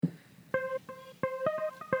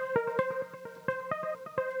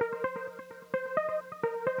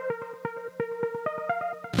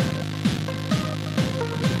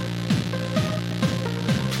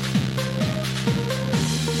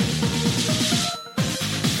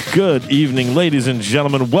Good evening, ladies and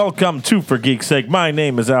gentlemen. Welcome to For Geek's Sake. My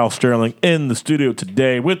name is Al Sterling in the studio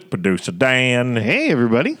today with producer Dan. Hey,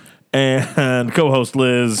 everybody. And co-host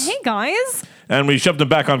Liz. Hey, guys. And we shoved him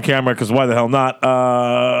back on camera because why the hell not?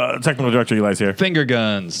 Technical director Eli's here. Finger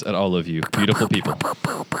guns at all of you, beautiful people.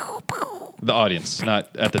 The audience,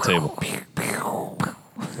 not at the table.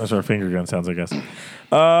 That's what our finger gun sounds, I guess.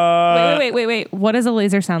 Wait. What does a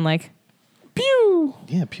laser sound like? Pew!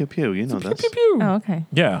 Yeah, pew pew. You know Pew, that's pew, pew. Oh, okay.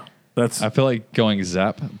 Yeah, that's... I feel like going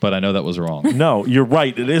zap, but I know that was wrong. No, you're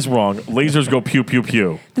right. It is wrong. Lasers go pew, pew,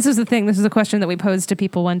 pew. This was the thing. This was a question that we posed to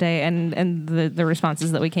people one day, and the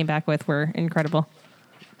responses that we came back with were incredible.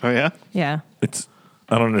 Oh yeah. Yeah.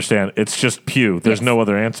 I don't understand. It's just pew. There's Yes. no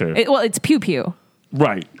other answer. It's pew pew.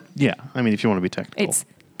 Right. Yeah. I mean, if you want to be technical. It's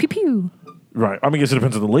pew pew. Right. I mean, I guess it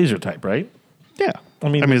depends on the laser type, right? Yeah. I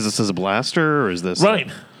mean, is this as a blaster or is this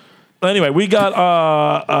Right. Anyway, we got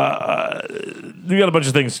a bunch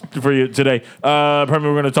of things for you today. Probably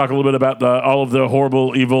we're going to talk a little bit about all of the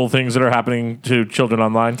horrible, evil things that are happening to children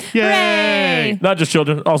online. Yay! Hooray! Not just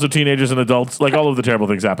children, also teenagers and adults. Like all of the terrible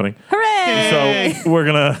things happening. Hooray! So we're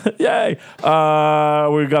gonna yay.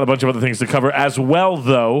 We've got a bunch of other things to cover as well,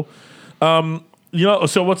 though.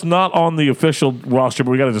 So what's not on the official roster, but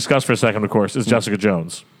we got to discuss for a second, of course, is Jessica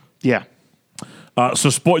Jones. Yeah. No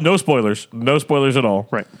spoilers at all.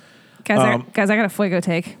 Right. Guys, I got a fuego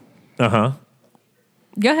take. Uh-huh.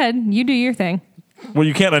 Go ahead. You do your thing. Well,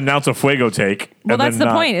 you can't announce a fuego take. Well, and that's then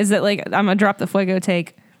the point, is that, like, I'm going to drop the fuego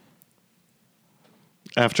take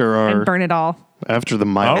After and burn it all. after the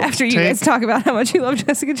mild After you take, guys talk about how much you love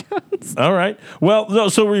Jessica Jones. All right. Well, no,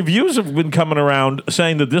 so reviews have been coming around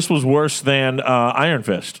saying that this was worse than Iron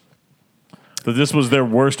Fist. That this was their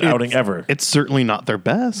worst outing ever. It's certainly not their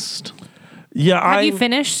best. Yeah, Have you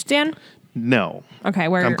finished, Dan? No. Okay,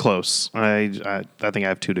 where I'm close. I think I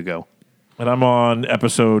have 2 to go. and I'm on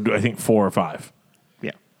episode, I think, 4 or 5.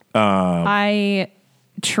 Yeah. I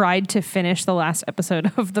tried to finish the last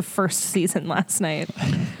episode of the first season last night.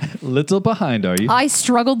 Little behind, are you? I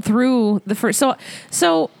struggled through the first.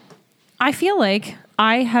 So I feel like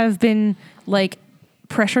I have been like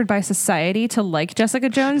pressured by society to like Jessica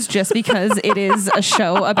Jones just because it is a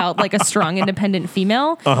show about like a strong independent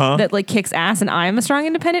female that like kicks ass, and I'm a strong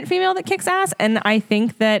independent female that kicks ass. And I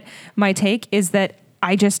think that my take is that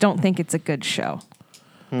I just don't think it's a good show.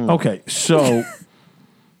 Okay, so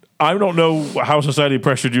I don't know how society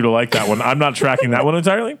pressured you to like that one. I'm not tracking that one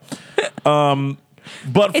entirely.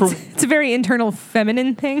 But for It's a very internal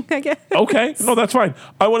feminine thing, I guess. okay, no, that's fine.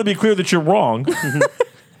 I want to be clear that you're wrong,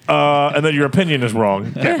 and that your opinion is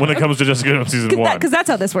wrong when it comes to Jessica Jones season 1. Because that's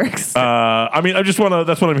how this works. I mean, I just want to.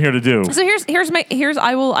 That's what I'm here to do. So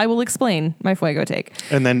I will explain my fuego take.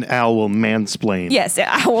 And then Al will mansplain. Yes,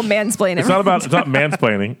 I will mansplain. It's not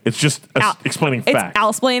mansplaining. It's just explaining It's facts.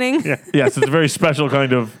 Alsplaining. Yeah. Yes, it's a very special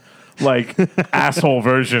kind of like asshole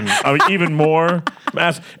version. I mean, even more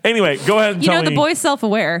Anyway, go ahead and You tell know, me. the boy's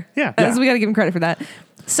self-aware. Yeah. So we got to give him credit for that.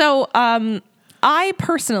 So, I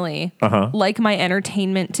personally like my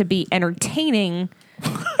entertainment to be entertaining.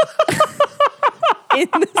 In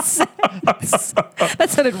the sense that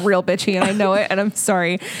sounded real bitchy, and I know it, and I'm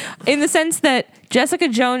sorry. In the sense that Jessica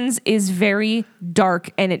Jones is very dark,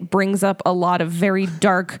 and it brings up a lot of very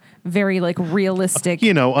dark, very like realistic.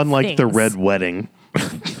 Unlike the things. Red Wedding.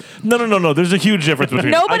 No. There's a huge difference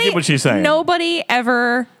between. I get what she's saying. Nobody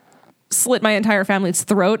ever slit my entire family's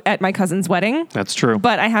throat at my cousin's wedding. That's true.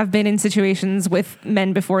 But I have been in situations with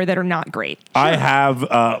men before that are not great. I have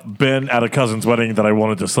been at a cousin's wedding that I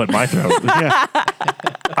wanted to slit my throat.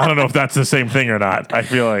 I don't know if that's the same thing or not. I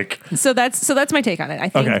feel like So that's my take on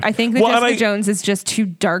it. Okay. I think that Well, and Jessica Jones is just too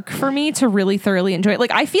dark for me to really thoroughly enjoy it.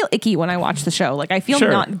 Like, I feel icky when I watch the show. Like, I feel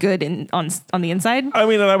Sure. not good on the inside. I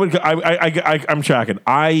mean, and I'm tracking.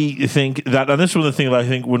 I think that, and this was the thing that I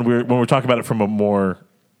think when we're talking about it from a more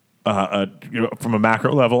from a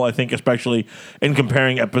macro level, I think especially in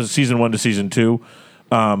comparing season 1 to season 2.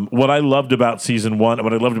 What I loved about season 1 and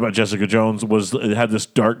what I loved about Jessica Jones was it had this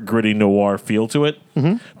dark, gritty noir feel to it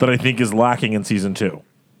that I think is lacking in season 2.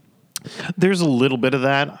 There's a little bit of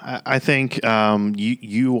that. I think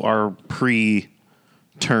you are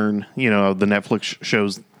pre-turn. The Netflix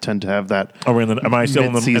shows tend to have that. Am I still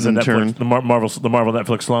in the Netflix, turn. the Marvel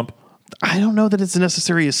Netflix slump? I don't know that it's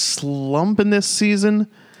necessarily a slump in this season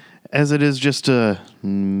as it is just a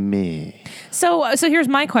meh. So here's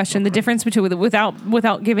my question: the difference between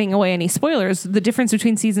without giving away any spoilers, the difference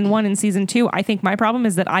between season 1 and season 2. I think my problem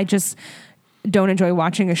is that I just don't enjoy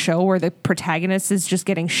watching a show where the protagonist is just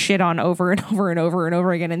getting shit on over and over and over and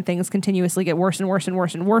over again, and things continuously get worse and worse and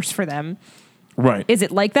worse and worse for them. Right. Is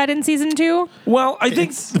it like that in season 2? Well, I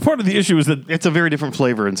think the part of the issue is that It's a very different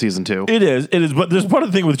flavor in season 2. it is. But there's part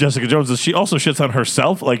of the thing with Jessica Jones is she also shits on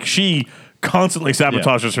herself. Like she constantly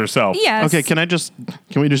sabotages herself. Yes. Okay, can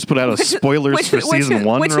we just put out a spoilers for season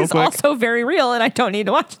 1 which real is quick? also very real, and I don't need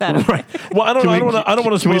to watch that. Right. Well, I don't want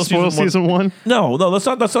to Can we spoil spoil season 1? No, let's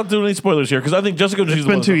not do any spoilers here because I think Jessica Jones. It's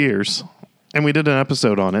been 2 years, and we did an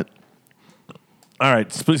episode on it. All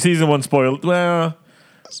right, season 1 spoiled. Well,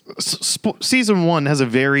 Season 1 has a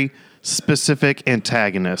very specific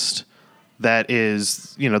antagonist that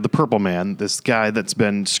is, the Purple Man, this guy that's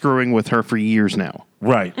been screwing with her for years now.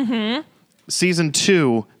 right. Mm-hmm. Season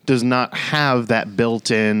 2 does not have that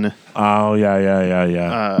built-in Oh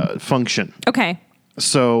yeah. function. Okay.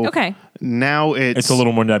 So Okay. now It's a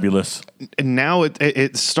little more nebulous. now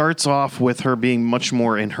it starts off with her being much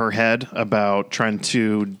more in her head about trying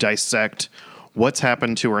to dissect what's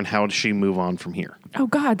happened to her and how does she move on from here. Oh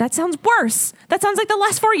God, that sounds worse. That sounds like the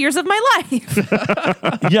last 4 years of my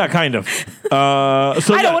life. Yeah, kind of. So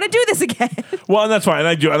I don't want to do this again. Well, and that's fine. And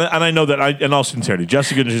I do, and I know that. In all sincerity,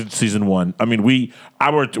 Jessica Jones season 1. I mean,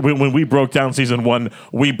 when we broke down season 1,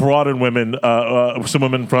 we brought in women, some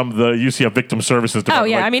women from the UCF Victim Services Department. Oh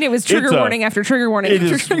yeah, Like, I mean it was trigger warning after trigger warning It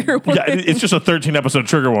after is, trigger warning. yeah, it's just a 13 episode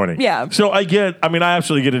trigger warning. Yeah. So I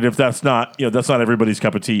absolutely get it if that's not everybody's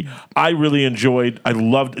cup of tea. I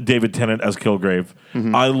loved David Tennant as Kilgrave.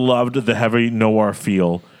 Mm-hmm. I loved the heavy noir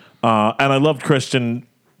feel. And I loved Kristen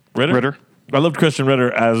Ritter. I loved Kristen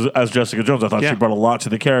Ritter as Jessica Jones. I thought she brought a lot to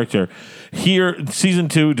the character. Here, season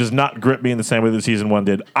 2 does not grip me in the same way that season 1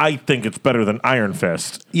 did. I think it's better than Iron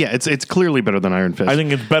Fist. Yeah, it's clearly better than Iron Fist. I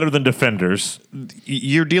think it's better than Defenders.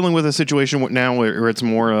 You're dealing with a situation now where it's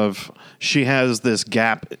more of she has this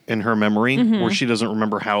gap in her memory where she doesn't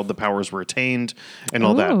remember how the powers were attained and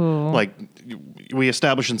all that. Like we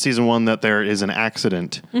established in season 1 that there is an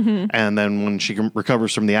accident, and then when she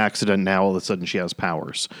recovers from the accident, now all of a sudden she has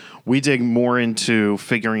powers. We dig more into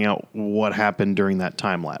figuring out what happened during that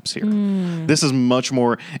time lapse here. This is much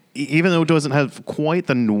more, even though it doesn't have quite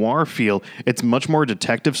the noir feel, it's much more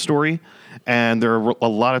detective story. And there are a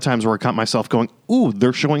lot of times where I caught myself going, ooh,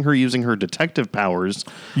 they're showing her using her detective powers.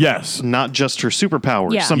 Yes. Not just her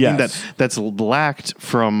superpowers. Yeah. Something Yes. that's lacked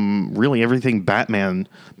from really everything Batman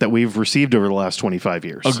that we've received over the last 25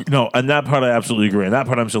 years. No, and that part I absolutely agree. And that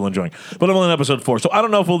part I'm still enjoying. But I'm only in episode 4. So I don't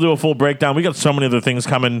know if we'll do a full breakdown. We got so many other things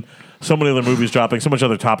coming, so many other movies dropping, so much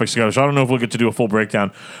other topics together. So I don't know if we'll get to do a full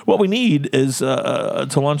breakdown. What we need is to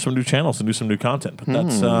launch some new channels and do some new content. But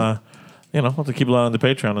that's, we'll have to keep an eye on the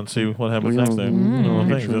Patreon and see what happens next there.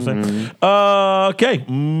 Okay,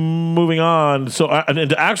 moving on. So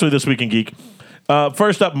and actually this week in Geek,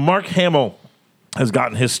 first up, Mark Hamill has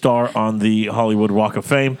gotten his star on the Hollywood Walk of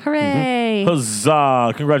Fame. Hooray.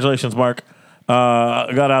 Huzzah! Congratulations, Mark.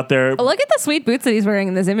 Got out there. Look at the sweet boots that he's wearing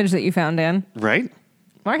in this image that you found, Dan. Right?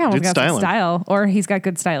 Mark Hamill's Good got some styling. style, or he's got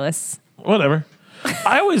good stylists. Whatever.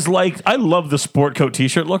 I love the sport coat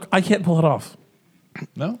T-shirt look. I can't pull it off.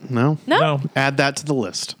 No. No? No. Add that to the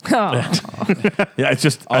list. Oh. Yeah, it's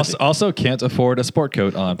just Also can't afford a sport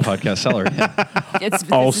coat on podcast salary. It's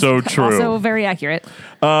Also true. Also very accurate.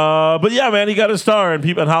 But yeah, man, he got his star, and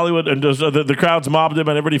people in Hollywood and just, the crowds mobbed him,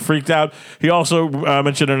 and everybody freaked out. He also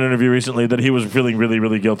mentioned in an interview recently that he was feeling really,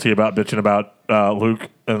 really guilty about bitching about Luke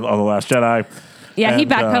on The Last Jedi. Yeah, he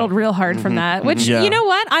And, backpedaled real hard from that. Which Yeah. you know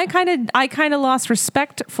what? I kind of lost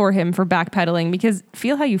respect for him for backpedaling because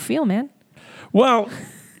feel how you feel, man. Well,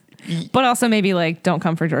 But also maybe like don't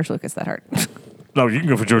come for George Lucas that hard. no, you can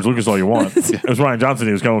go for George Lucas all you want. It was Ryan Johnson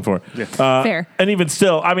he was going for. Fair. And even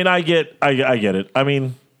still, I mean, I get it. I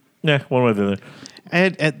mean, one way or the other.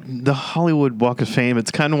 At the Hollywood Walk of Fame,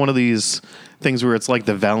 it's kind of one of these things where it's like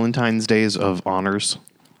the Valentine's Days of honors.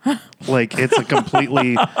 Like it's a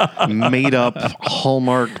completely made up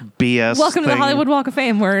Hallmark BS. Welcome to the thing. Hollywood Walk of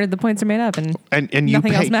Fame where the points are made up and And you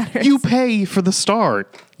nothing pay, else matters. You pay for the star.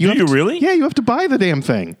 Do have you to- really? Yeah, you have to buy the damn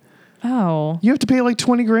thing. oh. You have to pay like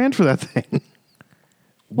 $20,000 for that thing.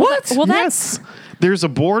 What? Well, Yes. There's a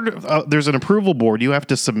board. There's an approval board. You have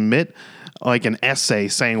to submit like an essay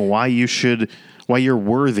saying why you're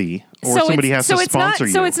worthy, or somebody has to sponsor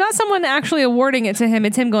you. So it's not someone actually awarding it to him.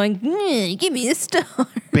 It's him going, give me a star.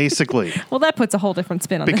 basically. Well, that puts a whole different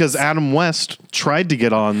spin on Because this. Adam West tried to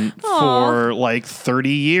get on for like 30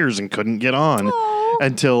 years and couldn't get on Aw.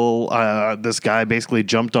 until this guy basically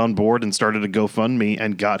jumped on board and started a GoFundMe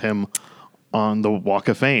and got him on the Walk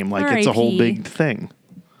of Fame. Like it's a whole R.I.P.. big thing.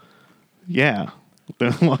 Yeah.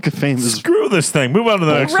 The Walk of Fame is Screw this thing. Move on to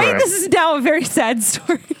the next Right? story. This is now a very sad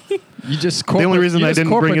story. You just The only reason I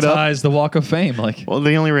didn't bring it up- corporatize the Walk of Fame. Like, well,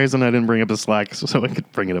 the only reason I didn't bring up the Slack is so I could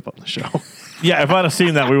bring it up on the show. Yeah, if I'd have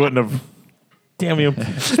seen that, we wouldn't have. Damn you.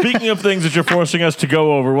 Speaking of things that you're forcing us to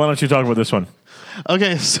go over, why don't you talk about this one?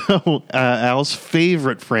 Okay, so Al's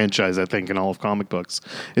favorite franchise, I think, in all of comic books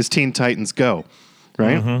is Teen Titans Go.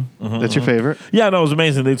 Right? That's your favorite? Yeah, no, it was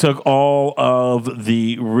amazing. They took all of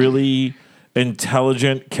the really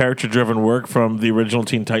intelligent, character-driven work from the original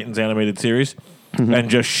Teen Titans animated series and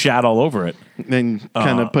just shat all over it. And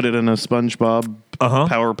kind of put it in a SpongeBob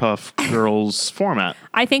Powerpuff Girls format.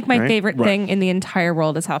 I think my Right? favorite thing in the entire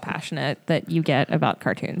world is how passionate that you get about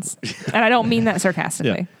cartoons, and I don't mean that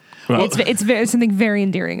sarcastically. Well- It's something very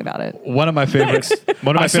endearing about it. One of my favorites.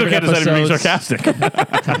 One of my I still favorite can't decide if you're being episodes.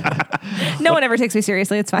 sarcastic. No one ever takes me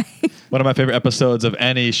seriously. It's fine. One of my favorite episodes of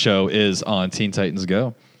any show is on Teen Titans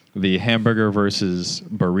Go, the hamburger versus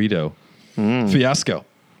burrito fiasco.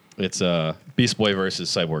 It's Beast Boy versus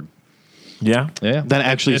Cyborg. Yeah? Yeah, That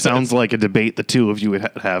actually It's sounds like a debate the two of you would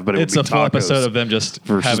have, but it It's would a be full tacos episode of them just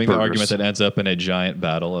versus having the burgers. argument that ends up in a giant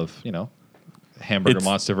battle of hamburger It's-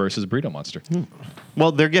 monster versus burrito monster.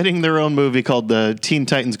 Well, they're getting their own movie called the Teen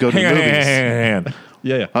Titans Go to Hang on, Movies. hang on.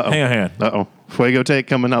 Yeah, yeah. Uh-oh. Hang on. Uh-oh. Fuego take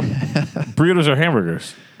coming up. Burritos are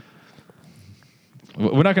hamburgers.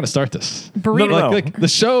 We're not going to start this. Burrito. No. Like the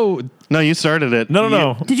show. No, you started it. No,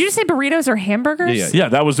 no, no. Did you just say burritos or hamburgers? Yeah, Yeah,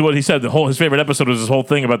 that was what he said. His favorite episode was this whole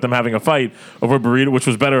thing about them having a fight over a burrito, which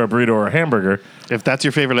was better, a burrito or a hamburger. If that's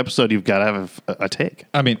your favorite episode, you've got to have a take.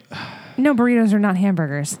 I mean, No, burritos are not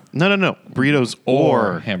hamburgers. No. Burritos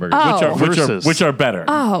or hamburgers. Oh. Which are better?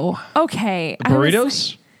 Oh, okay.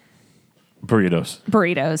 Burritos, Burritos.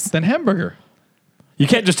 Burritos. then hamburger. You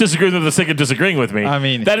can't just disagree with the sake of disagreeing with me. I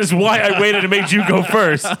mean- that is why I waited and made you go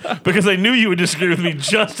first, because I knew you would disagree with me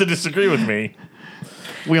just to disagree with me.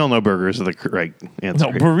 we all know burgers are the correct answer.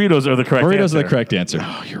 No, burritos are the correct Burritos answer. are the correct answer.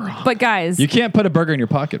 Oh, you're wrong. But guys, You can't put a burger in your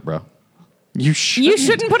pocket, bro. You shouldn't. you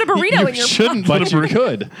shouldn't put a burrito You in your shouldn't pocket. put a But you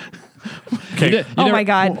could. Okay. Oh my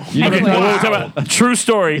God. you Okay, Anyway. wait, time out. True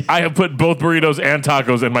story. I have put both burritos and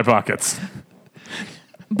tacos in my pockets.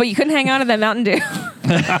 But you couldn't hang on to that Mountain Dew.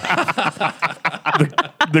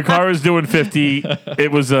 The car was doing 50. It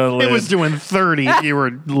was It was doing 30. You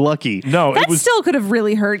were lucky. no. That It was still could have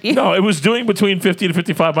really hurt you. no. It was doing between 50 to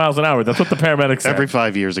 55 miles an hour. That's what the paramedics said. Every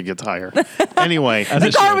 5 years it gets higher. Anyway,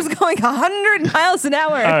 The car was going 100 miles an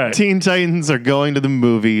hour. All right. Teen Titans are going to the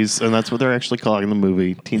movies, and that's what they're actually calling the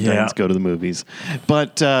movie. Teen Yeah. Titans go to the movies.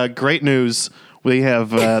 But great news. They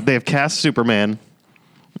have cast Superman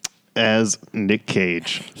as Nick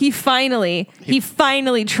Cage. He finally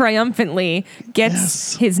triumphantly gets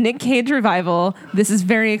Yes. his Nick Cage revival. This is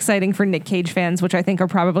very exciting for Nick Cage fans, which I think are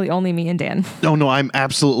probably only me and Dan. Oh no, I'm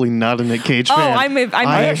absolutely not a Nick Cage Oh, fan. I'm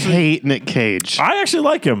hate Nick Cage. I actually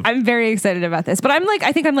like him. I'm very excited about this, but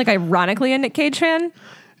I think I'm ironically a Nick Cage fan.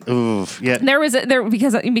 Oof. Yeah. There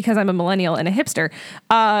because I'm a millennial and a hipster.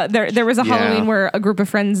 There was a Yeah. Halloween where a group of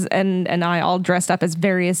friends and I all dressed up as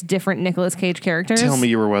various different Nicolas Cage characters. Tell me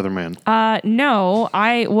you were Weatherman. No,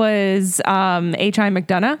 I was H.I.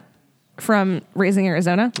 McDonough from Raising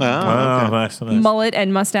Arizona. Oh, okay. Nice. Mullet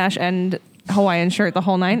and mustache and Hawaiian shirt, the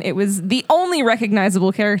whole nine. It was the only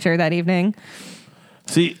recognizable character that evening.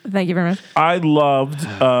 See, Thank you very much. I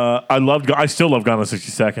still love Gone in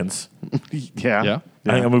 60 Seconds. Yeah. Yeah.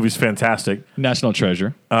 I think that movie's fantastic. National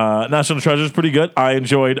Treasure. National Treasure is pretty good. I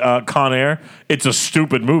enjoyed Con Air. It's a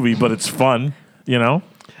stupid movie, but it's fun. You know.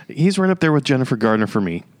 He's right up there with Jennifer Gardner for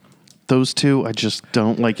me. Those two, I just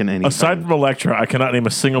don't like in anything. Aside from Elektra, I cannot name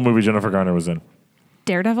a single movie Jennifer Garner was in.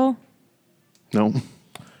 Daredevil? No.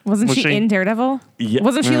 Wasn't Was she she? in Daredevil? Yeah.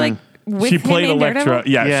 Wasn't she like with She him played in Elektra.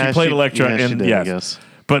 Daredevil? Yeah, she played Elektra, yeah, she and did, yes, I guess.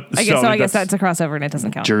 But I guess that's a crossover and it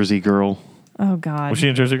doesn't count. Jersey Girl. Oh God. Was she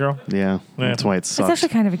in Jersey Girl? Yeah. That's why it It's sucks. actually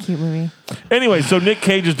kind of a cute movie. Anyway, so Nick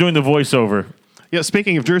Cage is doing the voiceover. Yeah,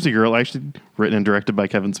 speaking of Jersey Girl, actually written and directed by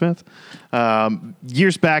Kevin Smith.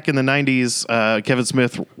 Years back in the 90s, Kevin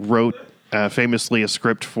Smith wrote famously a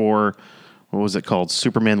script for, what was it called?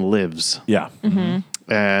 Superman Lives. Yeah.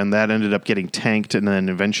 And that ended up getting tanked, and then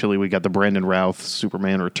eventually we got the Brandon Routh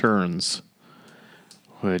Superman Returns,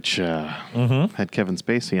 which had Kevin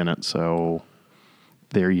Spacey in it, so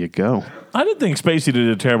there you go. I didn't think Spacey did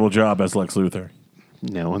a terrible job as Lex Luthor.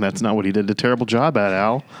 No, and that's not what he did a terrible job at,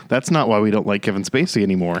 Al. That's not why we don't like Kevin Spacey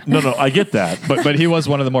anymore. No, I get that. But he was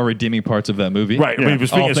one of the more redeeming parts of that movie. Right. I mean, Yeah.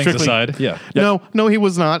 speaking All of things strictly, aside, yeah. No, he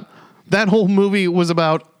was not. That whole movie was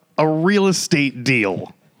about a real estate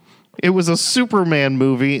deal. It was a Superman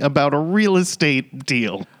movie about a real estate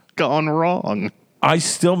deal gone wrong. I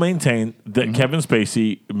still maintain that Kevin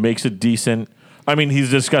Spacey makes a decent. I mean, he's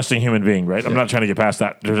a disgusting human being, right? I'm not trying to get past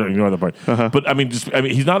that. Just ignore the part. But I mean,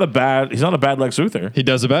 he's not a bad Lex Luthor. He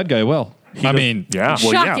does a bad guy well. I mean, yeah.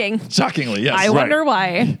 Well, yeah. Shocking. shockingly, yes. I wonder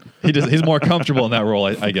why. He's more comfortable in that role,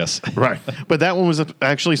 I guess. Right. But that one was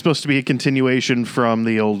actually supposed to be a continuation from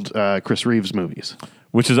the old Chris Reeves movies.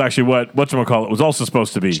 Which is actually what whatchamacallit was also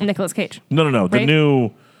supposed to be. Nicolas Cage. No. The Right?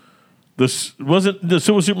 new. This wasn't the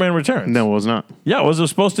Superman Returns. No, it was not. Yeah, was it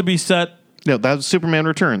supposed to be set? No, that's Superman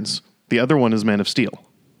Returns. The other one is Man of Steel.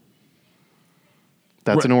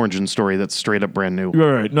 That's Right. an origin story that's straight up brand new.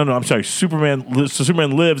 Right. No. I'm sorry. Superman. So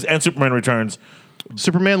Superman Lives and Superman Returns.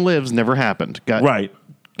 Superman Lives never happened. Got Right.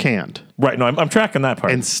 canned. Right. No, I'm tracking that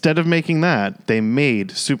part. Instead of making that, they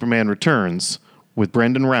made Superman Returns with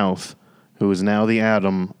Brendan Routh, who is now the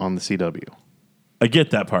Atom on the CW. I get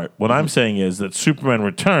that part. What I'm saying is that Superman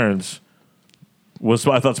Returns was,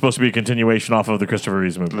 I thought, supposed to be a continuation off of the Christopher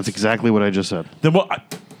Reeves movie. That's exactly what I just said. Then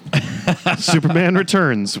what? Superman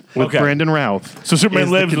Returns with Okay. Brendan Routh. So Superman is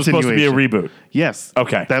the Lives was supposed to be a continuation. reboot. Yes.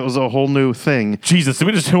 Okay. That was a whole new thing. Jesus, did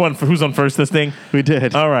we just do who's on first this thing? We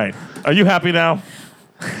did. All right. Are you happy now?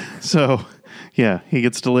 So, yeah, he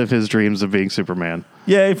gets to live his dreams of being Superman.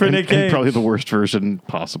 Yay for And, Nick Cage. and probably the worst version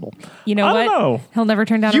possible. You know I what? don't know. He'll never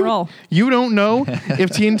turn down a role. You don't know if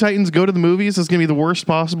Teen Titans Go to the Movies is going to be the worst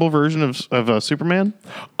possible version of Superman?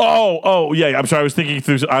 Yeah. I'm sorry. I was thinking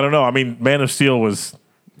through. I don't know. I mean, Man of Steel was.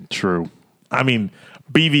 True. I mean,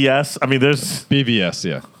 BVS. I mean, there's. BVS,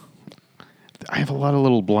 yeah. I have a lot of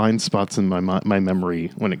little blind spots in my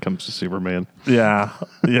memory when it comes to Superman. Yeah.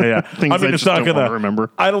 Things I just don't wanna remember.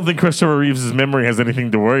 I don't think Christopher Reeves' memory has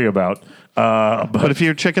anything to worry about. But if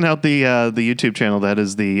you're checking out the YouTube channel, that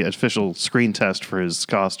is the official screen test for his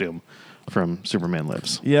costume from Superman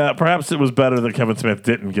Lives. Yeah, perhaps it was better that Kevin Smith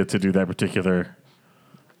didn't get to do that particular.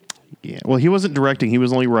 Yeah. Well, he wasn't directing; he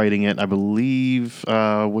was only writing it. I believe.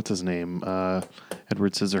 What's his name?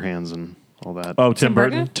 Edward Scissorhands and all that. Oh, Tim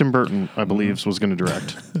Burton. Tim Burton, I believe, was going to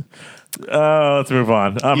direct. Let's move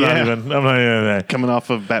on. I'm not even there. Coming off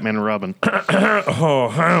of Batman and Robin.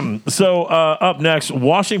 So up next,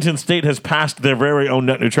 Washington State has passed their very own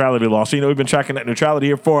net neutrality law. So we've been tracking net neutrality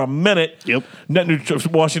here for a minute. Yep.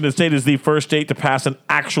 Washington State is the first state to pass an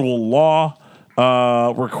actual law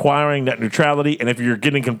requiring net neutrality. And if you're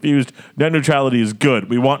getting confused, net neutrality is good.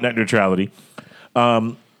 We want net neutrality.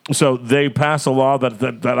 So they pass a law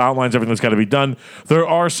that outlines everything that's got to be done. There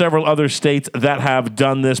are several other states that have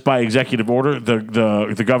done this by executive order.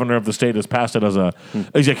 The governor of the state has passed it as a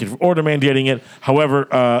executive order mandating it. However,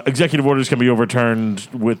 executive orders can be overturned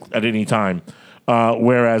at any time.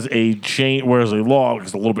 Whereas a law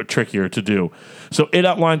is a little bit trickier to do. So it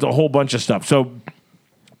outlines a whole bunch of stuff. So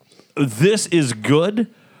this is good.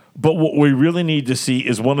 But what we really need to see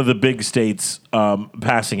is one of the big states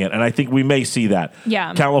passing it. And I think we may see that.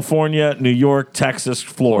 Yeah. California, New York, Texas,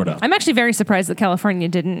 Florida. I'm actually very surprised that California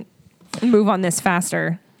didn't move on this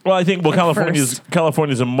faster. Well, I think At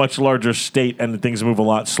California's a much larger state and things move a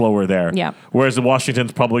lot slower there. Yeah. Whereas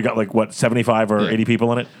Washington's probably got 75 or 80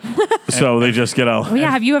 people in it. So they just get Oh yeah,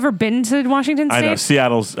 have you ever been to Washington State? I know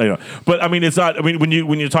Seattle's. But I mean, it's not. I mean, when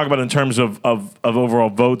you talk about it in terms of overall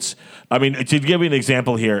votes, I mean, to give you an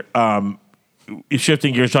example here,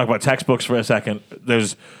 shifting gears, talk about textbooks for a second.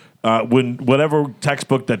 There's whatever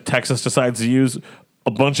textbook that Texas decides to use,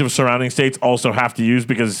 a bunch of surrounding states also have to use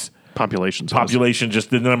because population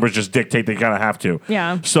just the numbers just dictate they kind of have to.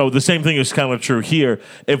 Yeah. So the same thing is kind of true here.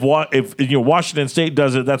 If Washington State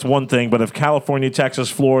does it, that's one thing. But if California, Texas,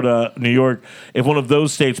 Florida, New York, if one of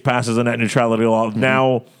those states passes a net neutrality law,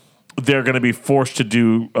 now they're going to be forced to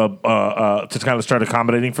do to kind of start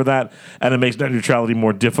accommodating for that, and it makes net neutrality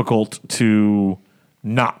more difficult to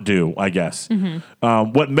not do, I guess.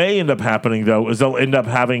 What may end up happening though is they'll end up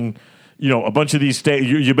having a bunch of these states.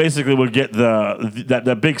 You basically will get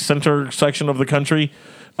that big center section of the country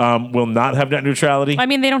will not have net neutrality. I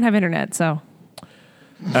mean, they don't have internet, so.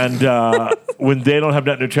 And when they don't have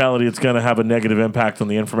net neutrality, it's going to have a negative impact on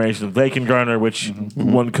the information that they can garner, which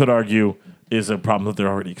one could argue is a problem that they're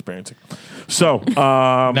already experiencing. So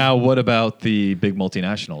now, what about the big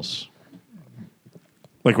multinationals?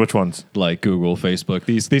 Like which ones? Like Google, Facebook,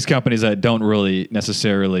 these companies that don't really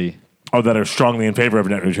necessarily. Oh, that are strongly in favor of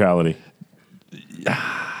net neutrality.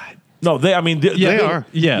 No, they are.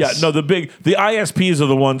 Yes. Yeah, no, the ISPs are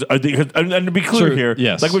the ones. And to be clear True, here,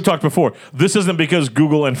 yes. like we talked before, this isn't because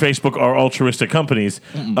Google and Facebook are altruistic companies.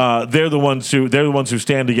 They're the ones who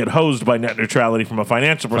stand to get hosed by net neutrality from a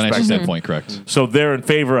financial perspective. Financial standpoint, correct. So they're in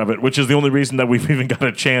favor of it, which is the only reason that we've even got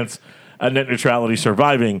a chance at net neutrality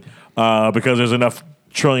surviving, because there's enough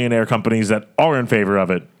trillionaire companies that are in favor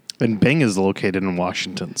of it. And Bing is located in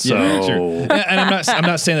Washington, so Sure. And I'm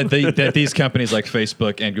not saying that these companies like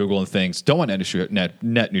Facebook and Google and things don't want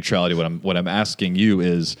net neutrality. What I'm asking you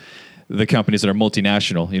is, the companies that are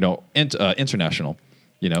multinational, international,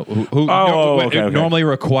 who okay. normally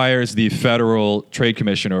requires the Federal Trade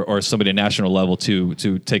Commission or somebody at national level to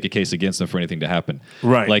take a case against them for anything to happen.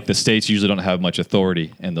 Right. Like the states usually don't have much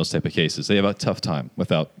authority in those type of cases. They have a tough time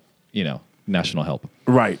without, national help.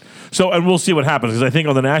 Right. So, and we'll see what happens, because I think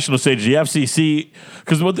on the national stage, the FCC,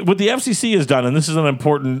 because what the FCC has done, and this is an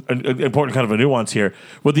important kind of a nuance here,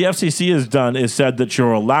 what the FCC has done is said that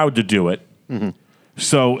you're allowed to do it. Mm-hmm.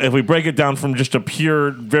 So if we break it down from just a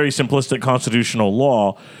pure, very simplistic constitutional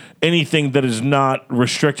law, anything that is not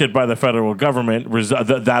restricted by the federal government,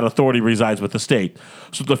 that authority resides with the state.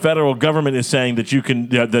 So the federal government is saying that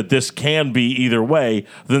that this can be either way.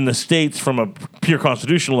 Then the states, from a pure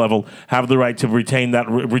constitutional level, have the right to retain that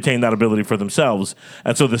ability for themselves.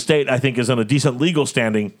 And so the state, I think, is in a decent legal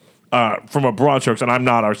standing. From a broad strokes, and I'm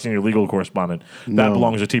not our senior legal correspondent. That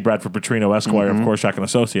belongs to T. Bradford Petrino, Esquire, of Korshak and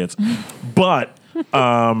Associates. But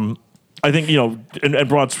I think, in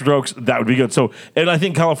broad strokes, that would be good. So, and I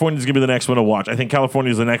think California is going to be the next one to watch. I think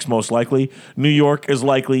California is the next most likely. New York is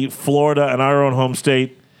likely. Florida and our own home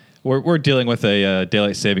state. We're dealing with a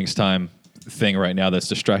daylight savings time thing right now that's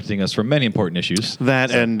distracting us from many important issues.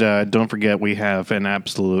 And don't forget, we have an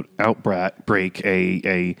absolute outbreak,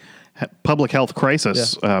 a public health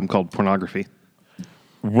crisis called pornogaphy.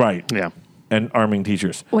 Right. Yeah. And arming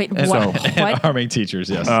teachers. Wait, And what? arming teachers,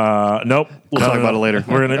 yes. Nope. We'll talk about it later.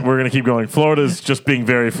 We're gonna keep going. Florida's just being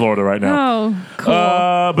very Florida right now. Oh, cool.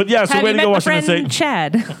 But yeah, so Have way you to met go, my Washington friend State.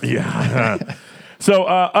 Chad? Yeah. So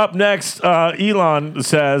up next, Elon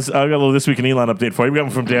says, I got a little This Week in Elon update for you. We got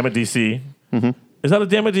one from Damn It DC. Mm-hmm. Is that a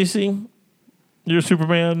Damn It DC? You're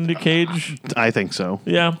Superman, Nick Cage? I think so.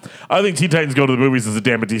 Yeah. I think Teen Titans Go to the Movies is a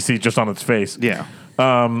Damn It DC just on its face. Yeah.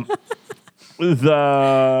 So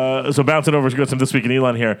bouncing over, we got some This Week in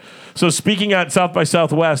Elon here. So speaking at South by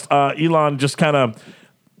Southwest, Elon just kind of,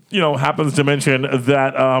 happens to mention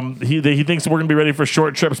that he thinks we're going to be ready for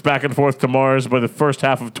short trips back and forth to Mars by the first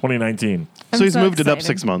half of 2019. So he's so moved it up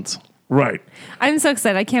excited. 6 months. Right. I'm so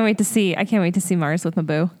excited. I can't wait to see Mars with my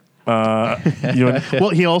boo. You and, Well,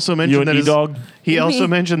 he also mentioned that E-Dog? he also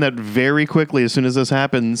mentioned that very quickly, as soon as this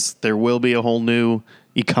happens, there will be a whole new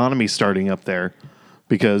economy starting up there,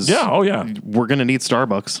 because we're going to need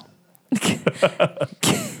Starbucks.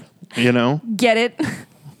 Get it?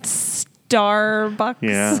 Starbucks.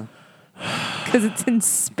 Yeah. Because it's in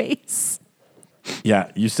space.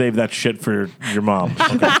 Yeah, you save that shit for your mom.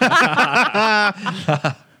 Okay.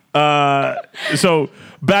 So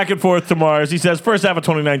back and forth to Mars. He says first half of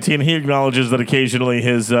 2019. He acknowledges that occasionally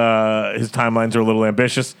his timelines are a little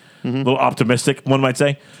ambitious, a little optimistic, one might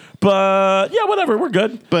say. But yeah, whatever. We're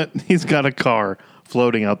good. But he's got a car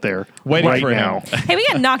floating out there Waiting right for him. now. Hey, we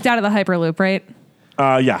got knocked out of the Hyperloop, right?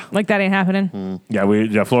 Yeah. Like that ain't happening.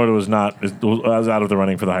 Yeah. Florida was was out of the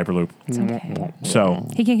running for the Hyperloop. It's okay. So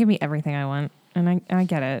He can give me everything I want, and I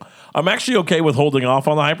get it. I'm actually okay with holding off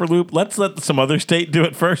on the Hyperloop. Let's let some other state do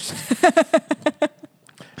it first.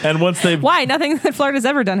 And once they've Why? Nothing that Florida's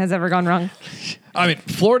ever done has ever gone wrong. I mean,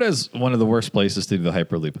 Florida is one of the worst places to do the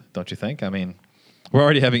Hyperloop, don't you think? I mean, we're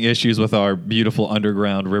already having issues with our beautiful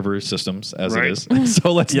underground river systems as Right. it is.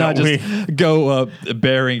 So let's Yeah, not just go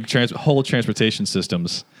burying whole transportation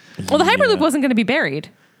systems. Well, the Hyperloop wasn't going to be buried.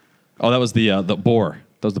 Oh, that was the Bohr.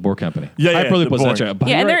 That was the Bohr company. Yeah, Hyperloop the was Bohr. that.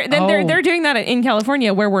 Yeah, and they're doing that in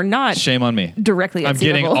California, where we're not Shame on me. directly. I'm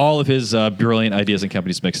getting achievable. all of his brilliant ideas and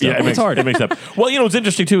companies mixed Yeah, up. it makes, It's hard. It makes up. Well, what's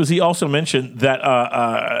interesting too is he also mentioned that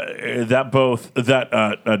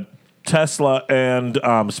Tesla and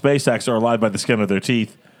SpaceX are alive by the skin of their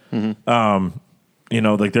teeth. Like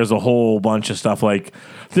there's a whole bunch of stuff. Like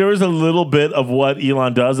there is a little bit of what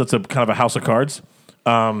Elon does that's a kind of a house of cards.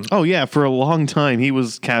 Oh, yeah. For a long time, he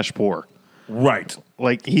was cash poor. Right.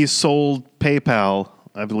 Like, he sold PayPal,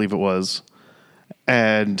 I believe it was,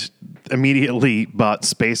 and immediately bought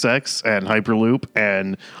SpaceX and Hyperloop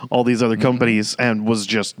and all these other companies, and was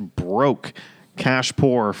just broke, cash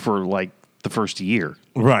poor for like the first year.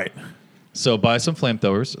 Right. So buy some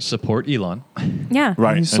flamethrowers, support Elon. Yeah.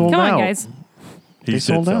 Right. He sold Come on, out. guys. He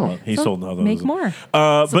sold did sell out. it. He So sold out. Make more.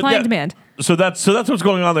 But Supply yeah, and demand. So that's what's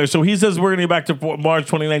going on there. So he says we're going to get back to March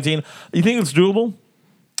 2019. You think it's doable?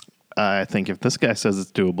 I think if this guy says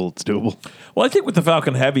it's doable, it's doable. Well, I think with the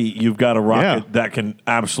Falcon Heavy, you've got a rocket that can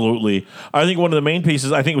absolutely. I think one of the main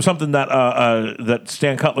pieces. I think it was something that that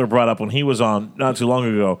Stan Cutler brought up when he was on not too long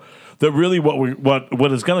ago. That really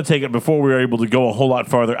what is going to take it before we are able to go a whole lot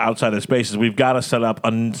farther outside of space is we've got to set up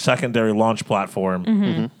a secondary launch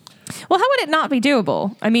platform. Well, how would it not be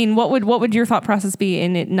doable? I mean, what would your thought process be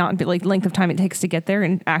in it not be like length of time it takes to get there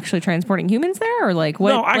and actually transporting humans there, or like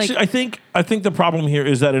what? No, actually, I think the problem here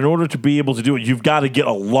is that in order to be able to do it, you've got to get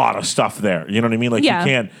a lot of stuff there. You know what I mean? Like Yeah. you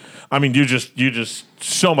can't. I mean, you just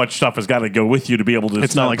so much stuff has got to go with you to be able to.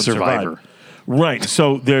 It's not like survive. Survivor. Right.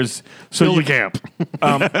 So there's Build you a camp.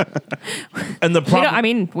 and the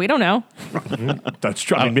problem. We don't know. That's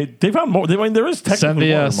true. I mean, they found more. I mean, there is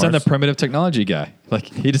technically more on Send the Mars. primitive technology guy. Like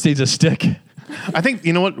he just needs a stick. I think,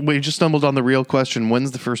 you know what? We just stumbled on the real question.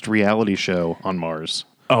 When's the first reality show on Mars?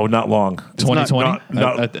 Oh, not long. 2020.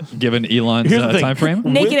 not- Given Elon's Here's the thing. time frame.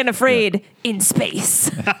 Naked and afraid in space.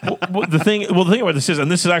 Well, the thing about this is, and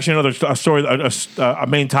this is actually another story, a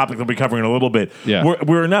main topic that we'll be covering in a little bit. Yeah.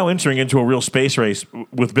 We're now entering into a real space race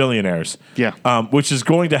with billionaires. Yeah. Which is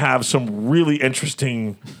going to have some really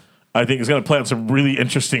interesting. I think it's going to play out some really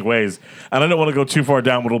interesting ways. And I don't want to go too far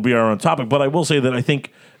down what will be our own topic, but I will say that I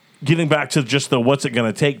think getting back to just the what's it going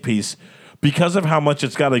to take piece, because of how much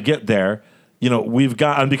it's got to get there, you know, we've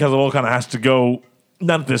got, and because it all kind of has to go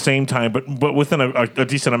not at the same time, but within a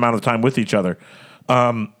decent amount of time with each other.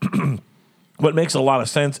 What makes a lot of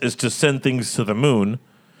sense is to send things to the moon,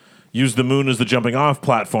 use the moon as the jumping off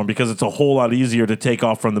platform, because it's a whole lot easier to take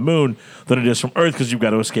off from the moon than it is from Earth, because you've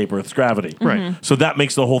got to escape Earth's gravity. Right. So that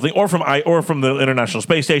makes the whole thing, or from the International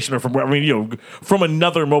Space Station, or from wherever, I mean, you know, from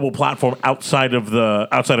another mobile platform outside of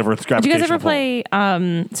Earth's Do gravitational you guys ever pull. play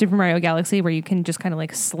Super Mario Galaxy, where you can just kind of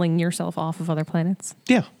like sling yourself off of other planets?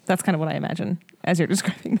 Yeah. That's kind of what I imagine as you're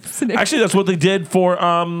describing the scenario. Actually, that's what they did for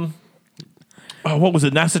what was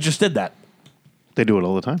it? NASA just did that. They do it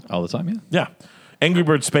all the time. All the time, yeah. Yeah. Angry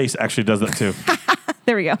Bird Space actually does that too.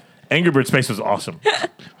 There we go. Angry Bird Space was awesome.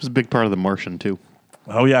 It was a big part of The Martian, too.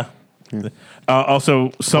 Oh yeah.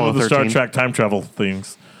 Also, some Apollo of the Star 13. Trek time travel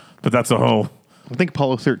things, but that's a whole. I think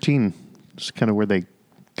Apollo 13 is kind of where they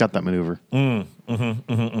got that maneuver.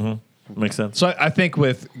 Makes sense. So I think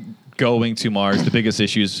with going to Mars, the biggest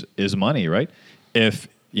issue is money, right? If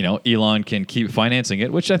Elon can keep financing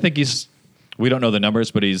it, which I think we don't know the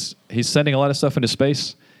numbers, but he's sending a lot of stuff into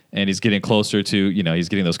space, and he's getting closer to he's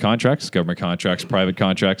getting those contracts, government contracts, private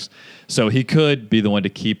contracts. So he could be the one to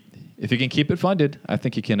keep. If he can keep it funded, I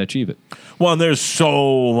think he can achieve it. Well, and there's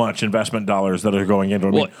so much investment dollars that are going into it.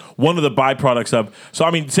 I mean, one of the byproducts of, so I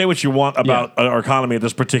mean, say what you want about our economy at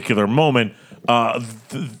this particular moment.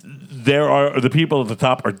 There are the people at the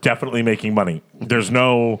top are definitely making money. There's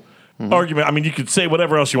no argument. I mean, you could say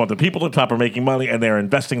whatever else you want. The people at the top are making money, and they're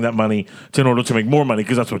investing that money in order to make more money,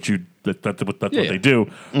 because that's what what they do.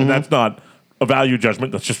 And that's not a value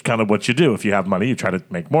judgment. That's just kind of what you do. If you have money, you try to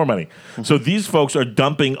make more money. So these folks are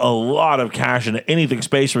dumping a lot of cash into anything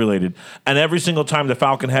space related. And every single time the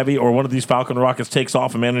Falcon Heavy or one of these Falcon rockets takes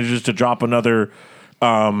off and manages to drop another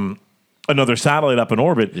satellite up in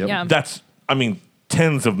orbit, Yeah. that's, I mean,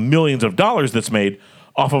 tens of millions of dollars that's made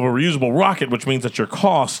off of a reusable rocket, which means that your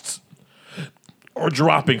costs are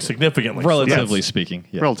dropping significantly. Relatively Yes. speaking.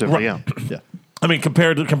 Yeah. Relatively, yeah. Yeah. I mean,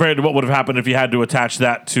 compared to what would have happened if you had to attach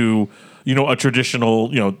that to, a traditional,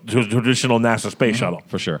 traditional NASA space shuttle.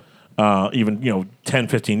 For sure. Even, 10,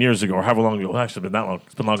 15 years ago, or however long ago. Actually, it's been that long.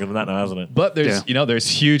 It's been longer than that now, hasn't it? But there's there's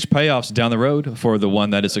huge payoffs down the road for the one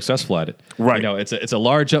that is successful at it. Right. It's a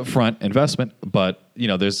large upfront investment, but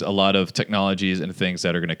there's a lot of technologies and things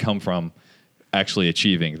that are going to come from actually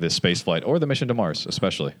achieving this space flight or the mission to Mars,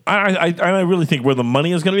 especially. I really think where the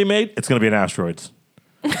money is going to be made, it's going to be in asteroids.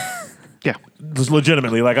 Yeah. Just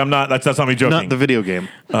legitimately, like that's not me joking. Not the video game.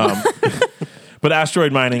 But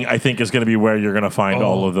asteroid mining, I think, is going to be where you're going to find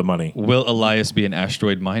all of the money. Will Elias be an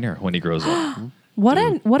asteroid miner when he grows up? What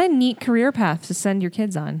a neat career path to send your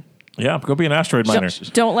kids on. Yeah, go be an asteroid miner.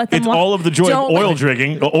 Don't let them. It's all of the joy of oil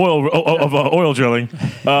drilling, oil drilling,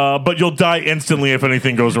 but you'll die instantly if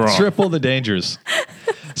anything goes wrong. Triple the dangers.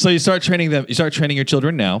 So you start training them. You start training your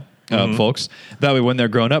children now, folks. That way, when they're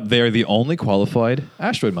grown up, they are the only qualified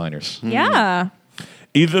asteroid miners. Yeah.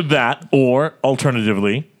 Either that, or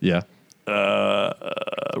alternatively, Yeah.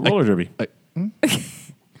 roller derby.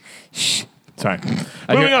 Sorry.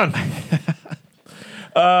 Moving on.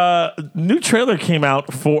 New trailer came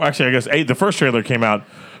out for, actually, I guess the first trailer came out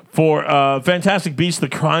for Fantastic Beasts: The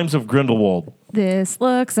Crimes of Grindelwald. This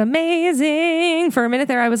looks amazing. For a minute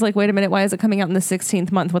there, I was like, wait a minute, why is it coming out in the 16th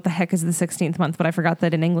month? What the heck is the 16th month? But I forgot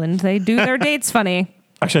that in England, they do their dates funny.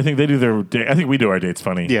 Actually, I think they do I think we do our dates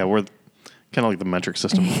funny. Yeah, we're kind of like the metric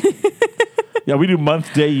system. Yeah, we do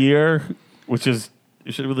month, day, year, which is,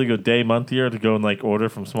 you should really go day, month, year to go in like order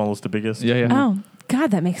from smallest to biggest. Yeah. Oh,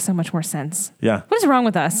 God, that makes so much more sense. Yeah. What is wrong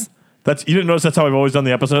with us? You didn't notice that's how I've always done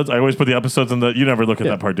the episodes? I always put the episodes you never look at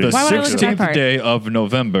that part, do The you? Why would I look at that 16th part? day of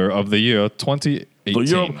November of the year 20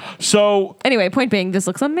 18. So Anyway, point being, this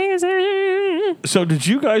looks amazing. did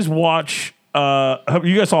you guys watch?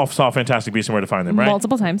 You guys all saw Fantastic Beasts and Where to Find Them, right?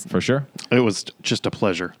 Multiple times. For sure. It was just a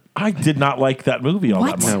pleasure. I did not like that movie all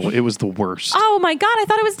What? that much. No, it was the worst. Oh my god! I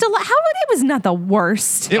thought it was how it was not the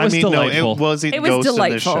worst. It was delightful. No, it wasn't It was Ghost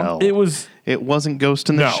delightful. in the Shell. It was. It wasn't Ghost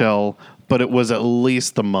in the No. Shell, but it was at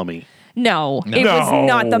least The Mummy. No, it was No.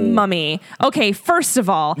 not the Mummy. Okay, first of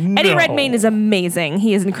all, Eddie No. Redmayne is amazing.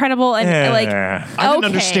 He is incredible and like Eh. I didn't okay.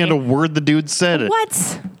 understand a word the dude said.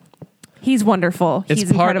 What? He's wonderful. It's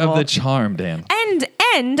He's part incredible. of the charm, Dan.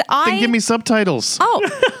 and I Then give me subtitles. oh.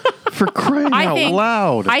 For crying I out think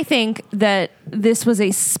loud. I think that this was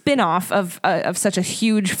a spin-off of such a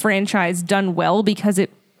huge franchise done well because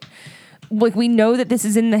it like we know that this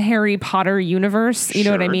is in the Harry Potter universe. You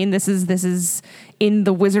know what I Sure. mean? This is in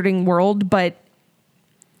the wizarding world, but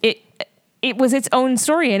it was its own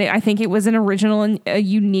story, and I think it was an original and a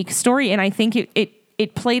unique story, and I think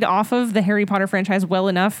it played off of the Harry Potter franchise well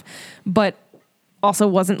enough, but also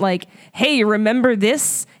wasn't like, hey, remember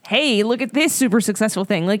this? Hey, look at this super successful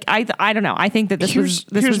thing. Like I don't know. I think that this here's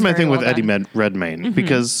was my very thing with well Eddie done. Redmayne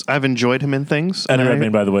because I've enjoyed him in things. Eddie and I-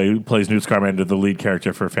 Redmayne, by the way, who plays Newt Scamander, the lead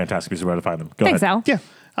character for Fantastic Beasts and Where to Find Them. Go Thanks, ahead. Al. Yeah.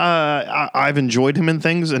 I've enjoyed him in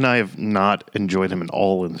things, and I have not enjoyed him at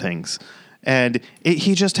all in things. And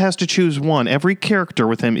he just has to choose one. Every character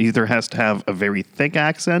with him either has to have a very thick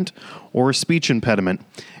accent or a speech impediment.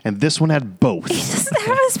 And this one had both. He doesn't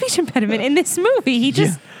have a speech impediment in this movie. He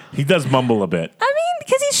just, He does mumble a bit. I mean,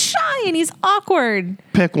 because he's shy and he's awkward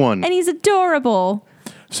Pick one. and he's adorable.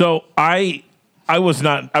 So I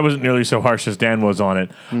wasn't nearly so harsh as Dan was on it.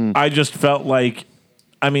 I just felt like,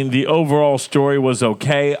 I mean, the overall story was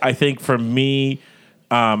okay. I think for me,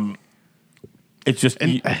 it's just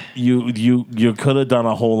you could have done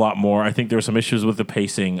a whole lot more. I think there were some issues with the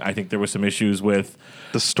pacing. I think there were some issues with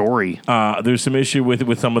The story. there's some issue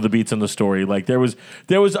with some of the beats in the story. Like there was.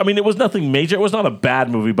 I mean, it was nothing major. It was not a bad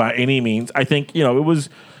movie by any means. I think it was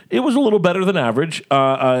a little better than average.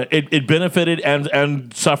 It benefited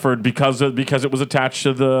and suffered because it was attached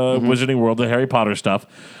to the Wizarding World, the Harry Potter stuff.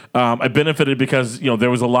 I benefited because there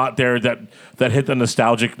was a lot there that hit the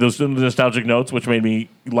nostalgic notes, which made me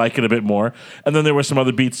like it a bit more. And then there were some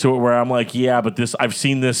other beats to it where I'm like, yeah, but I've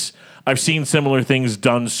seen similar things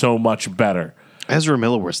done so much better. Ezra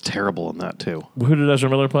Miller was terrible in that, too. Who did Ezra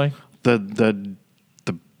Miller play? The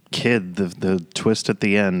kid, the twist at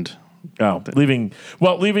the end. Oh, leaving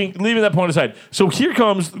that point aside. So here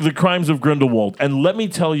comes the Crimes of Grindelwald, and let me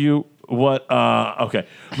tell you what.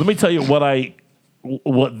 Let me tell you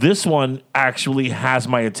what this one actually has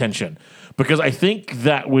my attention, because I think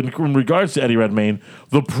that in regards to Eddie Redmayne,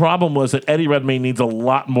 the problem was that Eddie Redmayne needs a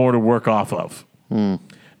lot more to work off of,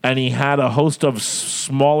 and he had a host of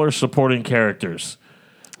smaller supporting characters.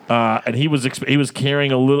 And he was trying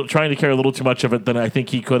to carry a little too much of it than I think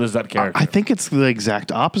he could as that character. I think it's the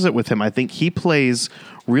exact opposite with him. I think he plays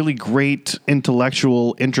really great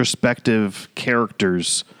intellectual, introspective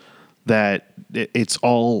characters that it's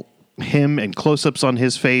all him and close-ups on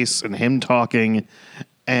his face and him talking,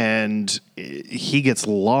 and he gets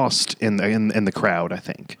lost in the crowd, I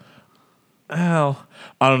think. Well,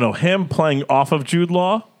 I don't know. Him playing off of Jude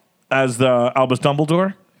Law as the Albus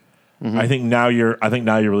Dumbledore. I think now you're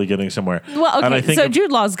really getting somewhere. Well, And I okay, think so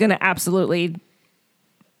Jude Law's going to absolutely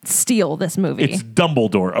steal this movie. it's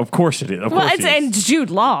Dumbledore. Of course it is. Of course it is. and Jude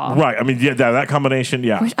Law. Right. I mean, yeah, that combination.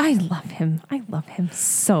 Yeah. Which I love him. I love him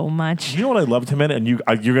so much. You know what I loved him in, and you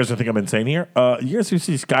guys don't think I'm insane here. You guys who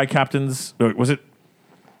see Sky Captains? Was it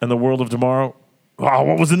In the World of Tomorrow? Oh,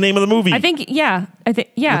 what was the name of the movie? I think I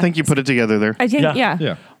think you put it together there. I think yeah.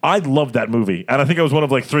 Yeah. I loved that movie, and I think I was one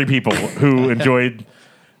of like 3 people who enjoyed.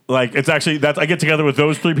 Like it's actually I get together with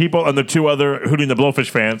those 3 people and the 2 other Hootie and the Blowfish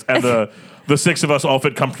fans, and the 6 of us all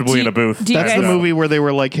fit comfortably in a booth. do you That's guys- the movie where they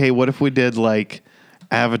were like, hey, what if we did like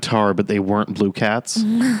Avatar, but they weren't blue cats?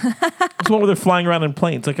 It's the one where they're flying around in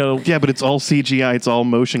planes, like a. Yeah, but it's all CGI. It's all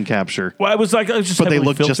motion capture. Well, I was just. But they heavily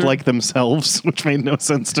look just filtered. like themselves, which made no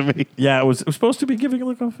sense to me. Yeah, it was supposed to be giving a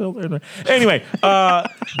look on filter. Anyway,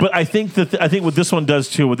 but I think what this one does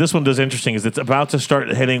too, what this one does interesting is it's about to start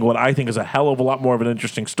hitting what I think is a hell of a lot more of an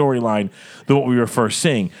interesting storyline than what we were first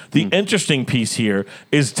seeing. The interesting piece here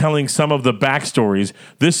is telling some of the backstories.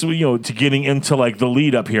 This, to getting into like the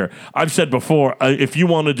lead up here. I've said before, if you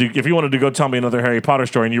wanted to go tell me another Harry Potter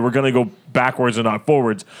story and you were going to go backwards and not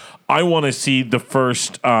forwards, I want to see the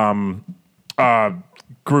first group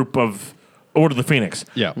of Order of the Phoenix.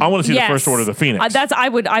 Yeah. I want to see Yes. the first Order of the Phoenix. I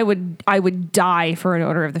would die for an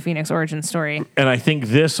Order of the Phoenix origin story. And I think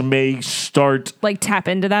this may start. Like tap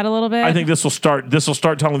into that a little bit. I think this will start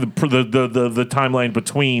telling the timeline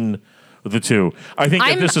between the two. I think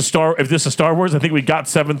if this is Star Wars, I think we got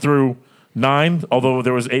 7 through 9, although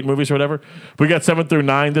there was 8 movies or whatever. We got 7 through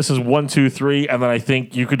 9. This is 1, 2, 3, and then I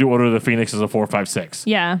think you could do Order of the Phoenix as a 4, 5, 6.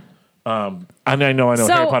 Yeah. And I know So-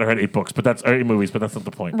 Harry Potter had 8 books, but that's 8 movies, but that's not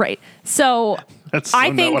the point. Right. So That's I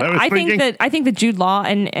not think what I was thinking. I think that Jude Law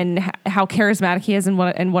and how charismatic he is and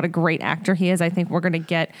what a great actor he is. I think we're going to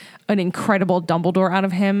get an incredible Dumbledore out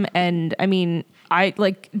of him. And I mean, I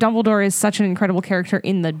like Dumbledore is such an incredible character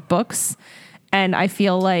in the books, and I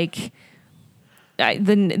feel like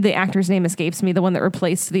the actor's name escapes me. The one that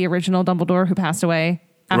replaced the original Dumbledore who passed away.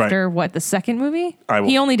 After the second movie?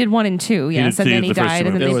 He only did 1 and 2, yes, and then he died,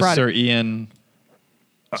 and then It they was brought Sir Ian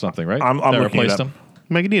something, right? I'm that looking it replaced up. him.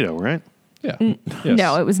 Magneto, right? Yeah. No,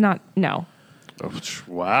 Yes. it was not. No,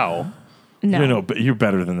 Wow. no, No, but you're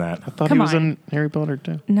better than that. I thought Come he was on. in Harry Potter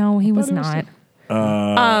too. no, he was not.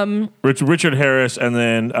 Richard Harris, and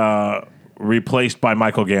then replaced by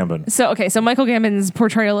Michael Gambon. So Michael Gambon's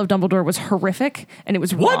portrayal of Dumbledore was horrific, and it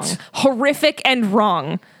was What? wrong. Horrific and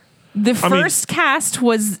wrong. The first cast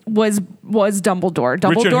was Dumbledore.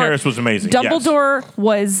 Richard Harris was amazing, yes. Dumbledore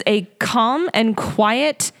was a calm and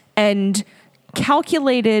quiet and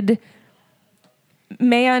calculated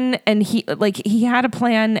man, and he had a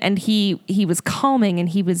plan, and he was calming, and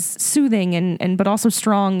he was soothing, and but also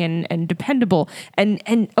strong and dependable. And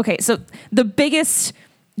okay, so the biggest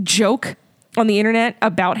joke on the internet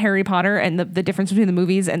about Harry Potter and the difference between the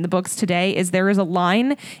movies and the books today is there is a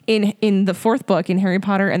line in the 4th book in Harry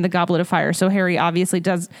Potter and the Goblet of Fire. So Harry obviously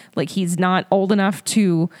does, like, he's not old enough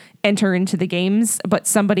to enter into the games, but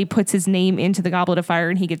somebody puts his name into the Goblet of Fire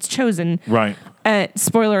and he gets chosen. Right.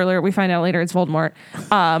 Spoiler alert, we find out later it's Voldemort.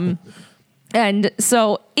 And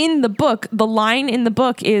so in the book, the line in the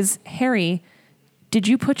book is, Harry, did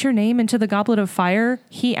you put your name into the Goblet of Fire?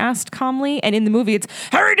 He asked calmly. And in the movie, it's,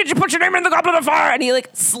 Harry, did you put your name in the Goblet of Fire? And he like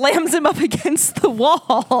slams him up against the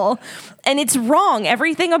wall. And it's wrong.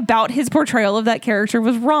 Everything about his portrayal of that character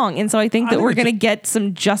was wrong. And so I think that we're going to get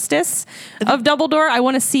some justice of Dumbledore. I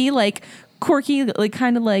want to see like quirky, like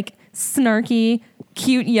kind of like snarky,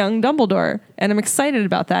 cute young Dumbledore. And I'm excited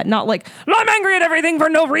about that. Not like, I'm angry at everything for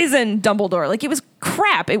no reason, Dumbledore. Like it was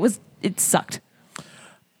crap. It sucked.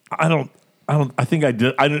 I think I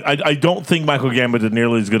did. I don't think Michael Gambon did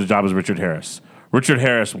nearly as good a job as Richard Harris. Richard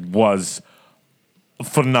Harris was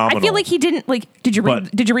phenomenal. I feel like he didn't like. Did you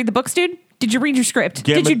read the books, dude? Did you read your script?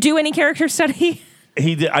 Did you do any character study?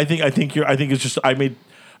 He did. I think it's just. I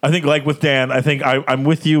think like with Dan. I think I'm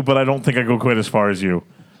with you, but I don't think I go quite as far as you.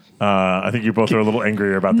 I think you both are a little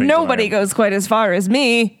angrier about things. Nobody goes quite as far as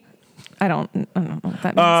me. I don't know what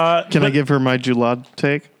that means. Can I give her my Jude Law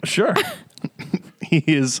take? Sure. He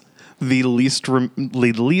is the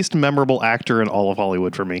least memorable actor in all of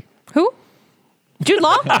Hollywood for me. Who? Jude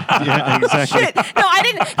Law? Yeah, exactly. Shit. No, I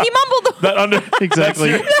didn't. He mumbled.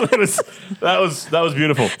 Exactly. That was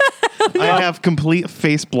beautiful. I have complete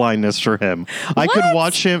face blindness for him. I could What?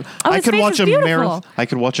 watch him. Oh, I his could face watch is a beautiful. marathon. I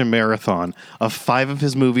could watch a marathon of 5 of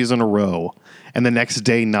his movies in a row, and the next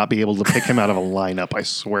day not be able to pick him out of a lineup. I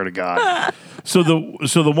swear to God. So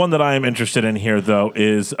the one that I am interested in here though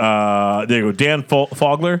is there you go, Dan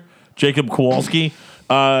Fogler, Jacob Kowalski.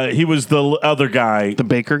 He was the other guy. The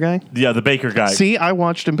Baker guy. Yeah, the Baker guy. See, I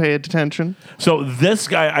watched and paid attention. So this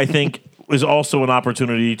guy, I think, is also an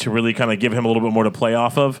opportunity to really kind of give him a little bit more to play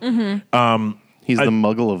off of. He's the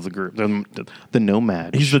muggle of the group, the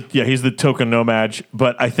nomad. He's the token nomad,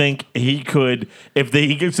 but I think he could, if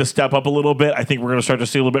he gets to step up a little bit, I think we're going to start to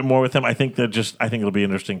see a little bit more with him. I think it'll be an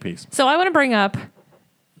interesting piece. So I want to bring up.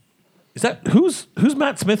 Is that who's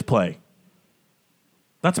Matt Smith play?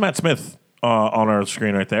 That's Matt Smith on our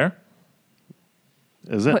screen right there.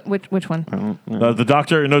 Is it? Which one? The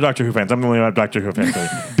Doctor, no Doctor Who fans. I'm the only Doctor Who fan.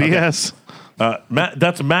 BS. Matt,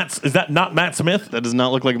 that's Matt. Is that not Matt Smith? That does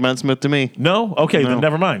not look like Matt Smith to me. No. Okay, No. then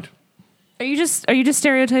never mind. Are you just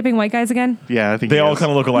stereotyping white guys again? Yeah, I think They he all is.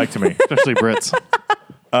 kind of look alike to me. especially Brits.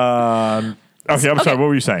 Okay, I'm sorry. What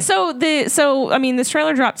were you saying? So this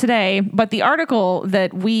trailer dropped today, but the article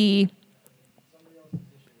that we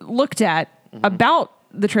looked at about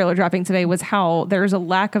the trailer dropping today was how there's a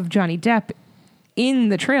lack of Johnny Depp in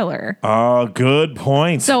the trailer. Good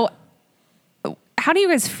point. So how do you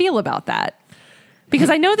guys feel about that? Because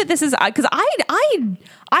I know that this is because I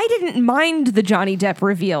didn't mind the Johnny Depp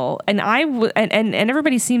reveal, and and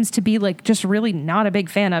everybody seems to be like just really not a big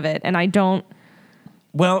fan of it, and I don't.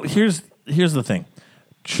 Well, here's the thing.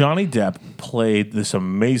 Johnny Depp played this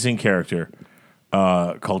amazing character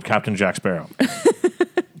called Captain Jack Sparrow,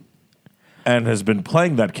 and has been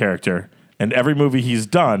playing that character in every movie he's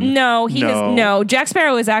done. No, No. no. Jack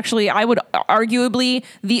Sparrow is actually, I would arguably,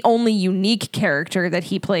 the only unique character that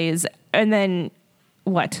he plays and then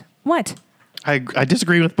what? I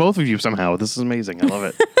disagree with both of you somehow. This is amazing. I love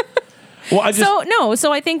it. Well, I just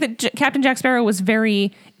So I think that Captain Jack Sparrow was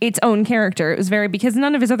very its own character. It was very, because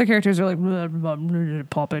none of his other characters are like blah, blah, blah,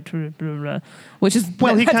 puppet, blah, blah, which is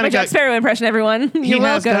Well, he that's kinda my Jack got- Sparrow impression. Everyone, you're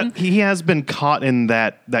welcome. He has been caught in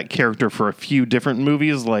that character for a few different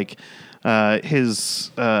movies, like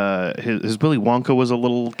his Willy Wonka was a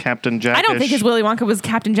little Captain Jack. I don't think his Willy Wonka was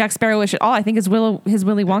Captain Jack Sparrowish at all. I think his Willy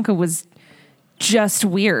Wonka was just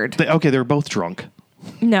weird. They're both drunk.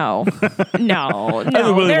 No. Willy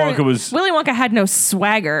Wonka was- Willy Wonka had no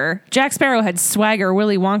swagger. Jack Sparrow had swagger.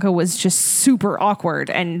 Willy Wonka was just super awkward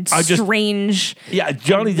and strange. Yeah,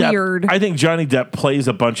 Johnny Depp. Weird. I think Johnny Depp plays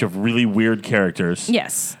a bunch of really weird characters.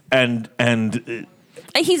 Yes. And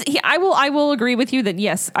I will agree with you that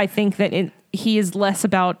yes, I think that he is less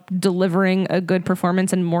about delivering a good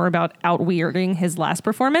performance and more about out-weirding his last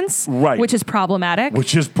performance, Right. Which is problematic.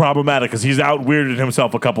 which is problematic because he's out-weirded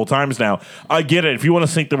himself a couple times now. I get it. If you want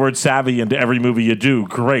to sink the word savvy into every movie you do,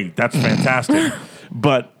 great. That's fantastic.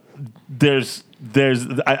 But there's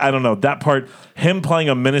I don't know. That part, him playing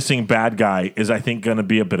a menacing bad guy is, I think, going to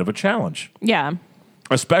be a bit of a challenge. Yeah.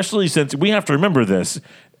 Especially since we have to remember this.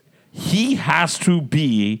 He has to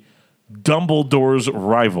be Dumbledore's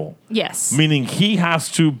rival. Yes. Meaning he has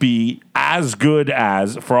to be as good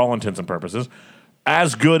as, for all intents and purposes,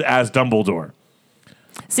 as good as Dumbledore.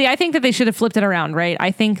 See, I think that they should have flipped it around, right?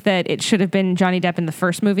 I think that it should have been Johnny Depp in the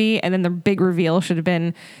first movie, and then the big reveal should have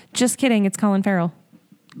been, just kidding, it's Colin Farrell.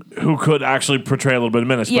 Who could actually portray a little bit of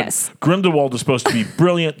menace. Yes. But Grindelwald is supposed to be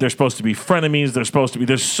brilliant. They're supposed to be frenemies.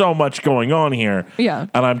 There's so much going on here. Yeah.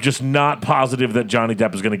 And I'm just not positive that Johnny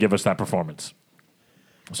Depp is going to give us that performance.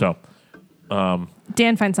 So,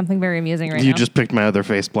 Dan finds something very amusing right You now. just picked my other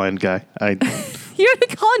face blind guy. You know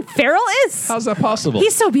who Colin Farrell is? How's that possible?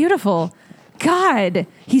 He's so beautiful. God,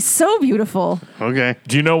 he's so beautiful. Okay.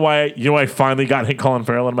 do you know why I finally got Colin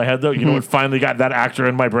Farrell in my head, though? You know what finally got that actor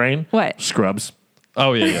in my brain? What? Scrubs.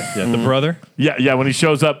 Oh yeah. The brother. Yeah. When he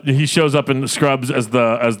shows up in Scrubs as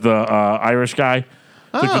the Irish guy.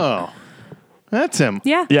 Oh, that's him.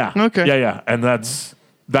 Yeah. Yeah. Okay. Yeah. And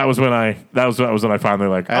that was when I finally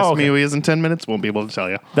like. Ask oh, me okay. who he is in 10 minutes. Won't be able to tell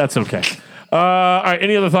you. That's okay. All right.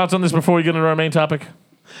 Any other thoughts on this before we get into our main topic?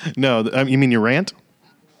 No, you mean your rant?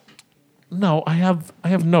 No, I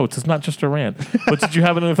have notes. It's not just a rant. But did you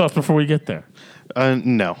have any other thoughts before we get there?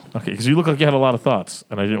 No. Okay, because you look like you had a lot of thoughts,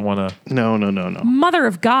 and I didn't want to. No. Mother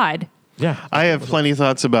of God. Yeah. I have plenty of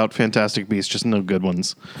thoughts about Fantastic Beasts, just no good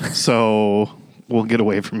ones. So we'll get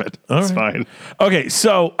away from it. It's right. fine. Okay,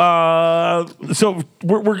 so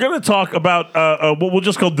we're going to talk about what we'll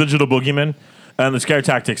just call digital boogeymen and the scare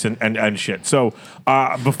tactics and shit. So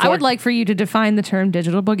before I would like for you to define the term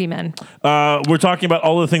digital boogeyman. we're talking about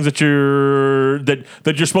all the things that you're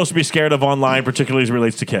supposed to be scared of online, particularly as it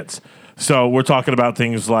relates to kids. So we're talking about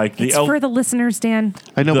things like It's for the listeners, Dan.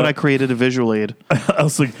 I know, but I created a visual aid.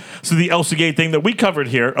 So the Elsa Gate thing that we covered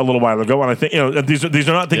here a little while ago, and I think these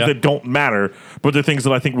are not things that don't matter, but they're things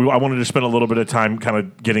that I think I wanted to spend a little bit of time kind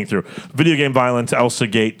of getting through. Video game violence, Elsa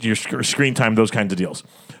Gate, your screen time, those kinds of deals.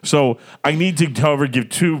 So I need to, however, give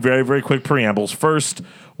two very, very quick preambles. First,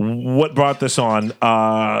 what brought this on?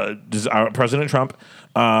 President Trump,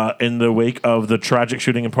 in the wake of the tragic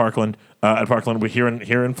shooting in Parkland, here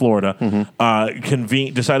in Florida,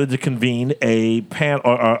 decided to convene a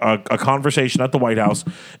conversation at the White House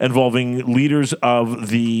involving leaders of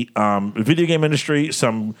the video game industry,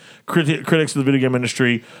 some critics of the video game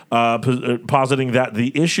industry, positing that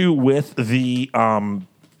the issue with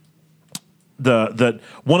that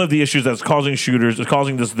one of the issues that's causing shooters, is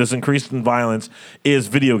causing this increase in violence, is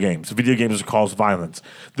video games. Video games cause violence.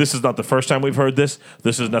 This is not the first time we've heard this.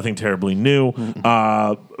 This is nothing terribly new.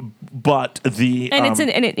 But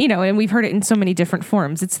and we've heard it in so many different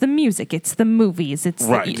forms. It's the music, it's the movies, it's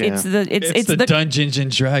the Dungeons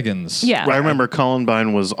and Dragons. Yeah. I remember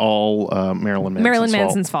Columbine was all Marilyn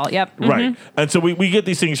Manson's fault. Yep. Right. And so we get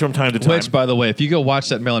these things from time to time. Which, by the way, if you go watch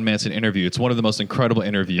that Marilyn Manson interview, it's one of the most incredible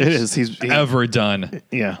interviews It is. He's ever done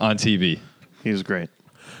on TV. He was great.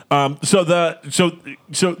 So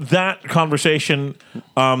that conversation,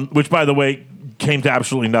 which by the way came to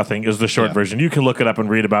absolutely nothing, is the short version. You can look it up and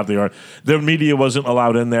read about the art. The media wasn't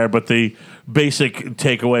allowed in there, but the basic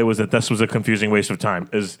takeaway was that this was a confusing waste of time,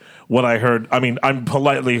 is what I heard. I mean, I'm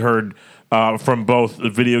politely heard from both the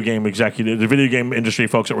video game industry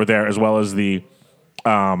folks that were there, as well as the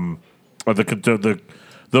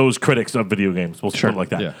those critics of video games. We'll put it like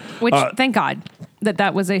that. Yeah. Which, thank God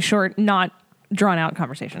that was a short, not drawn out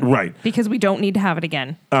conversation. Right. Because we don't need to have it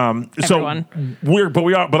again. So Everyone. we're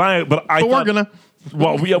gonna.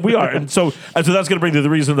 Well, we are, and so that's going to bring to the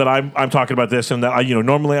reason that I'm talking about this, and that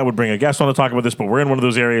normally I would bring a guest on to talk about this, but we're in one of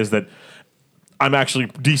those areas that I'm actually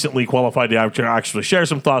decently qualified to actually share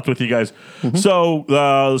some thoughts with you guys. So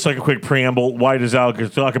let's take a quick preamble. Why does Al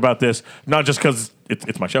talk about this? Not just because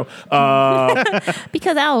it's my show,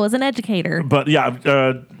 Because Al was an educator. but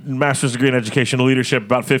yeah, master's degree in educational leadership,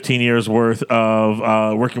 about 15 years worth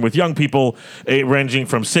of working with young people, ranging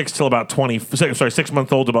from 6 till about 6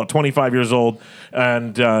 months old to about 25 years old.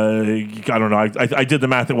 And I don't know, I did the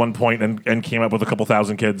math at one point and came up with a couple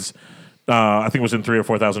thousand kids. I think it was in 3,000 or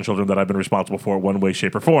 4,000 children that I've been responsible for one way,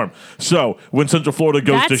 shape, or form. So when Central Florida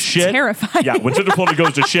goes to That's shit, terrifying. yeah, when Central Florida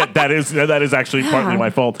goes to shit, that is actually partly my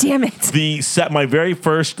fault. Damn it. My very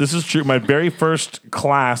first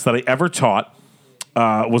class that I ever taught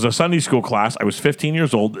was a Sunday school class. I was 15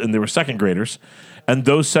 years old, and they were second graders, and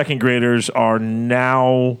those second graders are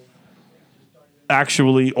now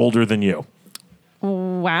actually older than you.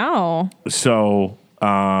 Wow. So,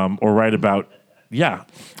 or right about. Yeah.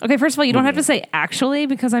 Okay, first of all, you don't have to say actually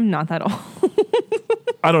because I'm not that old.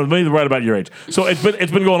 I don't know, maybe right about your age. So it's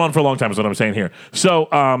been going on for a long time is what I'm saying here. So,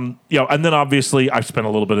 and then obviously I've spent a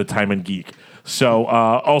little bit of time in geek. So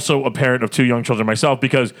also a parent of 2 young children myself,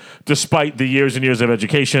 because despite the years and years of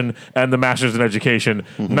education and the master's in education,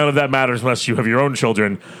 none of that matters unless you have your own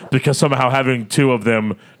children, because somehow having 2 of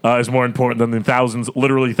them is more important than the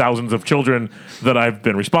literally thousands of children that I've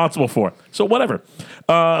been responsible for. So whatever.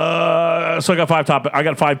 So I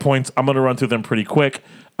got 5 points. I'm going to run through them pretty quick.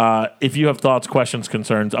 If you have thoughts, questions,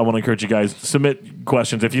 concerns, I want to encourage you guys to submit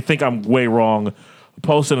questions. If you think I'm way wrong,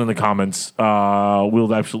 post it in the comments.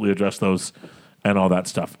 We'll absolutely address those and all that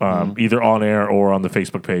stuff, either on air or on the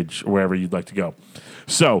Facebook page, or wherever you'd like to go.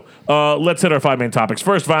 So let's hit our 5 main topics.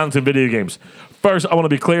 First, violence in video games. First, I want to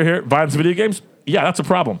be clear here. Violence in video games, yeah, that's a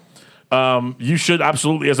problem. You should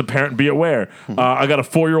absolutely, as a parent, be aware. I got a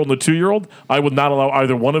 4-year-old and a 2-year-old. I would not allow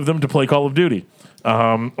either one of them to play Call of Duty.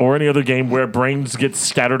 Or any other game where brains get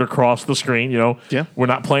scattered across the screen. Yeah. We're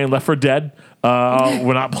not playing Left 4 Dead.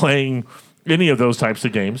 We're not playing any of those types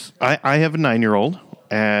of games. I have a 9-year-old,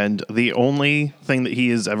 and the only thing that he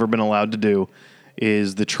has ever been allowed to do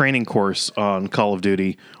is the training course on Call of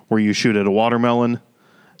Duty, where you shoot at a watermelon.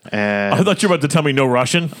 And I thought you were about to tell me no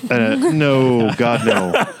Russian. no, God,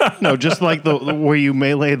 no. No, just like the where you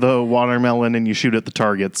melee the watermelon and you shoot at the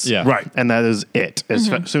targets. Yeah. Right. And that is it.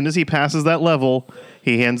 As soon as he passes that level,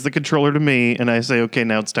 he hands the controller to me, and I say, okay,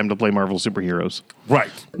 now it's time to play Marvel Superheroes. Right.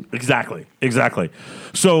 Exactly.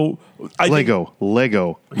 So Lego,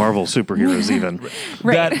 Marvel Superheroes even.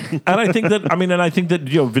 Right. And I think that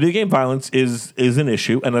video game violence is an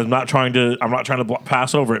issue, and I'm not trying to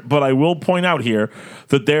pass over it, but I will point out here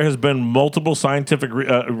that there has been multiple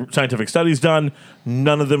scientific studies done.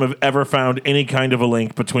 None of them have ever found any kind of a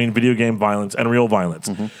link between video game violence and real violence.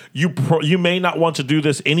 You may not want to do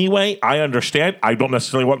this anyway. I understand. I don't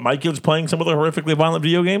necessarily want my kids playing some of the horrifically violent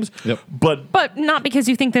video games. Yep. But not because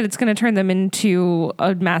you think that it's going to turn them into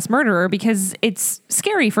a mass murderer, because it's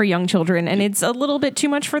scary for young children and it's a little bit too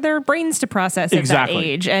much for their brains to process at that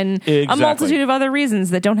age, and a multitude of other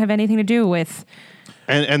reasons that don't have anything to do with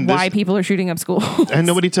and why people are shooting up schools. And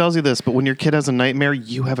nobody tells you this, but when your kid has a nightmare,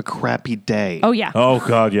 you have a crappy day. Oh yeah. Oh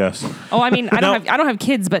God, yes. Oh, I mean, I don't have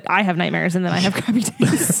kids, but I have nightmares, and then I have crappy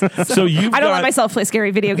days. So I don't let myself play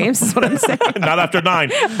scary video games. Is what I'm saying. Not after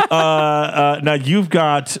 9. Now you've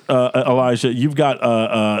got Elijah. You've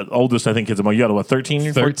got oldest, I think, kids. You got what,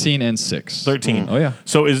 13? 13 and 6. 13. Oh, yeah.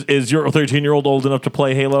 So is your 13-year-old old enough to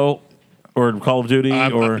play Halo or Call of Duty?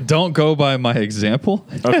 Or Don't go by my example.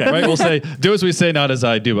 Okay. Right? We'll say, do as we say, not as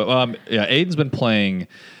I do. But yeah, Aiden's been playing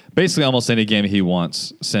basically almost any game he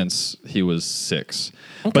wants since he was 6.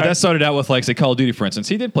 Okay. But that started out with, like, say, Call of Duty, for instance.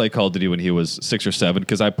 He did play Call of Duty when he was 6 or 7,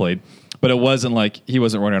 because I played. But it wasn't like he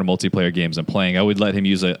wasn't running out of multiplayer games and playing. I would let him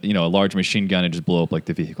use a large machine gun and just blow up like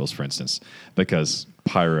the vehicles, for instance, because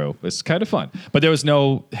pyro is kind of fun. But there was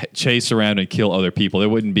no chase around and kill other people. There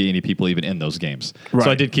wouldn't be any people even in those games. Right.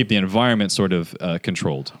 So I did keep the environment sort of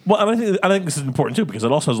controlled. Well, and I think this is important too, because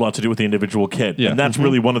it also has a lot to do with the individual kid. Yeah. And that's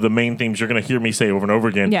really one of the main themes you're going to hear me say over and over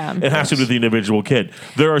again. Yeah. It has to do with the individual kid.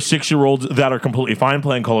 There are 6-year-olds that are completely fine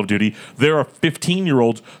playing Call of Duty. There are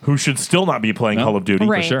 15-year-olds who should still not be playing Call of Duty.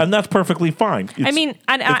 Right. For sure. And that's perfectly fine.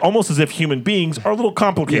 It's almost as if human beings are a little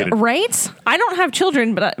complicated. Right? I don't have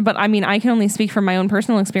children, but I mean, I can only speak from my own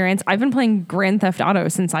personal experience, I've been playing Grand Theft Auto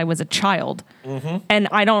since I was a child. And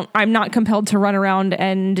I'm not compelled to run around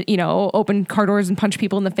and, open car doors and punch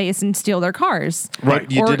people in the face and steal their cars. Right.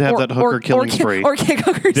 You did have that hooker killing spree. Or kick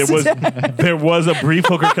hookers. There was a brief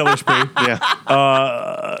hooker killer spree. Yeah.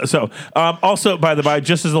 Also, by the by,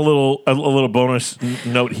 just as a little bonus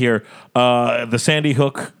note here, the Sandy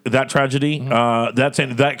Hook, that tragedy,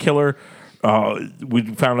 that killer. We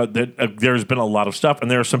found out that there's been a lot of stuff, and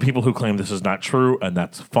there are some people who claim this is not true, and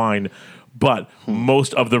that's fine. But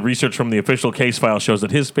most of the research from the official case file shows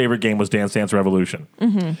that his favorite game was Dance Dance Revolution.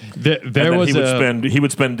 He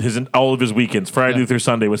would spend all of his weekends, Friday through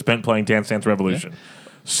Sunday, was spent playing Dance Dance Revolution.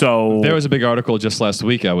 So there was a big article just last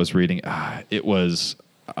week I was reading. It was,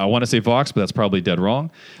 I want to say Vox, but that's probably dead wrong.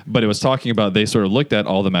 But it was talking about, they sort of looked at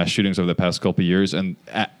all the mass shootings over the past couple of years, and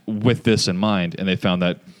with this in mind, and they found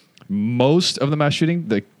that most of the mass shooting,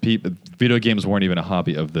 video games weren't even a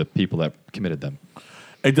hobby of the people that committed them.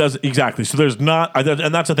 It does, exactly. So there's not,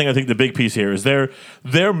 and that's the thing. I think the big piece here is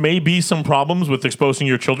there may be some problems with exposing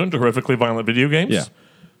your children to horrifically violent video games. Yeah.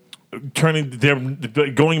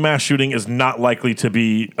 Going mass shooting is not likely to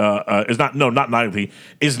be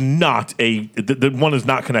the one is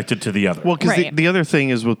not connected to the other. Well, because Right. the other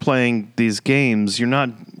thing is with playing these games, you're not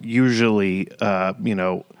usually,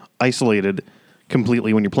 isolated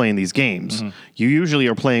completely when you're playing these games. You usually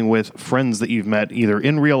are playing with friends that you've met either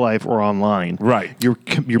in real life or online. Right. You're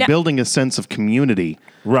building a sense of community.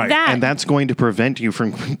 Right. And that's going to prevent you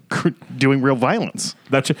from doing real violence.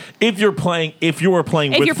 If you're playing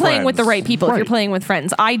with the right people, if Right. you're playing with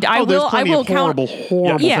friends, I there's will plenty of count.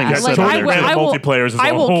 horrible Yeah, things like said I out will, there. I will, multiplayer is I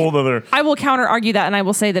a will, whole other. I will counter argue that, and I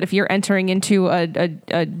will say that if you're entering into a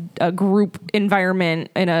group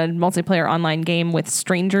environment in a multiplayer online game with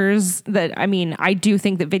strangers, I do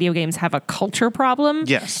think that video games have a culture problem.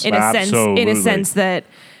 Yes, in a absolutely. sense that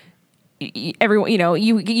everyone,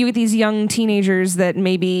 you get these young teenagers that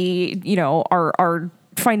maybe are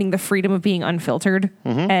finding the freedom of being unfiltered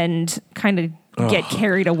and kind of get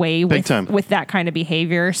carried away Big time. with that kind of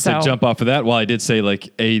behavior. So To jump off of that, while I did say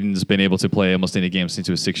like Aiden's been able to play almost any game since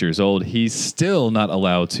he was 6 years old, he's still not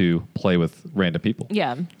allowed to play with random people.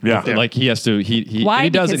 yeah. Yeah. Like he has to, Why? and he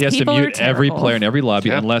does it. He Because has to people are mute every terrible. player in every lobby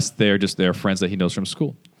Yeah. unless they're just their friends that he knows from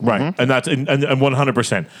school. Right. And that's and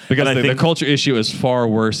 100%. Because And I the think culture issue is far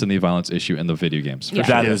worse than the violence issue in the video games. for Yeah.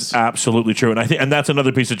 sure. that It is is. absolutely true. And I think that's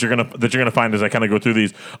another piece that you're gonna find as I kind of go through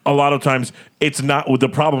these. A lot of times it's not the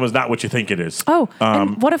problem is not what you think it is. Oh,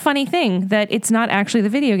 and what a funny thing that it's not actually the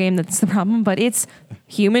video game that's the problem, but it's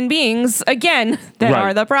human beings again that Right.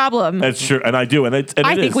 are the problem. That's true, and I do, and it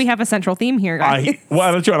I think is. we have a central theme here, guys.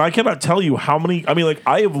 That's true, and I cannot tell you how many. I mean, like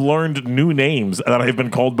I have learned new names that I have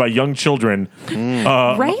been called by young children.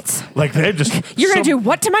 Right? Like they're just You're going to do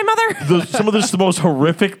what to my mother? some of the most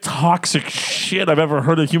horrific, toxic shit I've ever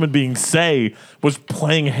heard a human being say was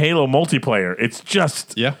playing Halo multiplayer. It's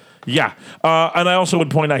just Yeah. Yeah, and I also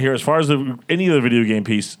would point out here, as far as any of the video game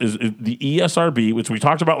piece, is the ESRB, which we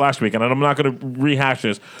talked about last week, and I'm not going to rehash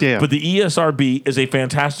this. Yeah. But the ESRB is a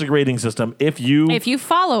fantastic rating system. If you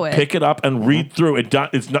follow it. pick it up and read through it,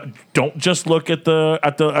 it's not. Don't just look at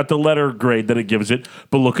the letter grade that it gives it,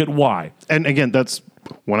 but look at why. And again, that's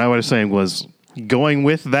what I was saying was going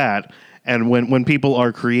with that. And when people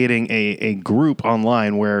are creating a group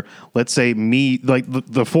online where, let's say,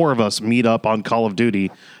 the four of us meet up on Call of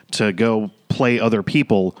Duty to go play other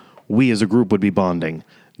people, we as a group would be bonding,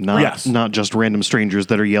 not just random strangers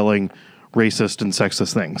that are yelling racist and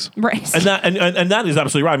sexist things. Right. And that is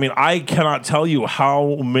absolutely right. I mean, I cannot tell you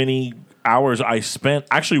how many hours I spent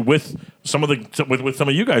actually with some of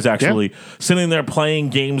you guys actually sitting there playing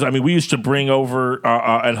games. I mean, we used to bring over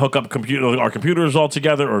and hook up our computers all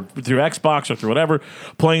together, or through Xbox or through whatever,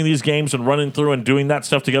 playing these games and running through and doing that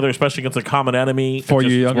stuff together, especially against a common enemy. For It's you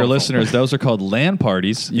just younger wonderful. listeners, those are called LAN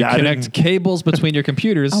parties. You Yeah, I connect didn't- cables between your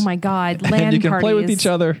computers. Oh my God, LAN and you can play with parties. each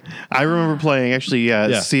other. I remember playing actually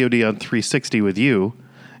COD on 360 with you,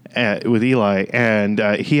 with Eli, and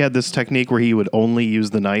he had this technique where he would only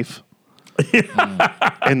use the knife.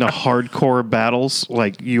 In the hardcore battles,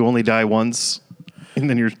 like you only die once, and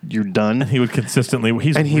then you're done. He would consistently,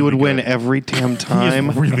 He would win every damn time,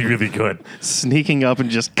 He's really, really good. sneaking up and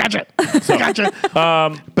just gotcha.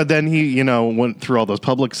 But then he, went through all those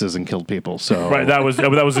Publixes and killed people. So Right, that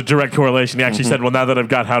was a direct correlation. He actually said, "Well, now that I've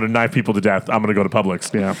got how to knife people to death, I'm going to go to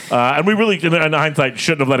Publix." Yeah. And we really, in hindsight,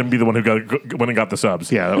 shouldn't have let him be the one who went and got the subs.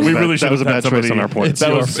 Yeah, that was we bad- really that should was have a had bad choice somebody- on our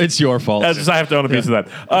point. It's your fault. That's just, I have to own a piece of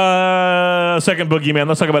that. Second boogeyman.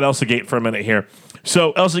 Let's talk about Elsa Gate for a minute here.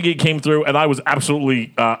 So Elsa Gate came through, and I was absolutely.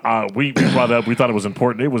 We brought it up. We thought it was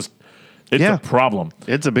important. It's Yeah. a problem.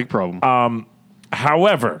 It's a big problem.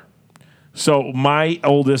 However, So my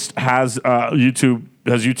oldest has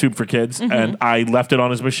YouTube for kids, and I left it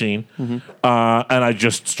on his machine, and I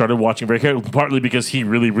just started watching very carefully, partly because he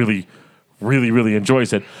really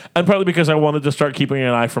enjoys it, and partly because I wanted to start keeping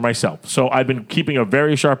an eye for myself. So I've been keeping a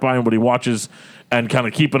very sharp eye on what he watches and kind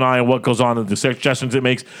of keep an eye on what goes on and the suggestions it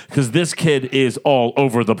makes, because this kid is all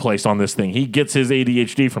over the place on this thing. He gets his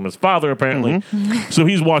ADHD from his father, apparently. So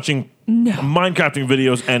he's watching Minecrafting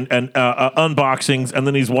videos and unboxings, and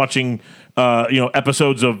then he's watching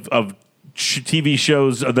episodes of TV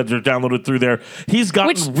shows that are downloaded through there. He's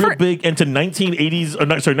gotten real big into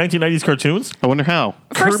 1990s cartoons. I wonder how.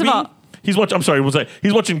 First of all, he's watching. I'm sorry,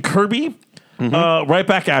 he's watching Kirby. Right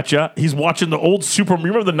back at you. He's watching the old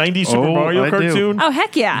Remember the 90s Super Mario cartoon? Oh,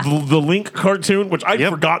 heck yeah. The Link cartoon, which I'd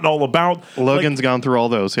forgotten all about. Logan's gone through all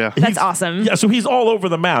those, yeah. That's awesome. Yeah, so he's all over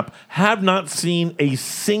the map. Have not seen a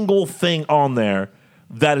single thing on there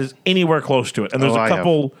that is anywhere close to it. And there's a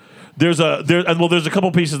couple... There's a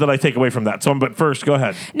couple pieces that I take away from that. But first, go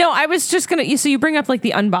ahead. No, I was just going to... So you bring up like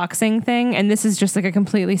the unboxing thing, and this is just like a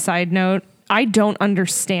completely side note. I don't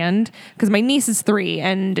understand, because my niece is 3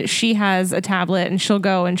 and she has a tablet, and she'll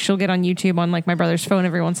get on YouTube on like my brother's phone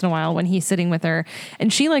every once in a while when he's sitting with her,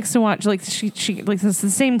 and she likes to watch like she like the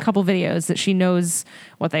same couple videos that she knows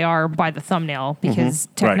what they are by the thumbnail, because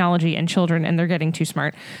technology and children, and they're getting too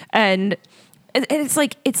smart, and it's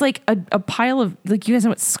like a pile of, like, you guys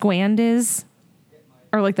know what Squand is?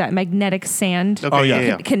 Or like that magnetic sand. Okay,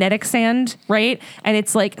 yeah. Kinetic sand, right? And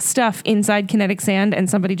it's like stuff inside kinetic sand, and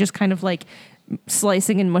somebody just kind of like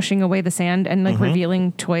slicing and mushing away the sand and like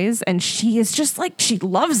revealing toys. And she is just like, she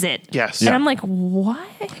loves it. Yes. And I'm like,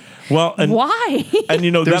 what? Well, and why? And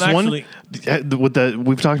there's that actually...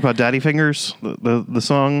 we've talked about Daddy Fingers, the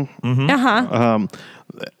song.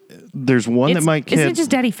 There's one that my kid... Isn't it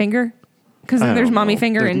just Daddy Finger? Because there's Mommy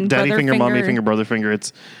Finger and Daddy Brother Finger, Finger. Mommy Finger, Brother Finger.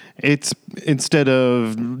 It's instead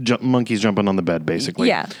of monkeys jumping on the bed, basically.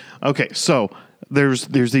 Yeah. Okay, so there's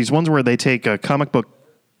these ones where they take a comic book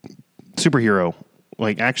superhero,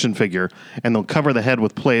 like action figure, and they'll cover the head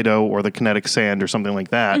with Play-Doh or the kinetic sand or something like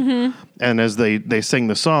that. And as they sing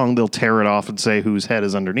the song, they'll tear it off and say whose head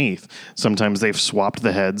is underneath. Sometimes they've swapped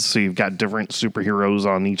the heads, so you've got different superheroes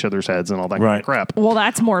on each other's heads and all that kind of crap. Well,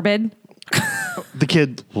 that's morbid. The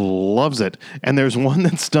kid loves it. And there's one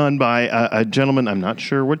that's done by a gentleman. I'm not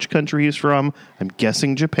sure which country he's from. I'm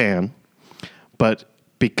guessing Japan. But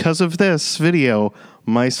because of this video,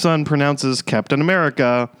 my son pronounces Captain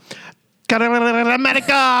America, Captain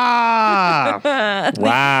America!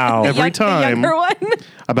 Wow. Every time. The younger one.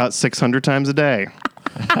 About 600 times a day.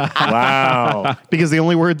 Wow. Because the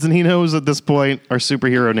only words that he knows at this point are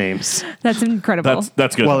superhero names. That's incredible.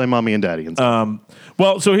 That's good. Well, and mommy and daddy and stuff.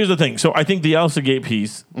 Well, so here's the thing. So I think the Elsa Gate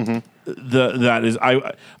piece, that is,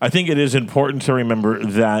 I think it is important to remember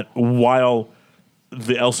that while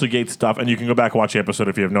the Elsa Gate stuff, and you can go back and watch the episode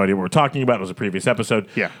if you have no idea what we're talking about. It was a previous episode.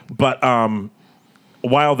 Yeah. But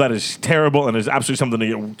while that is terrible and is absolutely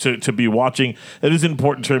something to be watching, it is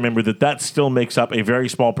important to remember that still makes up a very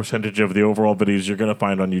small percentage of the overall videos you're going to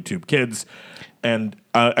find on YouTube Kids. And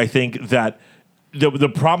I think that the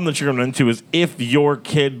problem that you're going to run into is if your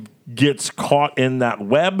kid gets caught in that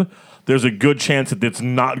web, there's a good chance that it's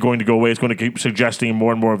not going to go away. It's going to keep suggesting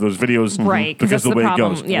more and more of those videos, right? Because the way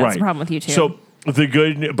problem. it goes, yeah, right. That's the problem with YouTube. So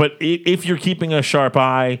but if you're keeping a sharp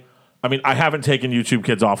eye, I mean, I haven't taken YouTube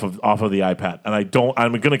Kids off of the iPad, and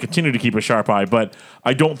I'm going to continue to keep a sharp eye, but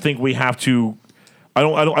I don't think we have to. I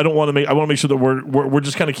want to make sure that we're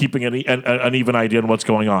just kind of keeping an even idea on what's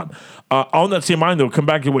going on. On that same line, though, come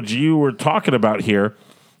back to what you were talking about here.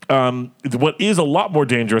 What is a lot more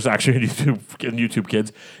dangerous, actually, in YouTube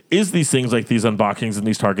Kids, is these things like these unboxings and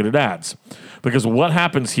these targeted ads. Because what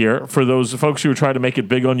happens here, for those folks who are trying to make it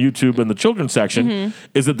big on YouTube in the children's section,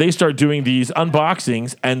 is that they start doing these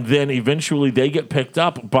unboxings, and then eventually they get picked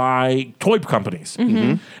up by toy companies.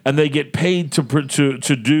 And they get paid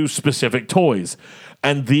to do specific toys.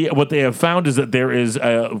 And what they have found is that there is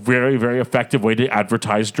a very, very effective way to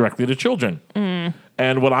advertise directly to children.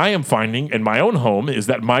 And what I am finding in my own home is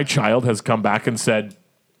that my child has come back and said,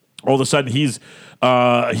 all of a sudden he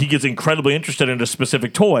gets incredibly interested in a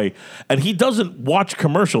specific toy, and he doesn't watch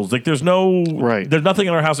commercials. Like there's nothing in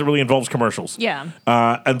our house that really involves commercials. Yeah.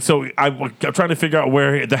 And so I'm trying to figure out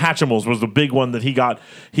where the Hatchimals was the big one that he got.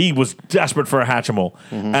 He was desperate for a Hatchimal,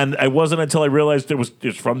 and it wasn't until I realized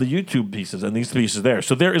it's from the YouTube pieces and these pieces there.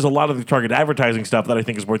 So there is a lot of the target advertising stuff that I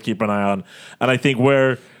think is worth keeping an eye on, and I think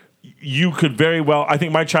where you could very well. I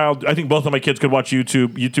think both of my kids could watch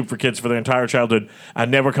YouTube for Kids for their entire childhood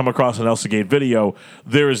and never come across an Elsa Gate video.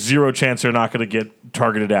 There is zero chance they're not going to get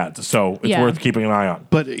targeted ads. So it's worth keeping an eye on.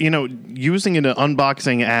 But, using an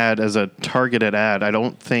unboxing ad as a targeted ad, I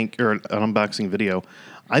don't think, or an unboxing video,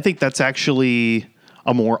 I think that's actually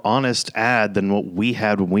a more honest ad than what we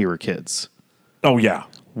had when we were kids. Oh, yeah.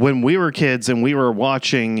 When we were kids and we were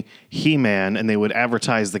watching He-Man and they would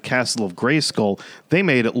advertise the Castle of Grayskull, they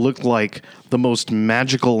made it look like the most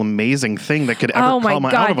magical, amazing thing that could ever come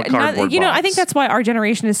out of a cardboard box. I think that's why our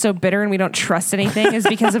generation is so bitter and we don't trust anything is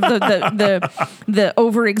because of the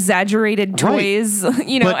over-exaggerated toys, But,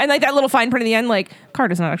 and like that little fine print at the end, like, car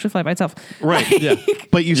does not actually fly by itself. Right. Yeah.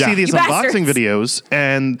 But you see these You unboxing bastards. videos,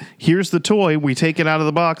 and here's the toy. We take it out of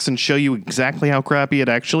the box and show you exactly how crappy it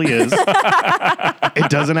actually is. It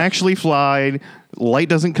doesn't actually fly. Light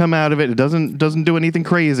doesn't come out of it. It doesn't do anything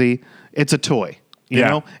crazy. It's a toy, you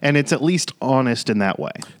know, and it's at least honest in that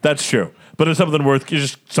way. That's true. But it's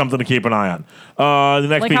just something to keep an eye on. The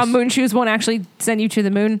next Like piece. how moon shoes won't actually send you to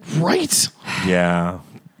the moon. Right. Yeah.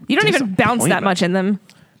 You don't even bounce that Disappointment. much in them.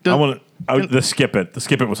 The Skip It. The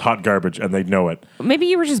Skip It was hot garbage, and they know it. Maybe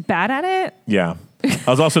you were just bad at it. Yeah.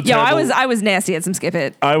 I was also Yeah, terrible. I was nasty at some Skip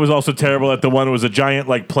It. I was also terrible at the one that was a giant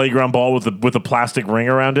like playground ball with a plastic ring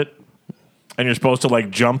around it, and you're supposed to like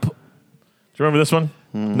jump. Do you remember this one?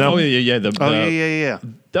 No, Oh yeah. Yeah.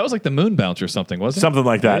 That was like the moon bounce or something, wasn't it? something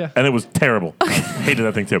like that, Yeah. and it was terrible. Hated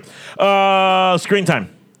that thing too. Screen time.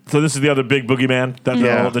 So this is the other big boogeyman that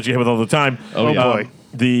you hit with all the time. Oh, boy.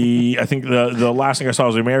 I think the last thing I saw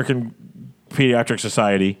was the American Pediatric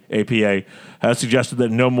Society (APA) has suggested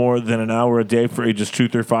that no more than an hour a day for ages 2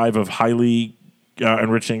 through 5 of highly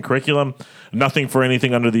enriching curriculum. Nothing for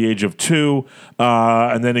anything under the age of 2,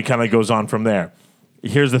 and then it kind of goes on from there.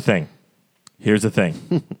 Here's the thing.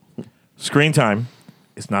 Screen time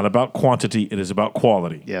is not about quantity; it is about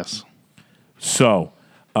quality. Yes. So,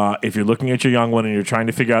 if you're looking at your young one and you're trying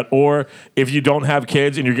to figure out, or if you don't have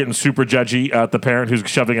kids and you're getting super judgy at the parent who's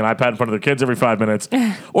shoving an iPad in front of their kids every 5 minutes,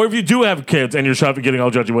 or if you do have kids and you're getting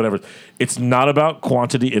all judgy, whatever, it's not about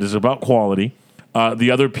quantity, it is about quality.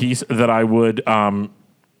 The other piece that I would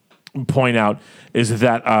point out is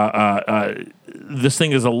that this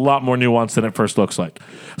thing is a lot more nuanced than it first looks like.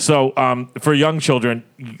 So for young children,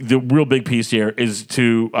 the real big piece here is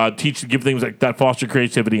to give things like that, foster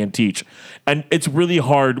creativity and teach. And it's really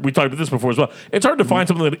hard. We talked about this before as well. It's hard to find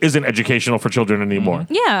something that isn't educational for children anymore.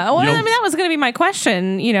 Yeah, well, You know- I mean, that was going to be my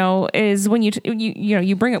question. Is when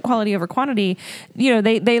you bring up quality over quantity.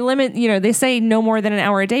 They limit. They say no more than an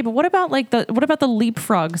hour a day. But what about the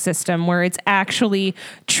leapfrog system where it's actually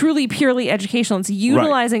truly purely educational? It's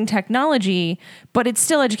utilizing technology, but it's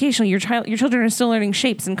still educational. Your children are still learning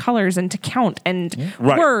shapes and colors and to count and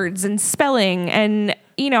words and spelling and.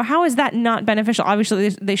 How is that not beneficial? Obviously,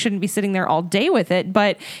 they shouldn't be sitting there all day with it.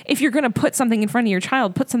 But if you're going to put something in front of your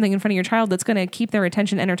child, put something in front of your child that's going to keep their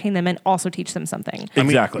attention, entertain them, and also teach them something.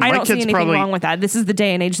 Exactly. I My don't see kids anything wrong with that. This is the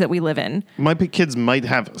day and age that we live in. My kids might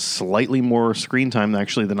have slightly more screen time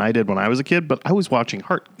actually than I did when I was a kid, but I was watching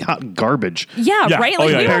hot garbage Yeah, Yeah. right? Oh,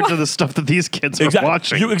 yeah, we compared were to the stuff that these kids are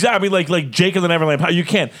watching. Exactly. Like Jake and the Neverland. You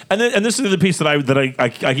can't. And this is the piece that I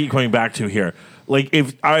keep coming back to here. Like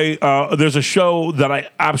if there's a show that I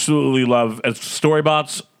absolutely love. It's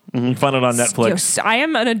Storybots. You find it on Netflix. I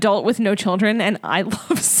am an adult with no children, and I love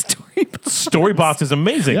Storybots. Storybots is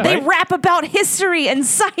amazing. Yeah. They Right? rap about history and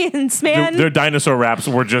science, man. Their dinosaur raps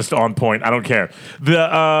were just on point. I don't care.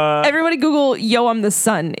 Everybody Google "Yo, I'm the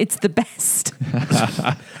Sun." It's the best.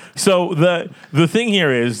 So the thing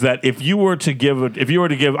here is that if you were to give,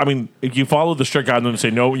 I mean, if you follow the strict guidelines and say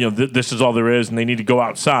no, this is all there is, and they need to go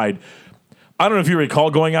outside. I don't know if you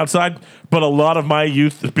recall going outside, but a lot of my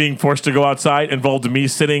youth being forced to go outside involved me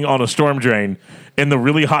sitting on a storm drain in the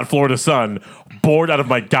really hot Florida sun, bored out of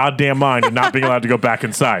my goddamn mind and not being allowed to go back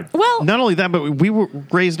inside. Well, Not only that, but we were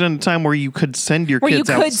raised in a time where you could send your where you kids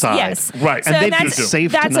could, outside. yes, Right. And they'd be that's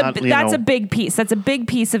safe to that's not, that's a big piece. That's a big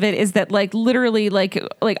piece of it. Is that like literally like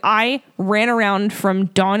I ran around from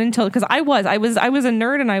dawn until because I was a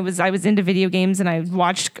nerd and I was into video games and I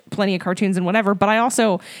watched plenty of cartoons and whatever. But I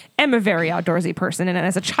also am a very outdoorsy person, and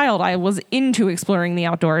as a child, I was into exploring the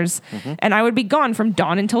outdoors, and I would be gone from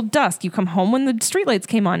dawn until dusk. You come home when the streetlights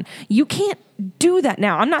came on. You can't do that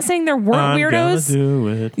now. I'm not saying there weren't weirdos. Do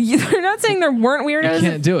it. They're not saying there weren't weirdos. You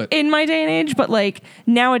can't do it. In my day and age, but like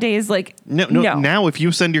nowadays, like No. Now, if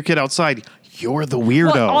you send your kid outside, you're the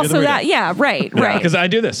weirdo. Well, also weirdo. that, yeah, right. Because I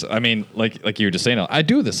do this. I mean, like you were just saying, I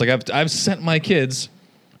do this. Like I've sent my kids.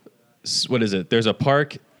 What is it? There's a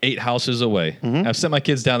park 8 houses away. I've sent my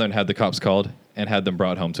kids down there and had the cops called and had them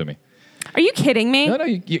brought home to me. Are you kidding me? No,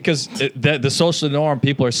 because the social norm,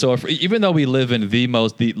 people are so afraid. Even though we live in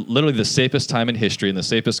literally the safest time in history, in the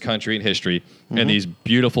safest country in history, in these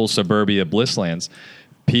beautiful suburbia bliss lands,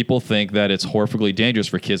 people think that it's horrifically dangerous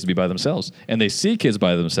for kids to be by themselves, and they see kids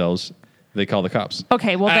by themselves. They call the cops.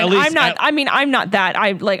 Okay, well then I'm not. I'm not that.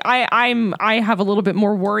 I have a little bit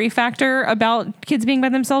more worry factor about kids being by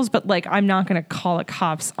themselves, but like I'm not going to call the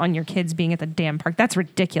cops on your kids being at the damn park. That's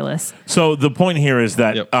ridiculous. So the point here is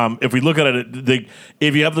that Yep. if we look at it,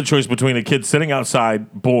 if you have the choice between a kid sitting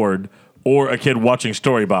outside bored or a kid watching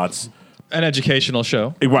Storybots, An educational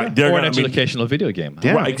show, right? or an educational video game.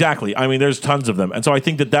 Yeah. Right, exactly. I mean, there's tons of them, and so I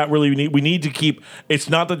think that really we need to keep. It's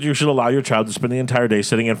not that you should allow your child to spend the entire day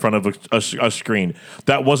sitting in front of a screen.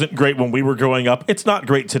 That wasn't great when we were growing up. It's not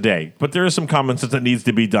great today, but there is some common sense that needs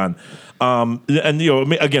to be done. And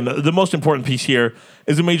again, the most important piece here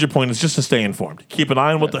is a major point is just to stay informed. Keep an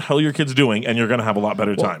eye on what the hell your kid's doing, and you're going to have a lot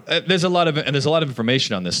better time. There's a lot of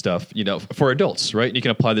information on this stuff, for adults, right? You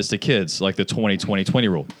can apply this to kids, like the 20-20-20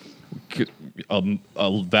 rule. A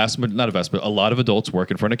lot of adults work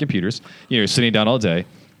in front of computers. You're sitting down all day.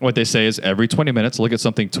 What they say is every 20 minutes, look at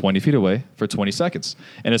something 20 feet away for 20 seconds.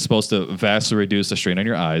 And it's supposed to vastly reduce the strain on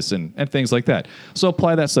your eyes and things like that. So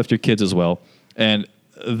apply that stuff to your kids as well. And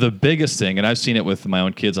the biggest thing, and I've seen it with my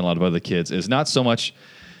own kids and a lot of other kids, is not so much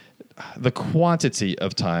the quantity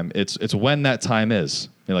of time. It's when that time is.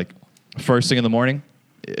 Like first thing in the morning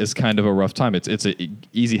is kind of a rough time. It's an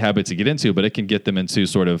easy habit to get into, but it can get them into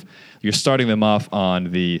sort of, you're starting them off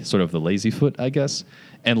on the sort of the lazy foot, I guess,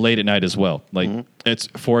 and late at night as well. Like it's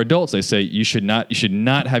for adults, they say you should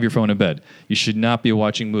not have your phone in bed. You should not be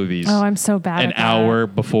watching movies. Oh, I'm so bad. An hour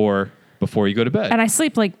before you go to bed. And I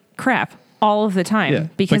sleep like crap all of the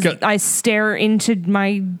time because I stare into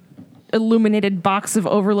my illuminated box of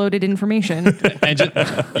overloaded information. And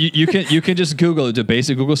you can just do a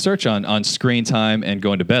basic Google search on screen time and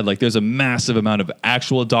going to bed. Like there's a massive amount of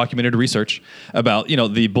actual documented research about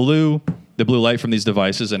the blue light from these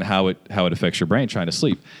devices and how it affects your brain trying to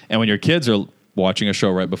sleep. And when your kids are watching a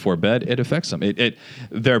show right before bed, it affects them.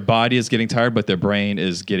 Their body is getting tired, but their brain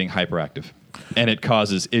is getting hyperactive. And it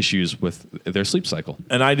causes issues with their sleep cycle.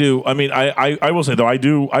 And I do. I mean, I will say though, I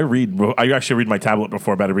actually read my tablet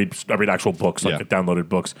before bed. I read actual books, like downloaded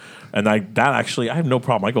books, and I have no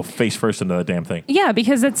problem. I go face first into the damn thing. Yeah,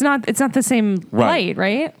 because it's not the same light,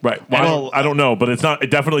 right? Right. Well, I don't know, but it's not.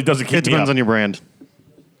 It definitely doesn't keep me up. It depends on your brand.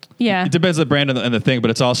 Yeah. It depends on the brand and the thing,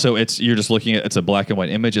 but you're just looking at, it's a black and white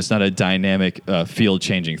image. It's not a dynamic field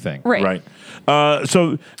changing thing. Right.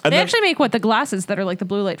 So they actually make the glasses that are like the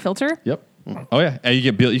blue light filter. Yep. Oh yeah, and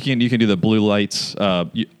you can do the blue lights.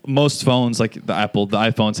 Most phones, like the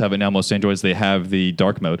iPhones have it now. Most Androids, they have the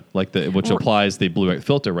dark mode, which applies the blue light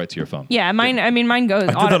filter right to your phone. Yeah, mine. I mean, mine goes. I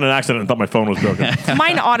did that on an accident and thought my phone was broken.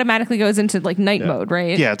 Mine automatically goes into like night mode,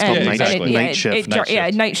 right? Yeah, it's called night shift.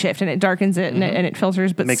 Night shift, and it darkens it and it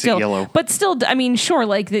filters, but makes still, it yellow. But still, I mean, sure,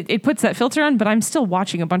 like it puts that filter on, but I'm still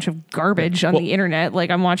watching a bunch of garbage on the internet. Like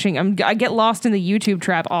I get lost in the YouTube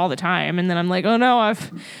trap all the time, and then I'm like, oh no,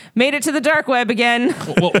 I've made it to the dark web again.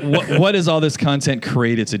 Well, what is all this content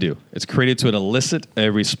created to do? It's created to elicit a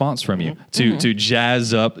response from you, to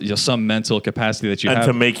jazz up some mental capacity that you have. And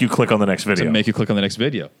to make you click on the next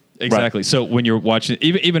video. Exactly. Right. So when you're watching,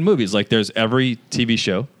 even movies, like there's every TV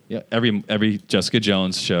show, every Jessica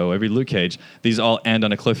Jones show, every Luke Cage, these all end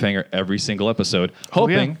on a cliffhanger every single episode,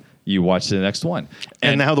 hoping you watch the next one.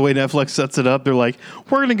 And now the way Netflix sets it up, they're like,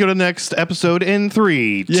 we're going to go to the next episode in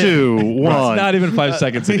 3, 2, 1. It's not even 5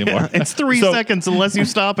 seconds anymore. It's 3 seconds unless you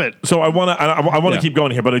stop it. So I want to keep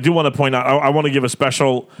going here, but I do want to point out, I want to give a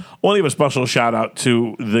special shout out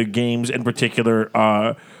to the games in particular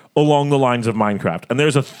along the lines of Minecraft. And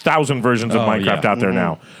there's 1,000 versions of Minecraft out there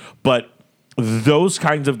now. But those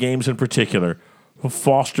kinds of games in particular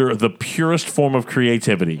foster the purest form of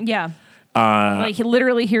creativity. Yeah. Like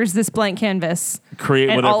literally, here's this blank canvas. Create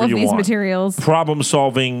and whatever all of you these want. Materials. Problem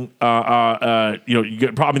solving. You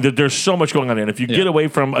get problem. There's so much going on, and if you get away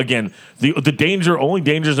from the only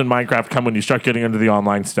dangers in Minecraft come when you start getting into the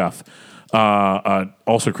online stuff.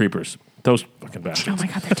 Also, creepers. Those fucking bastards. Oh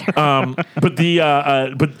my god, they're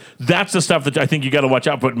terrible. But that's the stuff that I think you got to watch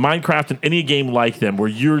out. But Minecraft and any game like them,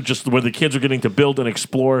 where the kids are getting to build and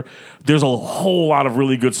explore, there's a whole lot of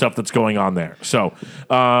really good stuff that's going on there. So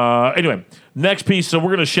anyway, next piece. So we're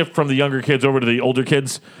going to shift from the younger kids over to the older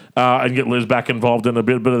kids and get Liz back involved in a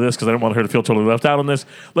bit of this because I don't want her to feel totally left out on this.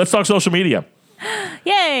 Let's talk social media.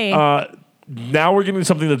 Yay. Now we're getting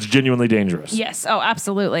something that's genuinely dangerous. Yes. Oh,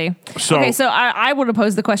 absolutely. So I would have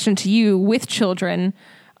posed the question to you with children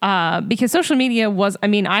because social media was,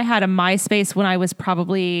 I had a MySpace when I was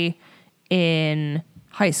probably in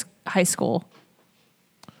high school. high school.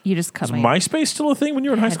 You just cut Is my MySpace still a thing when you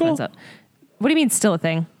were in high school? headphones up. What do you mean still a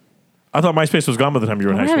thing? I thought MySpace was gone by the time you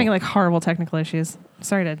were in We're high school. having like horrible technical issues.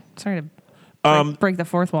 Sorry to break the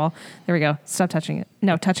fourth wall. There we go. Stop touching it.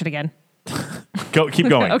 No, touch it again. Keep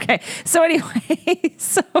going. Okay. So anyway,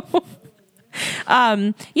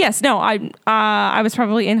 yes, no, I was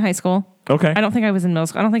probably in high school. Okay. I don't think I was in middle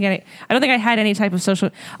school. I don't think I had any type of social.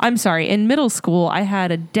 I'm sorry. In middle school, I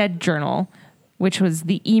had a dead journal, which was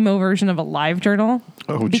the emo version of a live journal.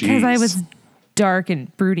 Oh, because I geez. was dark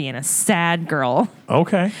and broody and a sad girl.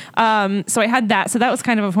 Okay. So I had that. So that was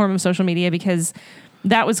kind of a form of social media because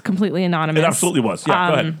that was completely anonymous. It absolutely was. Yeah,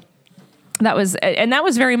 go ahead. That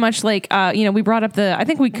was very much like, we brought up I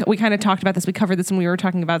think we kind of talked about this. We covered this when we were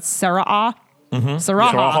talking about Sarah.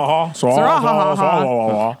 Saraha.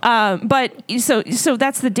 But so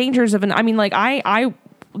that's the dangers of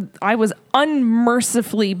I was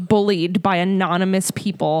unmercifully bullied by anonymous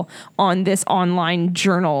people on this online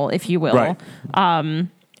journal, if you will. Right.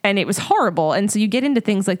 And it was horrible. And so you get into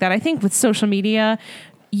things like that. I think with social media,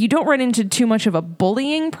 you don't run into too much of a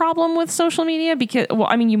bullying problem with social media because,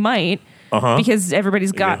 you might. Because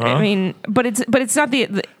everybody's got. But it's not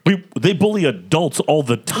They bully adults all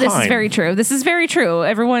the time. This is very true.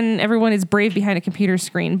 Everyone is brave behind a computer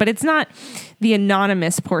screen, but it's not the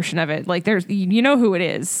anonymous portion of it. Like there's, you know who it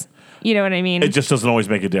is. You know what I mean? It just doesn't always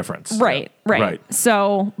make a difference. Right.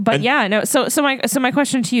 So, but So my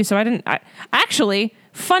question to you. So actually,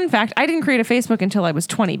 fun fact, I didn't create a Facebook until I was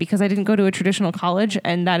 20 because I didn't go to a traditional college,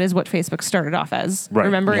 and that is what Facebook started off as. Right.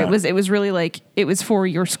 Remember, Yeah. it was really like it was for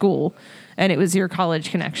your school. And it was your college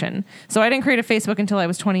connection. So I didn't create a Facebook until I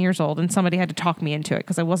was 20 years old, and somebody had to talk me into it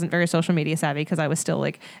because I wasn't very social media savvy because I was still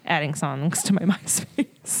like adding songs to my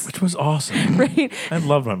MySpace. Which was awesome. Right. I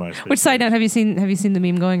love my MySpace. Which side note, have you seen the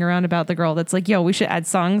meme going around about the girl that's like, yo, we should add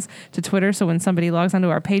songs to Twitter so when somebody logs onto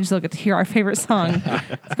our page, they'll get to hear our favorite song. It's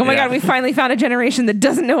like, oh my God, we finally found a generation that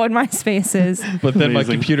doesn't know what MySpace is. But then my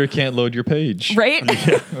Amazing. computer can't load your page. Right?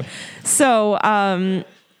 So,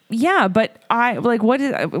 yeah, but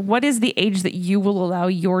what is the age that you will allow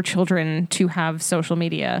your children to have social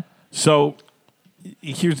media? So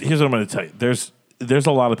here's what I'm going to tell you. There's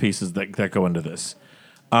a lot of pieces that go into this.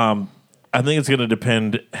 I think it's going to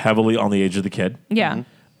depend heavily on the age of the kid. Yeah. Mm-hmm.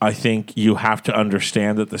 I think you have to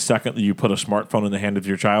understand that the second that you put a smartphone in the hand of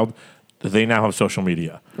your child, they now have social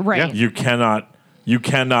media. Right. You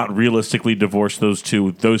cannot realistically divorce those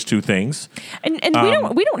two things. And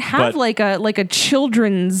we don't have but- like a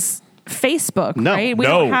children's Facebook, No. right? We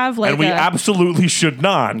no, don't have like and we absolutely should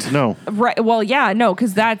not. No. right. Well, yeah, no,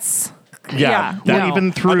 because that's That no.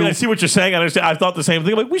 even through I mean, I see what you're saying. I understand. I thought the same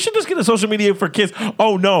thing. Like, we should just get a social media for kids.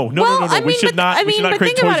 Oh no. We should not but create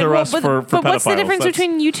think about Toys it. R Us But for pedophiles. what's the difference That's-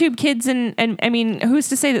 between YouTube Kids and I mean, who's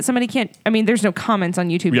to say that somebody can't? I mean, there's no comments on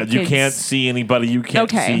YouTube. Yeah, Kids. you can't see anybody. You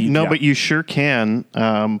can't Okay. see. No, yeah. but you sure can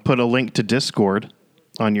put a link to Discord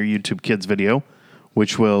on your YouTube Kids video,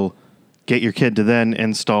 which will get your kid to then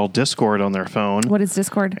install Discord on their phone. What is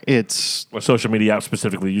Discord? It's a social media app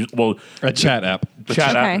specifically. A chat app.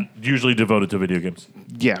 Chat app Okay. usually devoted to video games.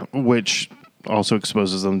 which also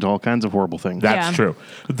exposes them to all kinds of horrible things. That's Yeah. true.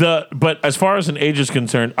 But as far as an age is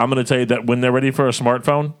concerned, I'm going to tell you that when they're ready for a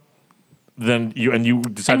smartphone, then you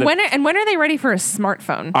decide And that when are they ready for a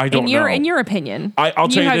smartphone? I don't know. In your opinion, I'll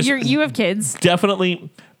tell you this. You have kids. definitely.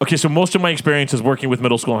 Okay, so most of my experience is working with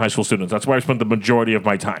middle school and high school students. That's where I spent the majority of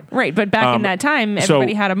my time. Right, but back in that time, so-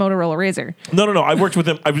 everybody had a Motorola Razr. No. I worked with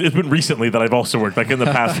them. It's been recently that I've also worked. Like in the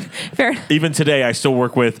past, Fair. even today, I still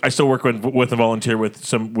work with and volunteer with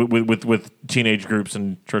some with teenage groups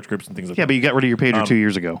and church groups and things like Yeah, that. but you got rid of your pager 2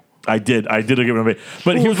 years ago. I did a good bit.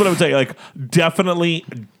 But here's what I would say: like, definitely,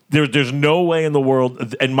 there's no way in the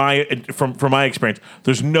world, from my experience,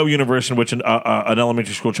 there's no universe in which an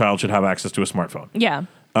elementary school child should have access to a smartphone. Yeah.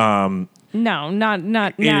 No,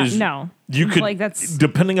 not It is- no. You could, like that's.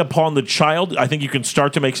 depending upon the child, I think you can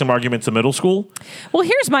start to make some arguments in middle school. Well,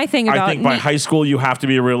 here's my thing about. I think by high school you have to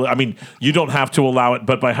be I mean, you don't have to allow it,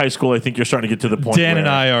 but by high school I think you're starting to get to the point. Dan and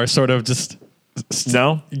where- I are sort of just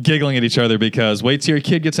No, giggling at each other because wait till your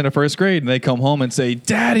kid gets into first grade and they come home and say,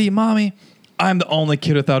 "Daddy, Mommy, I'm the only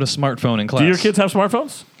kid without a smartphone in class." do your kids have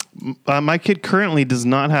smartphones? My kid currently does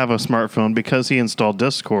not have a smartphone because he installed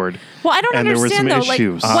Discord. Well, I don't and there were understand some though.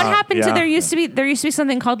 issues. Like, what happened to yeah. there used to be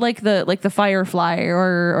something called like the Firefly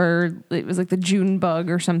or it was like the June bug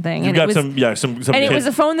or something. You and got it was, some and kids. it was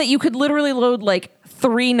a phone that you could literally load like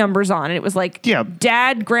 3 numbers on, and it was like Yeah.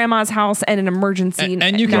 Dad, Grandma's house, and an emergency.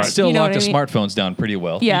 And you can number. still You know lock what the I mean? smartphones down pretty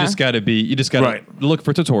well. Yeah. You just got to Right. look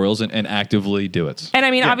for tutorials and actively do it. And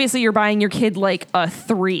I mean, obviously, you're buying your kid like a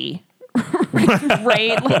 3.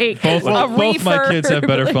 right? Like Both my kids have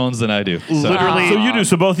better refurb. phones than I do. So. Literally. So you do.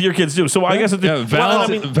 So both of your kids do. So I guess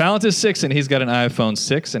Valent is 6, and he's got an iPhone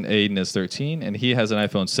 6, and Aiden is 13, and he has an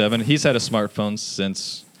iPhone 7. He's had a smartphone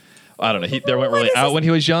since, I don't know, they weren't really out when he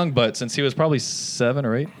was young, but since he was probably 7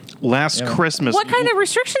 or 8. Last Christmas. What kind of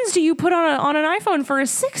restrictions do you put on an iPhone for a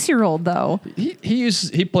 6-year-old though?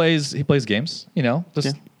 He plays games,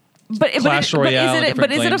 just Clash But Royale.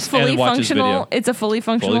 is it a fully functional? It's a fully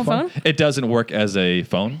functional fully phone. It doesn't work as a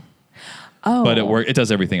phone. Oh, But it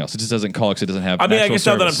does everything else. It just doesn't call because it doesn't have. I mean, I actual guess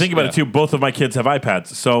now that I'm service. thinking about it too, both of my kids have iPads,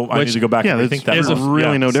 so I need to go back and rethink that. there's Yeah.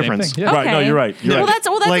 really no Same difference. thing, yeah. Right, no, you're right. You're well, right. that's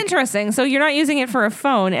Like- interesting. So you're not using it for a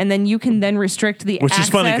phone, and then you can then restrict the Which is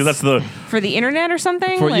funny because that's the for the internet or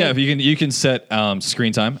something. Like- you can set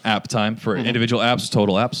screen time, app time for individual apps,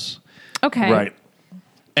 total apps, okay, right.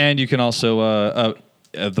 and you can also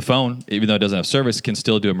the phone, even though it doesn't have service, can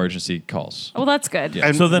still do emergency calls. Well, that's good. Yeah.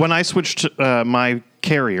 And So then- when I switched my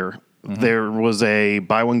carrier, there was a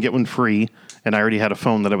buy one get one free, and I already had a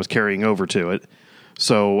phone that I was carrying over to it.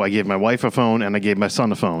 So I gave my wife a phone and I gave my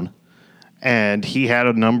son a phone, and he had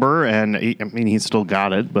a number, and he's still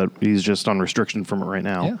got it, but he's just on restriction from it right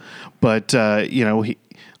now. Yeah. But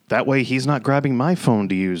that way he's not grabbing my phone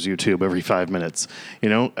to use YouTube every 5 minutes,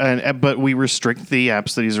 but we restrict the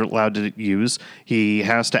apps that he's allowed to use. He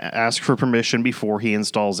has to ask for permission before he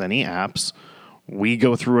installs any apps. We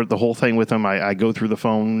go through the whole thing with him. I go through the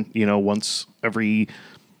phone, once every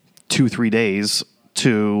 2-3 days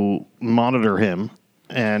to monitor him.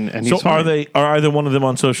 And he's So fine. are either one of them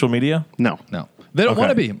on social media? No. No, they don't Okay. want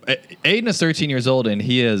to be. Aiden is 13 years old, and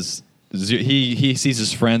he sees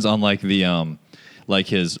his friends on like the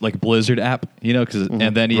his Blizzard app,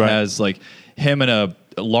 and then he Right. has like him and a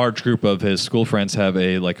large group of his school friends have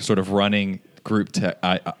a like sort of running group.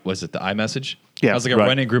 Was it the iMessage? Yeah, it was like a right.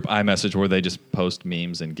 running group iMessage where they just post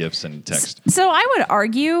memes and gifs and text. So I would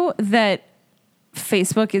argue that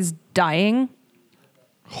Facebook is dying.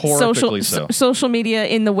 Horrifically Social media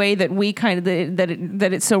in the way that we kind of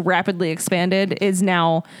that it's so rapidly expanded is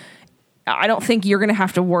now. I don't think you're going to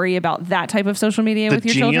have to worry about that type of social media The with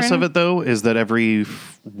your children. genius of it, though, is that every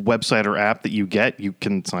website or app that you get, you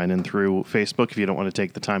can sign in through Facebook if you don't want to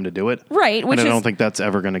take the time to do it. Right, which and I is- don't think that's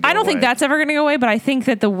ever going to go I don't think away. that's ever going to go away, but I think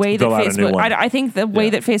that the way that They'll add a new Facebook, one. I think the way Yeah.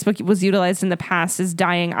 that Facebook was utilized in the past is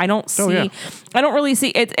dying. I don't see, yeah. I don't really see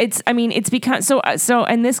it. It's because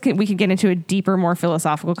and we could get into a deeper, more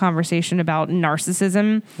philosophical conversation about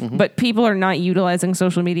narcissism, but people are not utilizing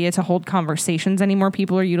social media to hold conversations anymore.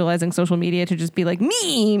 People are utilizing social media to just be like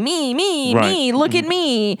me, Right. me, look at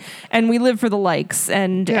me, and we live for the likes,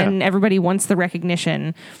 and everybody wants the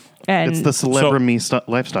recognition. And It's the celebrity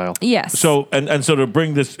lifestyle. yes, So to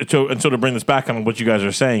bring this back on what you guys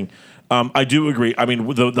are saying, I do agree. I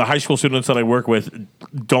mean, the high school students that I work with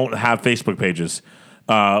don't have Facebook pages,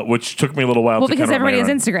 which took me a little while. well, to because kind of everybody has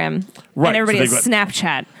wrap my Instagram, Right, and everybody so has they've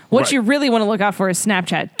Snapchat. What Right. you really want to look out for is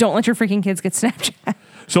Snapchat. Don't let your freaking kids get Snapchat.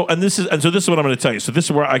 So this is what I'm going to tell you. So this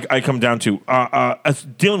is where I come down to as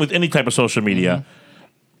dealing with any type of social media.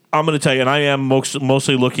 I'm going to tell you, and I am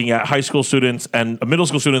mostly looking at high school students and middle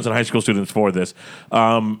school students and high school students for this.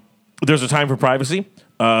 There's a time for privacy.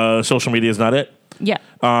 Social media is not it. Yeah.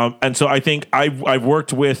 And so I think I've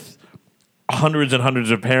worked with hundreds and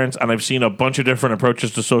hundreds of parents, and I've seen a bunch of different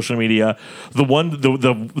approaches to social media.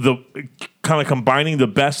 The kind of combining the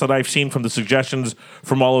best that I've seen from the suggestions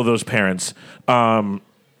from all of those parents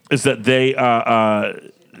is that they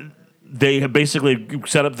have basically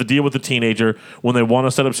set up the deal with the teenager when they want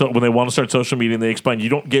to start social media, and they explain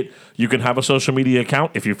you can have a social media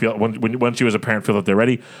account if you feel once you as a parent feel that they're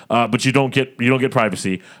ready, but you don't get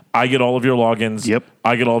privacy. I get all of your logins. Yep.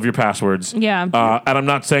 I get all of your passwords. Yeah. And I'm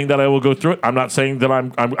not saying that I will go through it. I'm not saying that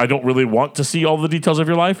I don't really want to see all the details of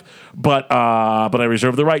your life, but I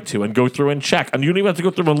reserve the right to and go through and check. And you don't even have to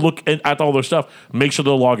go through and look at all their stuff. Make sure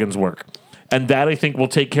the logins work. And that, I think, will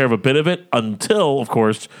take care of a bit of it until, of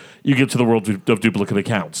course, you get to the world of duplicate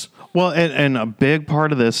accounts. Well, and a big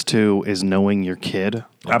part of this, too, is knowing your kid.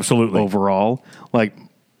 Absolutely. Overall. Like,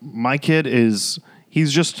 my kid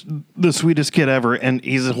he's just the sweetest kid ever, and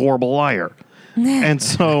he's a horrible liar. And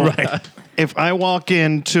so if I walk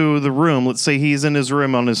into the room, let's say he's in his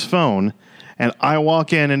room on his phone, and I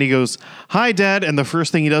walk in and he goes, "Hi, Dad," and the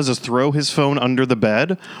first thing he does is throw his phone under the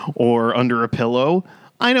bed or under a pillow,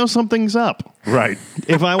 I know something's up. Right.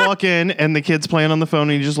 If I walk in and the kid's playing on the phone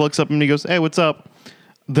and he just looks up and he goes, "Hey, what's up?"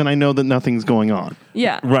 then I know that nothing's going on.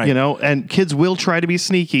 Yeah. Right. And kids will try to be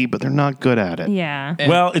sneaky, but they're not good at it. Yeah.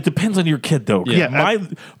 Well, it depends on your kid, though. Yeah,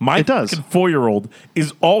 my it does. 4-year-old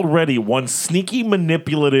is already one sneaky,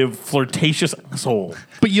 manipulative, flirtatious asshole.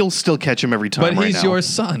 But you'll still catch him every time. But right he's now. your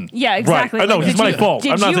son. Yeah, exactly. Right. I know, Like, it's did my you- fault.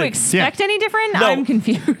 Did I'm not you saying- expect any different? No. I'm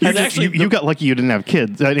confused. And actually, you got lucky you didn't have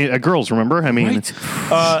kids. Girls, remember? I mean,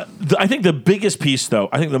 I think the biggest piece, though,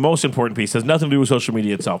 I think the most important piece has nothing to do with social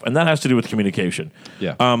media itself, and that has to do with communication.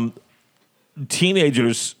 Yeah.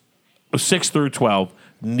 Teenagers 6 through 12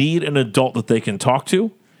 need an adult that they can talk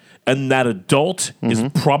to, and that adult is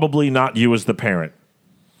probably not you as the parent.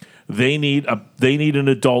 They need an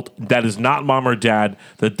adult that is not mom or dad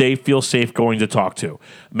that they feel safe going to talk to.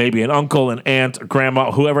 Maybe an uncle, an aunt, a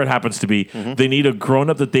grandma, whoever it happens to be. They need a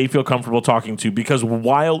grown-up that they feel comfortable talking to, because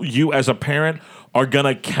while you as a parent are going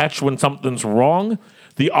to catch when something's wrong,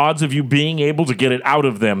 the odds of you being able to get it out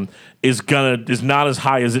of them is not as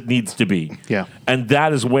high as it needs to be. Yeah. And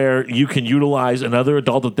that is where you can utilize another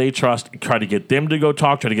adult that they trust, try to get them to go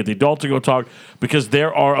talk, try to get the adult to go talk, because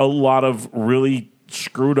there are a lot of really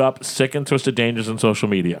screwed up, sick and twisted dangers in social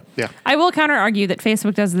media. yeah. I will counter argue that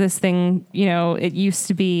Facebook does this thing. You know, it used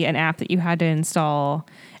to be an app that you had to install,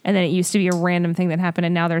 and then it used to be a random thing that happened,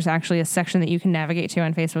 and now there's actually a section that you can navigate to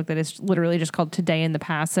on Facebook that is literally just called Today in the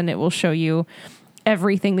Past, and it will show you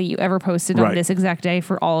everything that you ever posted Right. on this exact day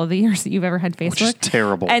for all of the years that you've ever had Facebook. Which is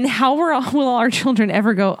terrible. And how will our children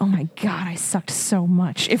ever go, oh my God, I sucked so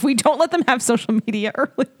much, if we don't let them have social media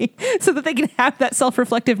early so that they can have that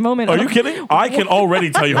self-reflective moment. Are of, you kidding? I can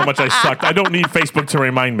already tell you how much I sucked. I don't need Facebook to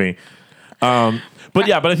remind me. But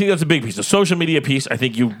I think that's a big piece. The social media piece, I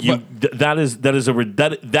think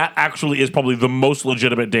that actually is probably the most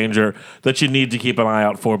legitimate danger that you need to keep an eye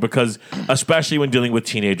out for, because especially when dealing with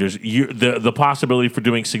teenagers, the possibility for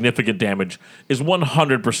doing significant damage is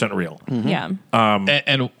 100% real. Yeah.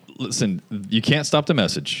 And listen, you can't stop the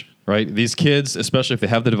message, right? These kids, especially if they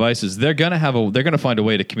have the devices, they're gonna find a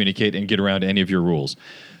way to communicate and get around any of your rules.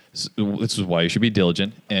 So this is why you should be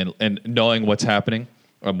diligent and knowing what's happening.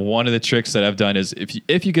 One of the tricks that I've done is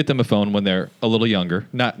if you get them a phone when they're a little younger,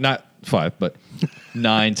 not 5, but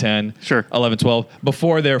 9, 10, Sure. 11, 12,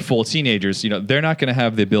 before they're full teenagers, they're not going to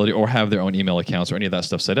have the ability or have their own email accounts or any of that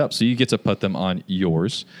stuff set up. So you get to put them on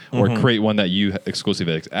yours or create one that you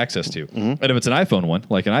exclusively have access to. And if it's an iPhone one,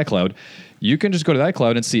 like an iCloud, you can just go to the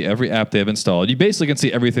iCloud and see every app they have installed. You basically can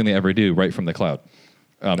see everything they ever do right from the cloud.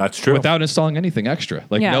 That's true. Without installing anything extra,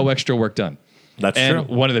 no extra work done. That's and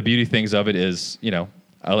true. One of the beauty things of it is,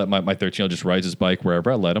 I let my 13-year-old just ride his bike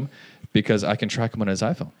wherever I let him, because I can track him on his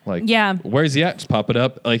iPhone. Like, Yeah. where's he at? Just pop it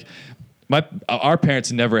up. Like, our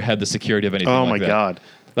parents never had the security of anything. Oh like my that. God.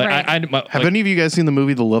 Like, Right. Have any of you guys seen the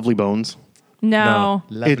movie The Lovely Bones? No.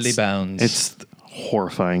 Lovely It's- bounds. It's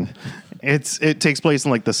horrifying. It takes place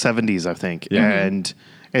in like the 70s, I think. Yeah. And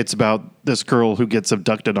it's about this girl who gets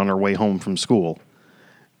abducted on her way home from school.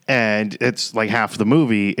 And it's like half the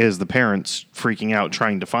movie is the parents freaking out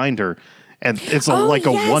trying to find her. And it's Oh, like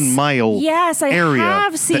a yes. 1 mile Yes, I area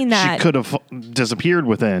have seen that. she could have disappeared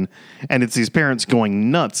within. And it's these parents going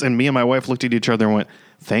nuts. And me and my wife looked at each other and went,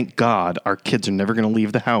 thank God our kids are never going to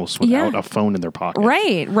leave the house without Yeah. a phone in their pocket.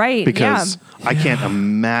 Right. Because I can't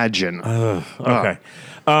imagine. Okay.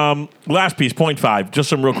 Last piece, point 5. Just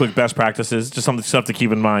some real quick best practices. Just some stuff to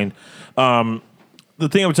keep in mind. The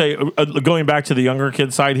thing I would say, going back to the younger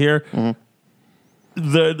kid side here,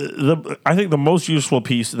 I think the most useful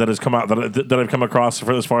piece that has come out that I've come across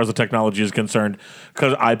for as far as the technology is concerned,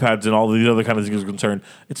 because iPads and all these other kind of things are concerned,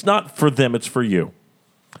 it's not for them, it's for you.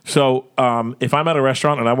 So if I'm at a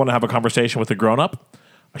restaurant and I want to have a conversation with a grown up,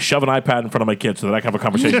 I shove an iPad in front of my kid so that I can have a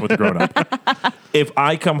conversation with a grown up. If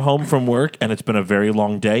I come home from work and it's been a very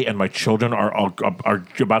long day and my children are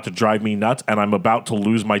about to drive me nuts and I'm about to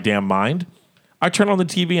lose my damn mind, I turn on the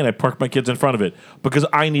TV and I park my kids in front of it because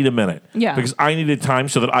I need a minute. Yeah. Because I need a time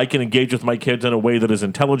so that I can engage with my kids in a way that is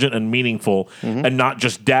intelligent and meaningful and not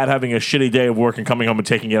just dad having a shitty day of work and coming home and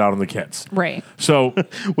taking it out on the kids. Right. So,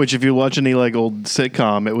 Which, if you watch any like old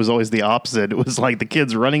sitcom, it was always the opposite. It was like the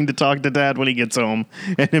kids running to talk to dad when he gets home,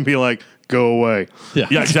 and then be like, "Go away." yeah,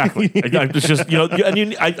 exactly. It's just,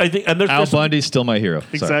 I think, and Al Bundy's still my hero.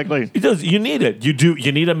 Sorry. Exactly. It does. You need it. You do.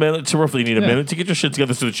 You need a minute to roughly. You need a minute to get your shit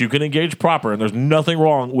together so that you can engage proper. And there's nothing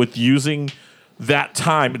wrong with using that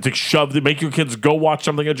time to make your kids go watch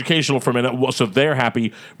something educational for a minute, so they're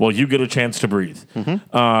happy while you get a chance to breathe.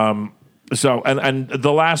 So, and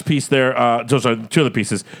the last piece there, those are 2 other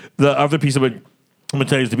pieces. The other piece of it, I'm going to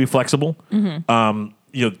tell you, is to be flexible.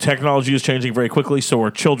 Technology is changing very quickly. So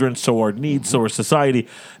are children. So are needs. So are society.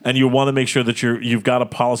 And you want to make sure that you've got a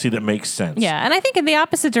policy that makes sense. Yeah, and I think in the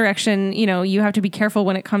opposite direction, you have to be careful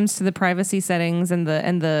when it comes to the privacy settings and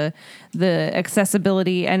the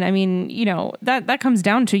accessibility. And I mean, that comes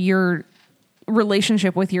down to your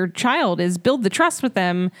relationship with your child is build the trust with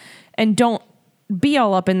them and don't be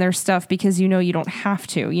all up in their stuff because you know you don't have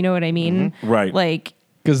to. You know what I mean? Right. Like,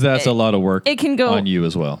 Because that's a lot of work it can go on you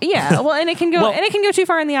as well. yeah. Well, and it can go Well- and it can go too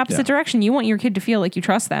far in the opposite Yeah. direction. You want your kid to feel like you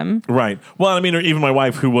trust them. Right. Well, I mean, or even my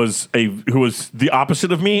wife, who was the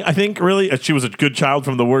opposite of me, I think, really, she was a good child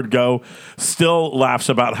from the word go, still laughs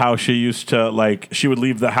about how she used to, she would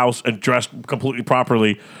leave the house and dress completely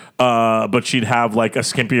properly, but she'd have, a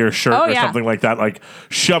skimpier shirt Oh, or yeah. something like that,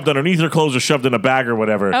 shoved underneath her clothes or shoved in a bag or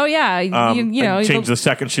whatever. Oh yeah. You know, and changed the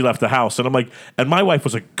second she left the house. And I'm like, and my wife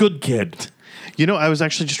was a good kid. You know, I was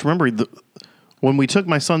actually just remembering when we took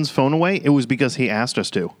my son's phone away, it was because he asked us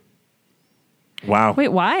to. Wow. wait,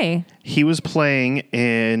 why? He was playing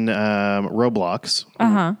in Roblox,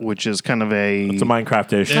 which is kind of It's a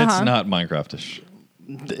Minecraft-ish. It's not Minecraft-ish.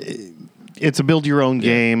 it's a build your own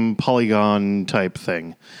game, polygon type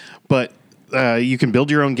thing. But you can build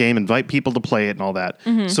your own game, invite people to play it and all that.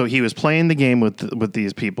 So he was playing the game with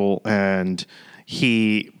these people, and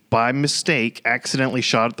he, by mistake, accidentally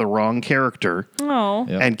shot at the wrong character Oh.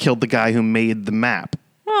 Yeah. and killed the guy who made the map.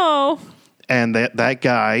 Oh. And that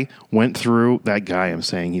guy went through, that guy, I'm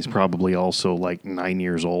saying he's probably also 9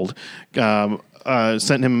 years old, sent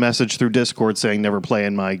him a message through Discord saying never play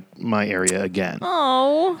in my area again.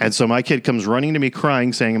 Oh. And so my kid comes running to me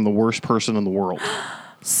crying saying I'm the worst person in the world.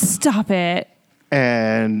 Stop it.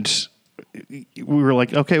 And we were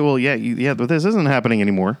like, okay, well, yeah, but this isn't happening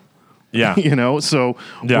anymore. Yeah. So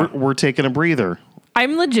Yeah. we're taking a breather.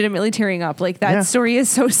 I'm legitimately tearing up. Like that Yeah. story is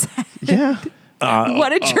so sad. Yeah.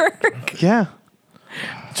 What a jerk. Yeah.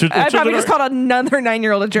 I probably just called another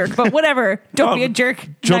 9-year-old a jerk, but whatever. Don't be a jerk.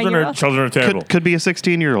 Children 9-year-old. are terrible. Could be a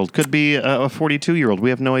 16-year-old. Could be a 42-year-old. We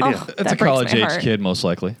have no idea. Oh, It's that a breaks my college-age heart. kid, most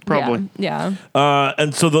likely. Probably. Yeah.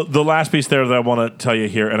 And so the last piece there that I want to tell you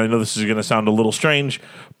here, and I know this is going to sound a little strange,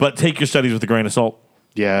 but take your studies with a grain of salt.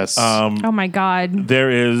 Yes. Oh my God.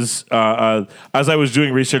 There is, as I was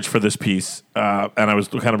doing research for this piece, and I was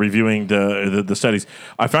kind of reviewing the studies,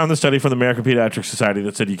 I found the study from the American Pediatric Society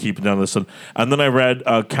that said you keep none of this. And then I read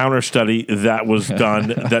a counter study that was done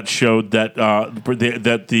that showed that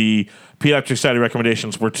that the Pediatric Society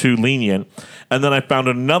recommendations were too lenient. And then I found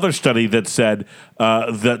another study that said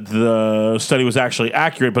that the study was actually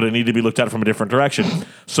accurate, but it needed to be looked at from a different direction.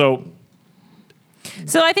 So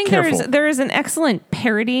I think Careful. there is an excellent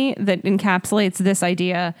parody that encapsulates this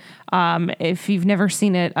idea. If you've never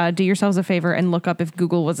seen it, do yourselves a favor and look up if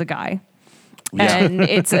Google was a guy. Yeah. And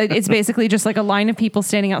it's basically just like a line of people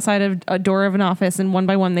standing outside of a door of an office, and one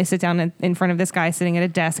by one they sit down in front of this guy sitting at a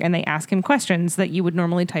desk, and they ask him questions that you would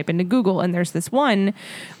normally type into Google. And there's this one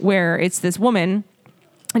where it's this woman,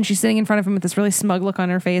 and she's sitting in front of him with this really smug look on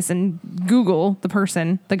her face, and Google, the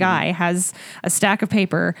person, the guy, has a stack of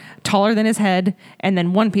paper taller than his head and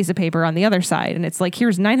then one piece of paper on the other side. And it's like,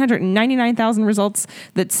 here's 999,000 results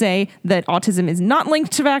that say that autism is not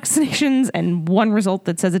linked to vaccinations and one result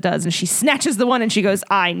that says it does. And she snatches the one and she goes,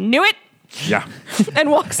 I knew it. Yeah. And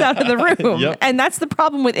walks out of the room. Yep. And that's the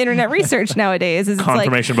problem with internet research nowadays is it's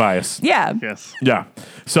Confirmation bias. yeah. yes. Yeah.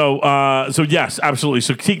 So yes, absolutely.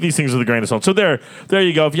 So take these things with a grain of salt. So there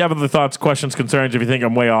you go. If you have other thoughts, questions, concerns, if you think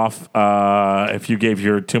I'm way off, if you gave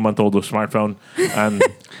your 2-month-old a smartphone and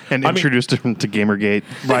And introduced him to Gamergate.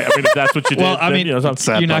 right, I mean, if that's what you did, Well, I then, mean, you know, it's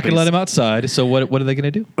sad you're not going to puppies. let him outside, so what are they going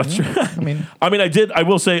to do? That's true. I mean, I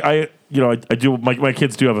will say I do. My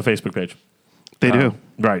kids do have a Facebook page. They do.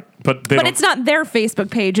 Right, but they But don't, it's not their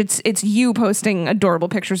Facebook page. It's you posting adorable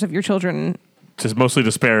pictures of your children. just mostly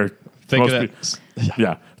to spare. think of most that.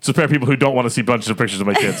 Yeah, it's to spare people who don't want to see bunches of pictures of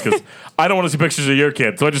my kids because I don't want to see pictures of your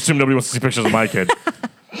kid, so I just assume nobody wants to see pictures of my kid.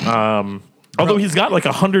 Although he's got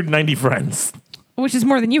 190 friends. Which is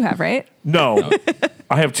more than you have, right? No,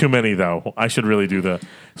 I have too many though. I should really do the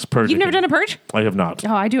purge. You've never done a purge? I have not.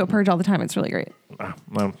 Oh, I do a purge all the time. It's really great.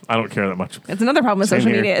 No, I don't care that much. It's another problem with Same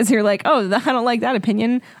social here. media is you're like, oh, I don't like that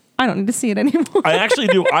opinion. I don't need to see it anymore. I actually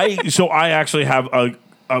do. I actually have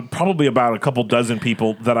probably about a couple dozen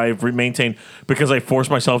people that I've maintained because I force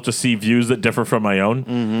myself to see views that differ from my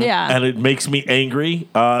own, Yeah. and it makes me angry.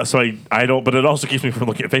 So I don't. But it also keeps me from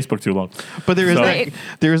looking at Facebook too long. But there is So-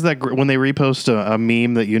 when they repost a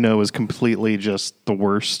meme that you know is completely just the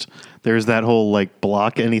worst. There's that whole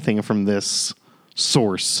block anything from this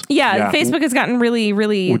source. Yeah, Yeah. Facebook has gotten really,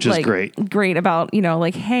 really Which is great. great about,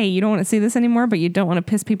 hey, you don't want to see this anymore, but you don't want to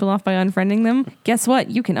piss people off by unfriending them. Guess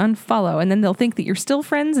what? You can unfollow, and then they'll think that you're still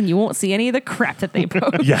friends, and you won't see any of the crap that they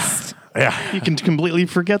post. Yeah. You can completely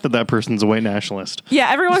forget that person a white nationalist. Yeah,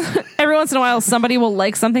 every once in a while, somebody will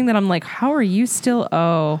like something that I'm like, how are you still?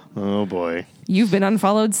 Oh, Oh boy. you've been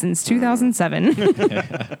unfollowed since 2007.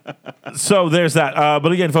 So there's that.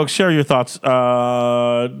 But again, folks, share your thoughts,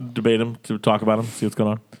 debate them, to talk about them, see what's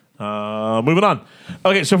going Moving on.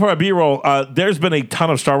 Okay, so for our B-roll, there's been a ton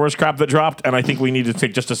of Star Wars crap that dropped, and I think we need to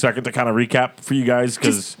take just a second to kind of recap for you guys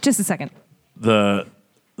because Just a second. the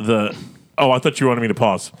I thought you wanted me to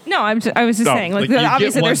pause. No, I was just No, saying. like, you get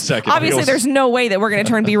obviously, one there's second. obviously there's no way that we're going to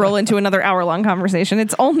turn B-roll into another hour-long conversation.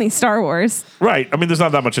 It's only Star Wars. Right. I mean, there's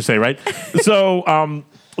not that much to say, right? So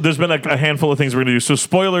there's been a handful of things we're going to do. So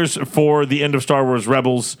spoilers for the end of Star Wars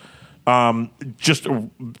Rebels. Just a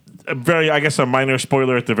very, I guess, a minor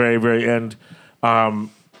spoiler at the very, very end.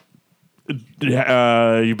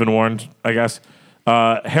 You've been warned, I guess.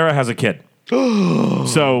 Hera has a kid.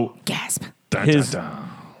 So Gasp.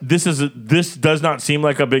 this does not seem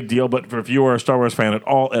like a big deal, but if you are a Star Wars fan at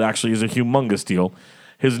all, it actually is a humongous deal.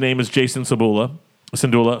 His name is Jason Syndulla.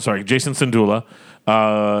 Jason Syndulla.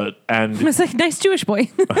 And It's like nice Jewish boy.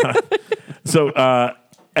 so,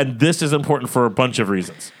 and this is important for a bunch of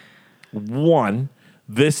reasons. One,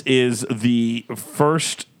 this is the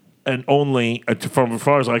first and only, from as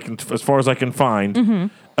far as I can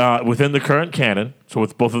find, within the current canon. So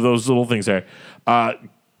with both of those little things there,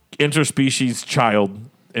 interspecies child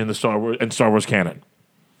in the Star Wars canon.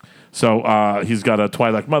 So he's got a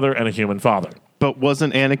Twi'lek mother and a human father. But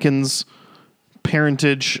wasn't Anakin's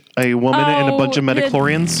parentage a woman and a bunch of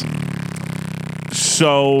midichlorians?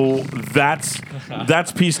 So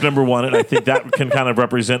that's piece number one, and I think that can kind of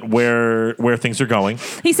represent where things are going.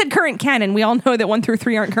 He said current canon. We all know that 1 through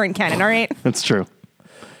 3 aren't current canon, all right? That's true.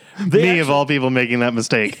 Me, of all people, making that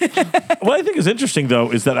mistake. What I think is interesting,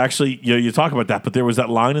 though, is that actually you talk about that, but there was that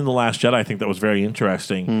line in The Last Jedi I think that was very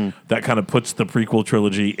interesting that kind of puts the prequel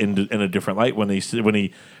trilogy in a different light when he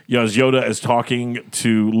as Yoda is talking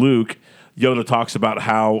to Luke, Yoda talks about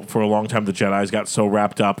how for a long time the Jedis got so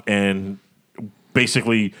wrapped up in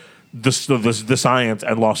basically the science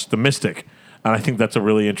and lost the mystic, and I think that's a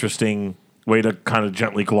really interesting way to kind of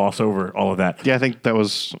gently gloss over all of that. Yeah, I think that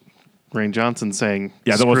was Rain Johnson saying,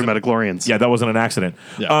 that screw wasn't midichlorians. Yeah, that wasn't an accident.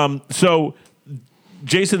 Yeah. So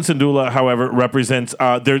Jason Syndulla, however, represents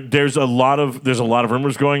there's a lot of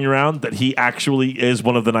rumors going around that he actually is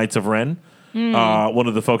one of the Knights of Ren, one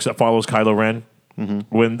of the folks that follows Kylo Ren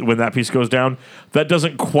when that piece goes down. That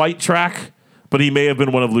doesn't quite track, but he may have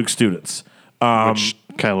been one of Luke's students. Which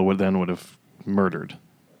Kylo would have murdered.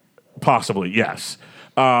 Possibly, yes.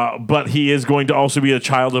 But he is going to also be a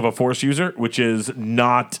child of a Force user, which is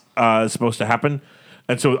not supposed to happen.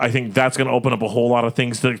 And so I think that's going to open up a whole lot of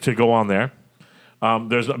things to go on there.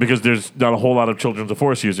 Because there's not a whole lot of children of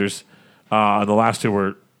Force users. And the last two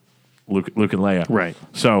were Luke and Leia. Right.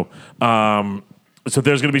 So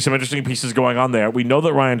there's going to be some interesting pieces going on there. We know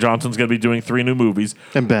that Rian Johnson's going to be doing 3 new movies.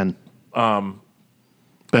 And Ben.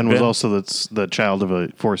 Ben was Ben? also the child of a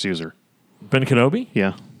Force user. Ben Kenobi?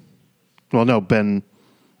 Yeah. Well, no, Ben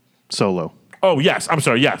Solo. Oh, yes. I'm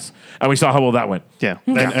sorry. Yes. And we saw how well that went. Yeah.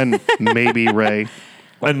 And maybe Rey.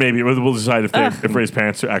 And maybe we'll decide if Rey's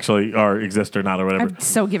parents actually exist or not or whatever. I've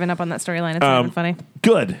so given up on that storyline. It's not even funny.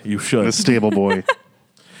 Good. You should. The stable boy.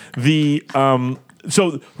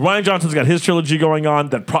 So Rian Johnson's got his trilogy going on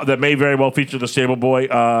that may very well feature the stable boy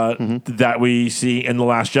that we see in The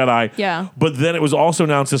Last Jedi. Yeah. But then it was also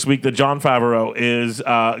announced this week that Jon Favreau is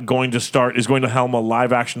going to helm a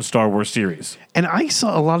live action Star Wars series. And I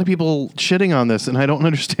saw a lot of people shitting on this, and I don't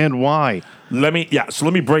understand why. Let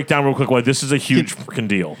me break down real quick why this is a huge freaking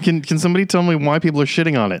deal. Can somebody tell me why people are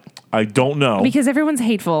shitting on it? I don't know. Because everyone's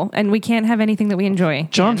hateful, and we can't have anything that we enjoy.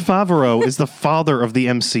 Jon Favreau is the father of the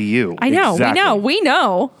MCU. I know. Exactly. We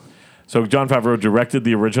know. So Jon Favreau directed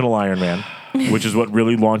the original Iron Man, which is what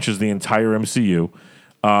really launches the entire MCU,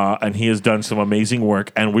 and he has done some amazing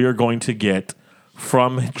work. And we are going to get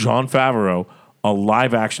from Jon Favreau a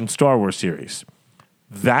live-action Star Wars series.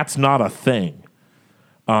 That's not a thing.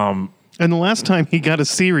 And the last time he got a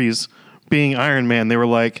series being Iron Man, they were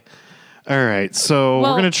like, all right, so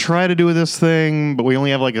we're going to try to do this thing, but we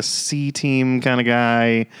only have like a C team kind of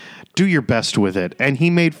guy. Do your best with it. And he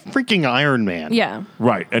made freaking Iron Man. Yeah.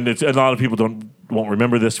 Right, and a lot of people won't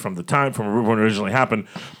remember this from when it originally happened.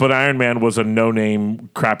 But Iron Man was a no-name,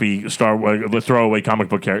 crappy throwaway comic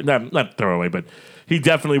book character. Not throwaway, but he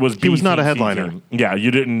definitely was. He was not a headliner. Team. Yeah,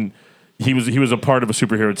 you didn't. He was a part of a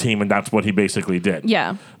superhero team, and that's what he basically did.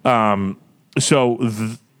 Yeah. So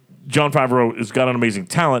Jon Favreau has got an amazing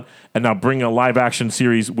talent, and now bringing a live-action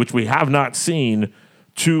series, which we have not seen,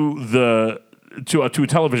 to a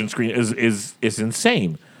television screen is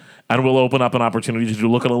insane, and will open up an opportunity to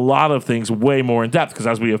look at a lot of things way more in depth. Because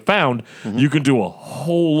as we have found, you can do a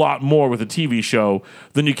whole lot more with a TV show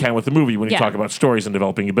than you can with a movie when you talk about stories and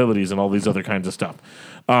developing abilities and all these other kinds of stuff.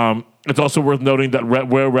 It's also worth noting that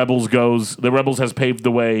where Rebels goes, the Rebels has paved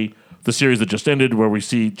the way. The series that just ended, where we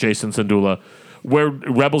see Jason Syndulla where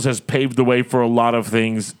Rebels has paved the way for a lot of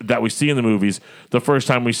things that we see in the movies. The first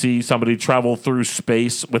time we see somebody travel through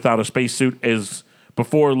space without a spacesuit is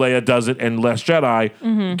before Leia does it in Last Jedi.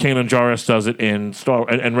 Kanan Jarrus does it in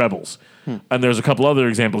Rebels. And there's a couple other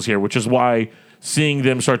examples here, which is why seeing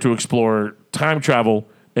them start to explore time travel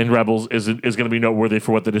in Rebels is going to be noteworthy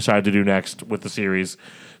for what they decide to do next with the series.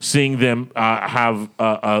 Seeing them have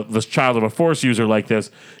this child of a Force user like this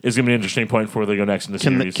is going to be an interesting point for where they go next in the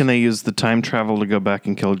series. Can they use the time travel to go back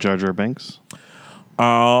and kill Jar Jar Binks?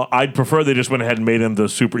 I'd prefer they just went ahead and made him the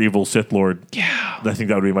super evil Sith Lord. Yeah, I think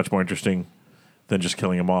that would be much more interesting than just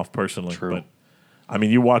killing him off personally. True. But I mean,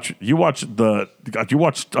 you watch the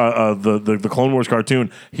Clone Wars cartoon.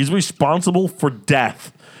 He's responsible for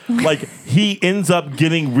death. Like, he ends up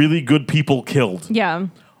getting really good people killed. Yeah.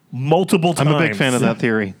 Multiple times. I'm a big fan of that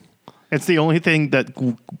theory. It's the only thing that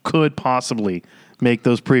could possibly make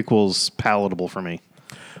those prequels palatable for me.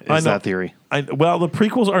 Is that theory? Well, the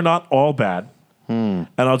prequels are not all bad. And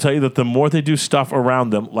I'll tell you that the more they do stuff around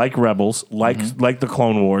them, like Rebels, like the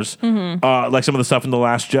Clone Wars, like some of the stuff in The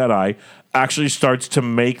Last Jedi, actually starts to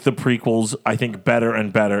make the prequels, I think, better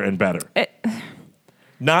and better and better.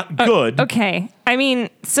 Not good. Okay. I mean,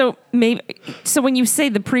 so when you say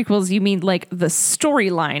the prequels, you mean like the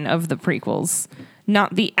storyline of the prequels,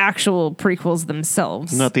 not the actual prequels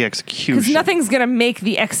themselves. Not the execution. Because nothing's going to make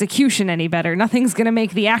the execution any better. Nothing's going to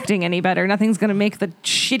make the acting any better. Nothing's going to make the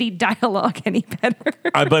shitty dialogue any better.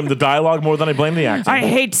 I blame the dialogue more than I blame the acting. I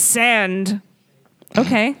hate sand.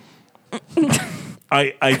 Okay.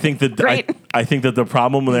 I think that Great. I think that the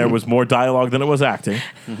problem there was more dialogue than it was acting,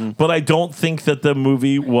 but I don't think that the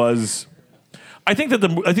movie was. I think the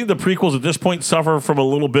prequels at this point suffer from a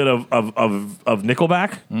little bit of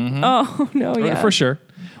Nickelback. Oh no, yeah, For sure.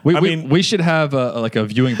 We should have a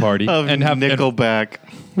viewing party and have Nickelback.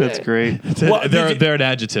 That's great. Well, they're an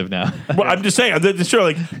adjective now. Well, I'm just saying. Sure,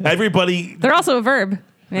 like everybody. They're also a verb.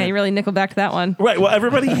 Yeah, you really Nickelbacked that one. Right. Well,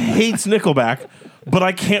 everybody hates Nickelback, but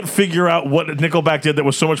I can't figure out what Nickelback did that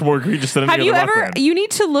was so much more egregious than any other rock band. You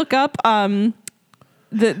need to look up.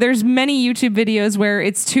 There's many YouTube videos where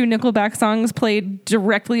it's two Nickelback songs played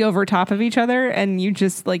directly over top of each other, and you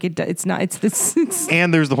just like it. It's not. It's this.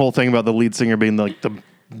 And there's the whole thing about the lead singer being like the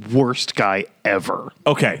worst guy ever.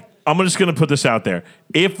 Okay, I'm just going to put this out there.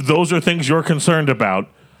 If those are things you're concerned about,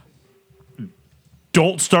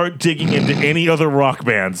 don't start digging into any other rock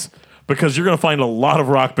bands, because you're going to find a lot of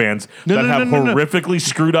rock bands that have horrifically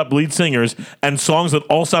screwed up lead singers and songs that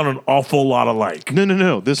all sound an awful lot alike.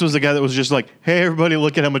 No. This was the guy that was just like, hey, everybody,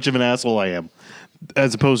 look at how much of an asshole I am.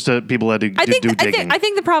 As opposed to people that do digging. I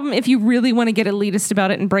think the problem, if you really want to get elitist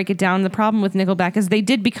about it and break it down, the problem with Nickelback is they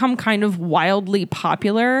did become kind of wildly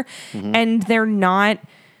popular, and they're not...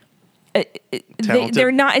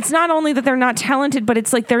 they're not. It's not only that they're not talented, but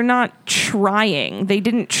it's like they're not trying. They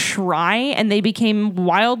didn't try, and they became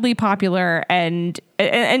wildly popular, and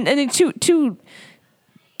to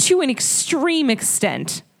an extreme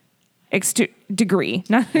extent, degree,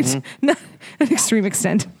 not an extreme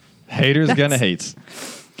extent. Haters gonna hate.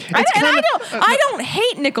 I don't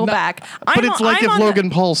hate Nickelback. But it's like if Logan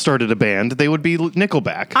Paul started a band, they would be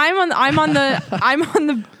Nickelback. I'm on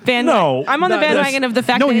the band. No, I'm on the bandwagon of the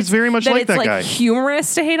fact that he's very much like that it's guy.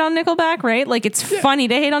 Humorous to hate on Nickelback, right? Like it's funny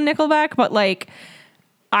to hate on Nickelback, but like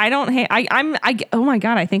I don't hate. Oh my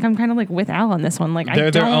god, I think I'm kind of like with Al on this one. Like They're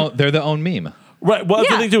their own meme. Right. Well, that's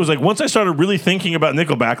the thing too. Is like once I started really thinking about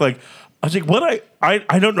Nickelback, like I was like, what I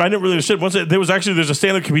didn't really understand. There's a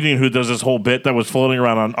stand-up comedian who does this whole bit that was floating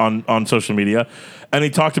around on social media, and he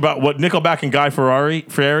talked about what Nickelback and Guy Fieri,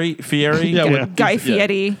 Guy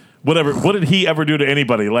Fieri. Whatever. What did he ever do to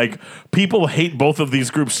anybody? Like, people hate both of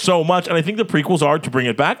these groups so much, and I think the prequels are, to bring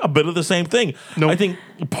it back, a bit of the same thing. I think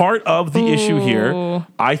part of the issue here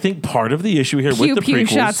with the prequels,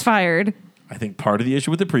 shots fired. I think part of the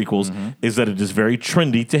issue with the prequels is that it is very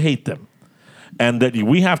trendy to hate them. And that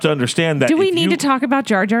we have to understand that. Do we need to talk about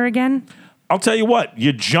Jar Jar again? I'll tell you what,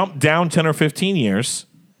 you jump down 10 or 15 years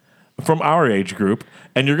from our age group,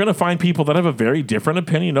 and you're going to find people that have a very different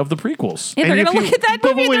opinion of the prequels. Yeah, they're going to look at that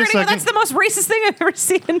movie and they're going to go, that's the most racist thing I've ever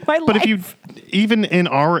seen in my life. But if you, even in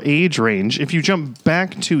our age range, if you jump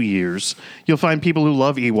back 2 years, you'll find people who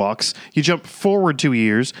love Ewoks. You jump forward 2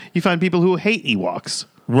 years, you find people who hate Ewoks.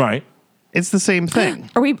 Right. It's the same thing.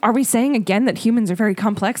 Are we saying again that humans are very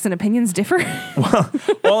complex and opinions differ? Well,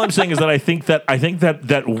 all I'm saying is that I think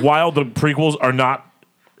that while the prequels are not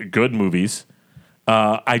good movies,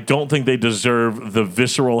 I don't think they deserve the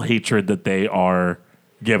visceral hatred that they are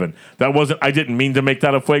given. I didn't mean to make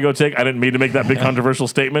that a Fuego take. I didn't mean to make that big controversial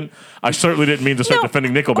statement. I certainly didn't mean to start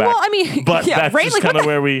defending Nickelback. Well, I mean, but that's right? just kind of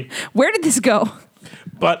where we... Where did this go?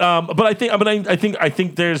 But I think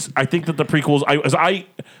that the prequels.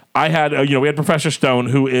 I had we had Professor Stone,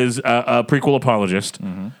 who is a prequel apologist,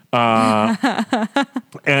 and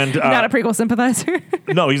Not a prequel sympathizer.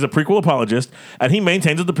 no, he's a prequel apologist, and he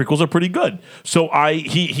maintains that the prequels are pretty good. So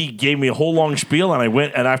he gave me a whole long spiel,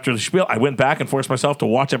 and after the spiel, I went back and forced myself to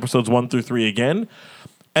watch episodes 1 through 3 again.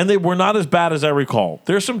 And they were not as bad as I recall.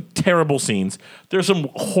 There's some terrible scenes. There's some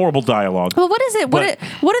horrible dialogue. Well, what is it? What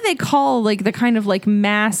do they call like the kind of like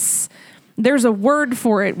mass? There's a word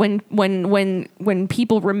for it when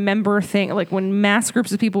people remember things, like when mass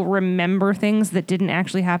groups of people remember things that didn't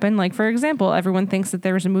actually happen. Like, for example, everyone thinks that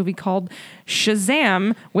there was a movie called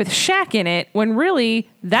Shazam with Shaq in it, when really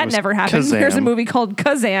that never happened. Kazam. There's a movie called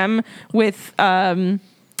Kazam with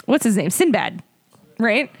what's his name, Sinbad,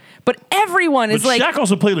 right? But everyone is But like, Shaq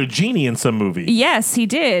also played a genie in some movie. yes, he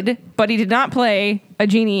did, but he did not play a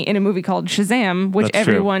genie in a movie called Shazam, which That's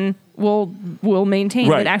true. everyone will maintain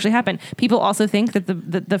Right. that actually happened. People also think that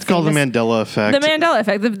the It's called the Mandela effect. The Mandela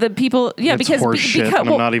effect. The people, yeah, It's because horseshit, and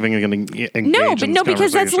well, I'm not even going to engage no, in but this no,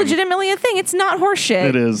 because that's conversation. legitimately a thing. It's not horseshit.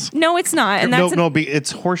 It is. No, it's not, and that's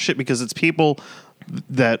it's horseshit because it's people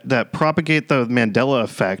that propagate the Mandela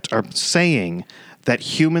effect are saying that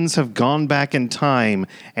humans have gone back in time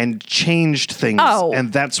and changed things, Oh.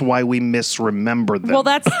 and that's why we misremember them. well,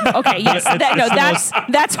 that's okay. Yes,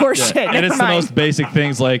 that's horseshit. And Never it's the mind. most basic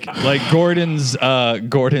things like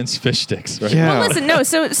Gordon's fish sticks, right? Yeah. Well, listen, no.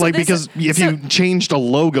 So like, this- because if so- you changed a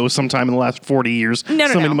logo sometime in the last 40 years, No,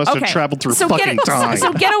 somebody must okay. have traveled through So fucking time.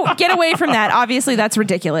 So get away from that. Obviously, that's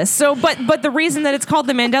ridiculous. So, but the reason that it's called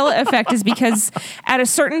the Mandela effect is because at a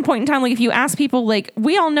certain point in time, like if you ask people, like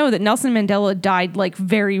we all know that Nelson Mandela died like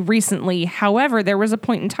very recently. However, there was a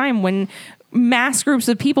point in time when mass groups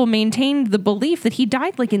of people maintained the belief that he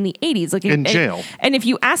died like in the 80s, like In jail. And if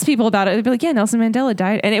you ask people about it, they'd be like, "Yeah, Nelson Mandela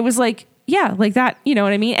died," and it was like. Yeah, like that, you know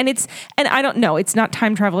what I mean? And I don't know, it's not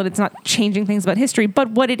time travel and it's not changing things about history,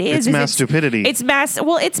 but what it is It's mass stupidity. It's mass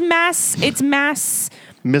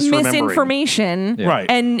Misremembering. misinformation. Yeah. Right.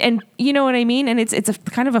 And you know what I mean? And it's a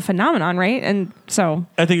kind of a phenomenon, right? And so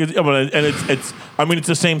I think it's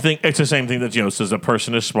the same thing. It's the same thing that says a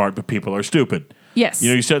person is smart, but people are stupid. yes.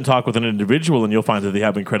 You sit and talk with an individual, and you'll find that they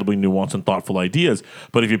have incredibly nuanced and thoughtful ideas.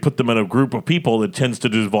 But if you put them in a group of people, it tends to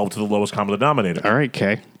devolve to the lowest common denominator. All right,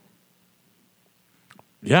 Kay.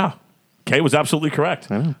 Yeah. Kay was absolutely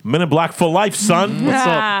correct. Men in Black for life, son. What's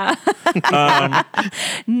up?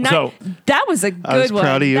 So- that was a good I was one.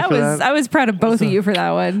 proud of you for that. I was proud of both of you for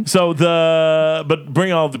that one. So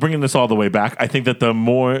bringing this all the way back, I think that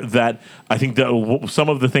some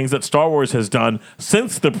of the things that Star Wars has done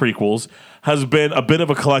since the prequels has been a bit of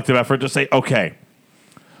a collective effort to say, okay,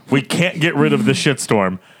 we can't get rid of the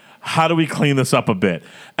shitstorm. How do we clean this up a bit?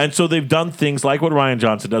 And so they've done things like what Rian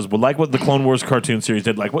Johnson does, like what the Clone Wars cartoon series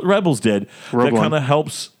did, like what Rebels did, Rogue that kind of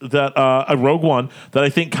helps that Rogue One that I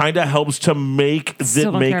think kind of helps to make Still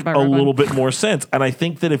it don't make care about a Rogue One. little bit more sense. And I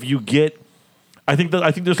think that if you get I think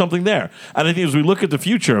there's something there, and I think as we look at the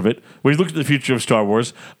future of it, we look at the future of Star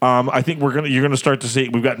Wars. I think you're gonna start to see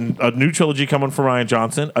we've got a new trilogy coming from Rian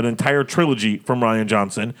Johnson, an entire trilogy from Rian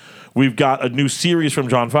Johnson. We've got a new series from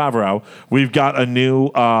Jon Favreau. We've got a new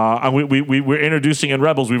we're introducing in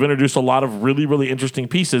Rebels. We've introduced a lot of really really interesting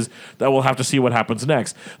pieces that we'll have to see what happens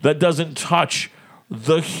next. That doesn't touch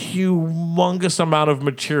the humongous amount of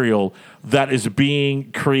material that is being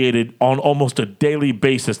created on almost a daily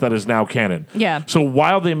basis that is now canon. Yeah. So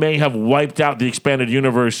while they may have wiped out the expanded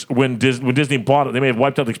universe when Disney bought it, they may have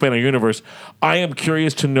wiped out the expanded universe. I am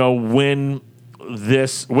curious to know when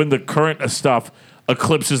the current stuff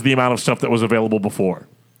eclipses the amount of stuff that was available before.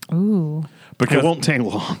 Ooh. Because It won't take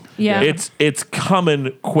long. Yeah. it's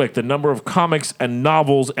coming quick. The number of comics and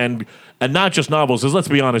novels and not just novels, because let's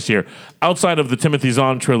be honest here, outside of the Timothy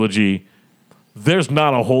Zahn trilogy, there's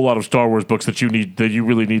not a whole lot of Star Wars books that you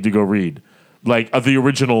really need to go read. Like of the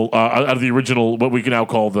original what we can now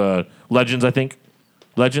call the Legends, I think.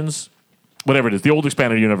 Legends? Whatever it is, the old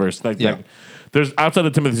expanded universe. There's outside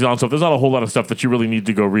of Timothy Zahn stuff, there's not a whole lot of stuff that you really need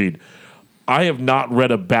to go read. I have not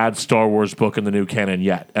read a bad Star Wars book in the new canon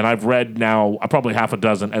yet, and I've read now probably half a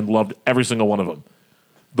dozen and loved every single one of them.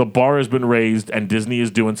 The bar has been raised, and Disney is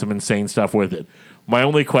doing some insane stuff with it. My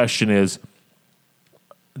only question is,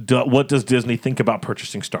 what does Disney think about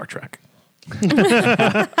purchasing Star Trek?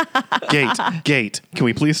 Gate. Can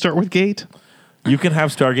we please start with Gate? You can have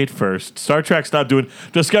Stargate first. Star Trek's not doing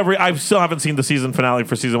Discovery. I still haven't seen the season finale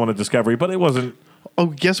for season 1 of Discovery, but it wasn't. Oh,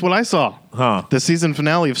 guess what I saw? Huh? The season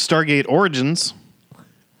finale of Stargate Origins.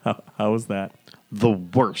 How was that? The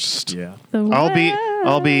worst. Yeah.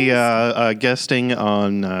 I'll be guesting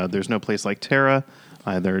on There's No Place Like Terra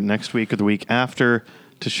either next week or the week after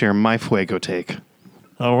to share my Fuego take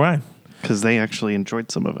All right. because they actually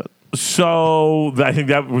enjoyed some of it. So I think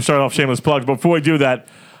that we started off shameless plugs. Before we do that,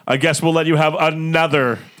 I guess we'll let you have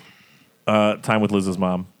another time with Liz's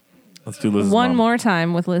mom. Let's do Liz's One mom. more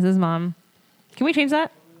time with Liz's mom. Can we change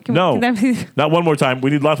that? Can No, can that be- not one more time. We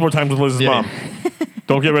need lots more times with Liz's Yeah. mom.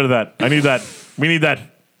 Don't get rid of that. I need that. We need that.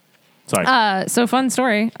 Sorry. So fun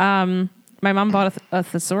story. My mom bought a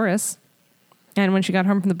thesaurus, and when she got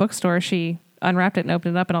home from the bookstore, she unwrapped it and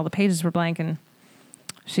opened it up, and all the pages were blank. And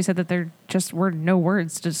she said that there just were no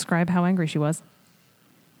words to describe how angry she was.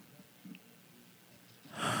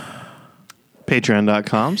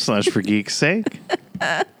 Patreon.com/for geek's sake.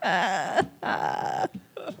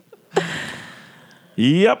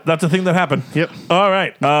 Yep, that's a thing that happened. Yep. All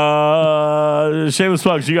right. Shameless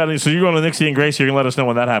plugs. You got any? So you're going to Nixie and Gracie. You're going to let us know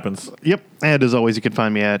when that happens. Yep. And as always, you can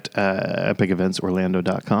find me at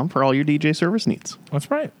epiceventsorlando.com for all your DJ service needs. That's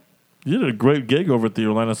right. You did a great gig over at the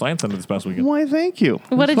Orlando Science Center this past weekend. Why, thank you.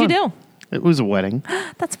 What did you do? It was a wedding.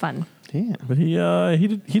 That's fun. Yeah. But he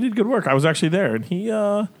did good work. I was actually there,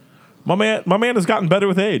 and my man has gotten better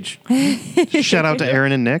with age. Shout out to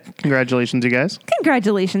Aaron and Nick. Congratulations, you guys.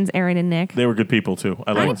 Congratulations, Aaron and Nick. They were good people too.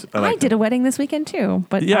 I did a wedding this weekend too,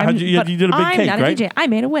 but Yeah, you did a big I'm cake, not right? a DJ. I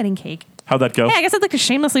made a wedding cake. How'd that go? Hey, I guess I'd like to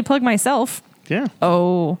shamelessly plug myself. Yeah.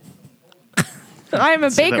 Oh, I'm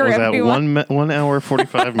a baker. That was Everyone. at 1 hour,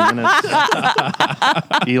 45 minutes.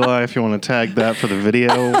 Eli, if you want to tag that for the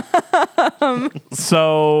video.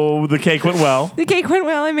 So the cake went well. The cake went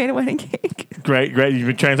well. I made a wedding cake. Great.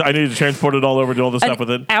 You've been I needed to transport it all over, do all the stuff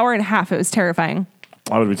with it. Hour and a half. It was terrifying.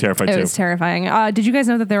 I would be terrified It too. was terrifying. Did you guys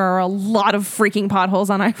know that there are a lot of freaking potholes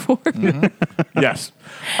on I-4? Yes.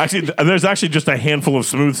 Actually, there's actually just a handful of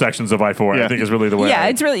smooth sections of I-4. Yeah. I think is really the way. Yeah,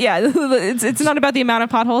 it's really It's not about the amount of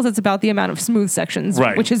potholes. It's about the amount of smooth sections,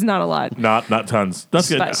 Right. which is not a lot. not tons. That's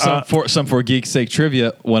good. But- Some for geek's sake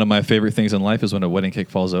trivia. One of my favorite things in life is when a wedding cake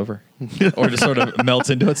falls over, or just sort of melts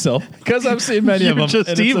into itself. Because I've seen many of You're them, just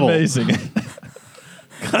and evil. it's amazing.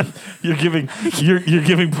 You're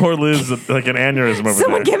giving poor Liz like an aneurysm over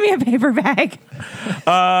Someone there. give me a paper bag.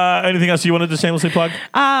 Anything else you wanted to shamelessly plug?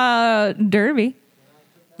 Derby.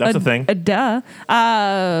 That's a thing. Duh.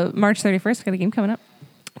 March 31st, got a game coming up.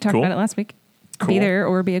 Talked Cool. about it last week. Cool. Be there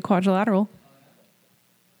or be a quadrilateral.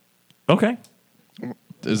 Okay.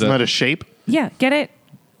 Is Isn't that a shape? Yeah, get it?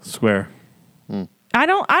 Square. I'm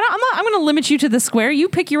going to limit you to the square. You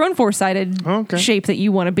pick your own four-sided Okay. shape that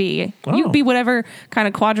you want to be. Oh. You be whatever kind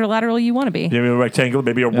of quadrilateral you want to be. Maybe a rectangle,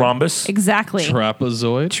 maybe a rhombus. Exactly.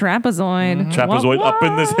 trapezoid? Trapezoid. Trapezoid up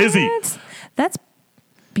in this hizzy. That's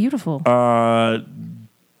beautiful.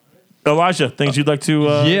 Elijah, things you'd like to?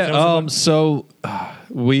 Yeah. So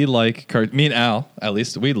we like me and Al. At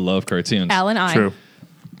least we love cartoons. Al and I. True.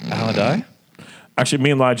 Al and I. Actually,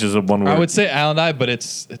 me and Elijah is a one word. I would say Al and I, but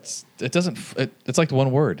it's like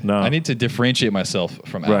one word. No. I need to differentiate myself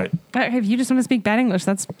from Al. Right. If you just want to speak bad English,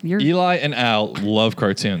 that's your. Eli and Al love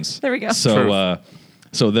cartoons. There we go. So,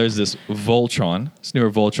 so there's this Voltron, this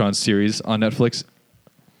newer Voltron series on Netflix.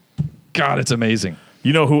 God, it's amazing.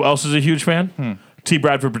 You know who else is a huge fan? T.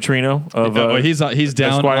 Bradford Petrino of. He's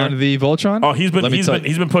down Esquire. on the Voltron. Oh, he's Let me tell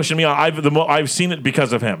you. been pushing me on. I've seen it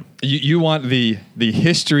because of him. You want the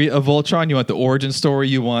history of Voltron. You want the origin story.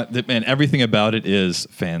 You want everything about it is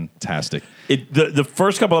fantastic. The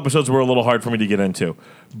first couple episodes were a little hard for me to get into,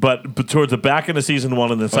 but towards the back end of season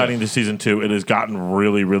 1 and then siding to season 2, it has gotten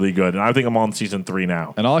really, really good. And I think I'm on season 3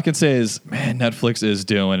 now. And all I can say is, man, Netflix is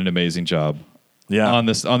doing an amazing job. Yeah. On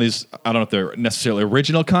these, I don't know if they're necessarily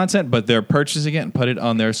original content, but they're purchasing it and put it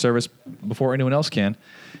on their service before anyone else can.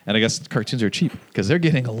 And I guess cartoons are cheap because they're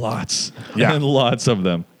getting lots and lots of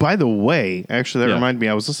them. By the way, actually, that Yeah. reminded me,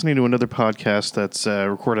 I was listening to another podcast that's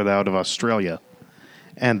recorded out of Australia,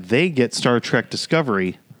 and they get Star Trek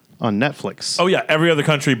Discovery on Netflix. Oh yeah, every other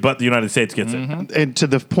country but the United States gets it. And to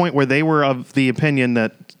the point where they were of the opinion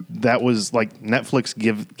that was like Netflix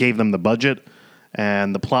gave them the budget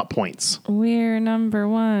and the plot points. We're number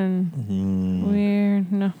one. We're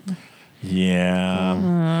no.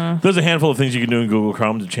 Yeah. There's a handful of things you can do in Google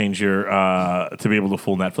Chrome to change your to be able to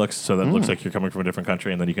fool Netflix so that it looks like you're coming from a different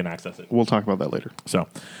country and then you can access it. We'll talk about that later. So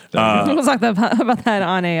We'll talk about that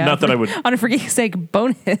on a Not that I would- on a for geek's sake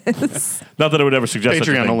bonus. not that I would ever suggest such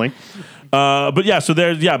a Patreon thing. only. But yeah, so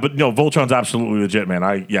there's but no, Voltron's absolutely legit, man.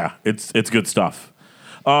 It's good stuff.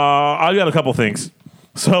 I've got a couple things.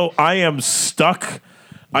 So I am stuck.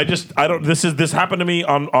 This happened to me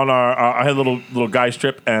on our. I had a little guys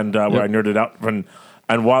trip and where I nerded out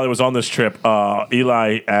and while I was on this trip,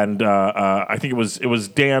 Eli and I think it was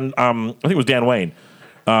Dan. I think it was Dan Wayne.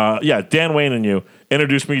 Dan Wayne and you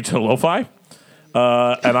introduced me to lo-fi.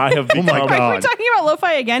 and I have become. my Are God. we talking about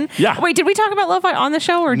lo-fi again? Yeah. Wait, did we talk about lo-fi on the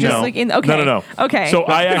show or just No. like in? Okay. No. Okay. So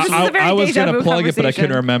I This actually- is a very I was deja going to vu plug it, but I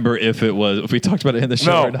couldn't conversation. remember if we talked about it in the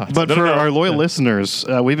show No, or not. But No, for no. our loyal listeners,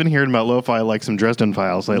 we've been hearing about lo-fi like some Dresden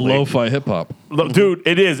Files lately. Lo-fi hip hop. Look, dude,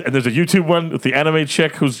 it is, and there's a YouTube one with the anime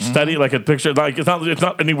chick who's studying like a picture. Like it's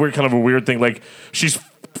not any weird kind of a weird thing. Like she's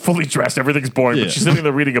fully dressed, everything's boring, Yeah. but she's sitting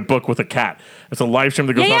there reading a book with a cat. It's a live stream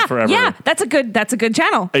that goes on forever. Yeah, that's a good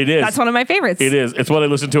channel. It is. That's one of my favorites. It is. It's what I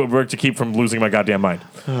listen to at work to keep from losing my goddamn mind.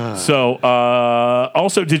 So,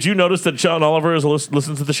 also, did you notice that John Oliver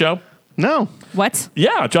listens to the show? No. What?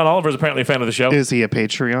 Yeah, John Oliver is apparently a fan of the show. Is he a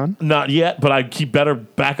Patreon? Not yet, but I keep better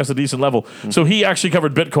back us a decent level. So he actually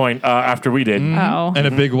covered Bitcoin after we did. Oh. In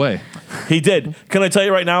a big way. He did. Can I tell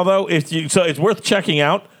you right now, though? So it's worth checking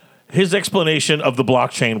out. His explanation of the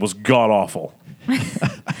blockchain was god awful.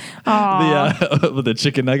 The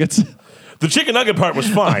chicken nuggets. The chicken nugget part was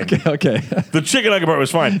fine. Okay. The chicken nugget part was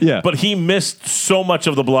fine. Yeah. But he missed so much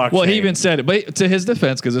of the blockchain. Well, he even said it, but to his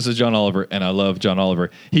defense, because this is John Oliver, and I love John Oliver,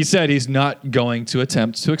 he said he's not going to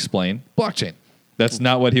attempt to explain blockchain. That's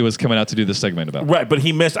not what he was coming out to do this segment about. Right, but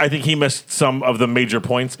I think he missed some of the major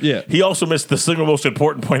points. Yeah. He also missed the single most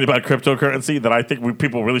important point about cryptocurrency that I think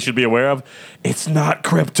people really should be aware of. It's not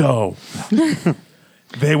crypto.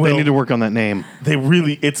 They They need to work on that name.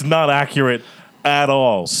 It's not accurate at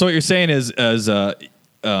all. So what you're saying is,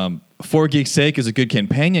 For Geek's Sake is a good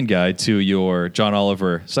companion guide to your John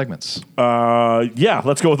Oliver segments. Yeah,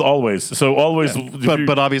 let's go with always. So always,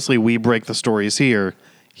 But obviously we break the stories here.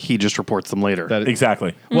 He just reports them later. That-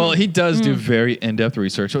 exactly. Well, he does do very in-depth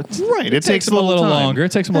research. So Right. It takes him a little time. longer.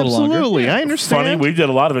 It takes him a little longer. Absolutely. I understand. Funny, we did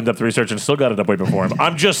a lot of in-depth research and still got it up way before him.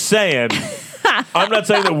 I'm just saying. I'm not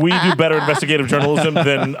saying that we do better investigative journalism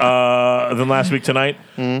than last week tonight.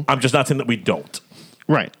 I'm just not saying that we don't.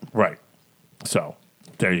 Right. Right. So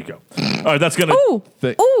there you go. All right, that's gonna. Ooh.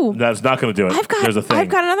 Ooh. That's not gonna do it. There's a thing. I've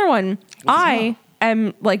got another one. I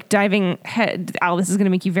am like diving head. Al, this is going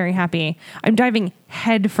to make you very happy. I'm diving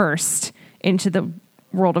head first into the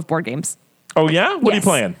world of board games. Oh yeah, what are you Yes.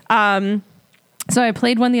 playing? So I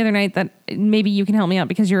played one the other night that maybe you can help me out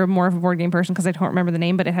because you're more of a board game person because I don't remember the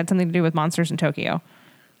name, but it had something to do with monsters in Tokyo.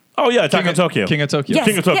 Oh yeah, Attack on Tokyo. King of Tokyo. Yes.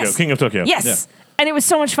 King of Tokyo. Yes. King of Tokyo. Yes. Yeah. And it was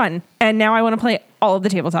so much fun. And now I want to play all of the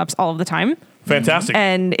tabletops all of the time. Fantastic.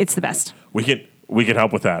 And it's the best. we can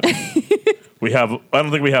help with that. We have. I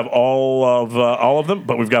don't think we have all of them,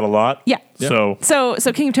 but we've got a lot. Yeah. So So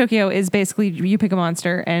King of Tokyo is basically you pick a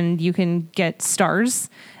monster and you can get stars.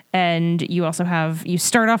 And you also you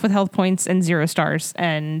start off with health points and 0 stars,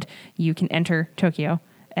 and you can enter Tokyo.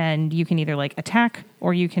 And you can either like attack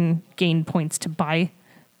or you can gain points to buy,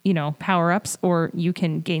 power ups, or you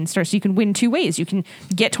can gain stars. So you can win 2 ways. You can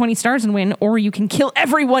get 20 stars and win, or you can kill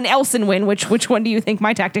everyone else and win. Which one do you think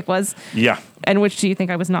my tactic was? yeah, And which do you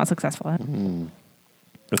think I was not successful at?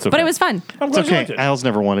 it's okay. But it was fun. I'm It's glad you okay. liked it. Al's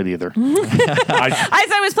never won it either. I,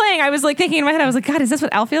 As I was playing, I was like thinking in my head, I was like, God, is this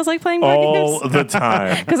what Al feels like playing board all games? the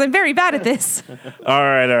time. Because I'm very bad at this. All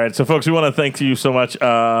right. So, folks, we want to thank you so much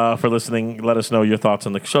for listening. Let us know your thoughts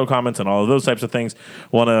on the show comments and all of those types of things.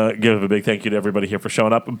 Want to give a big thank you to everybody here for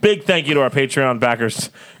showing up. A big thank you to our Patreon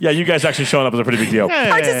backers. Yeah, you guys actually showing up is a pretty big deal.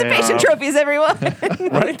 Participation trophies, everyone.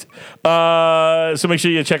 Right? So make sure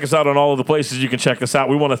you check us out on all of the places you can check us out.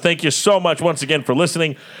 We want to thank you so much once again for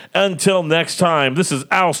listening. Until next time, this is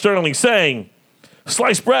Al Sterling saying,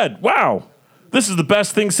 sliced bread. Wow. This is the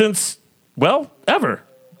best thing since, well, ever.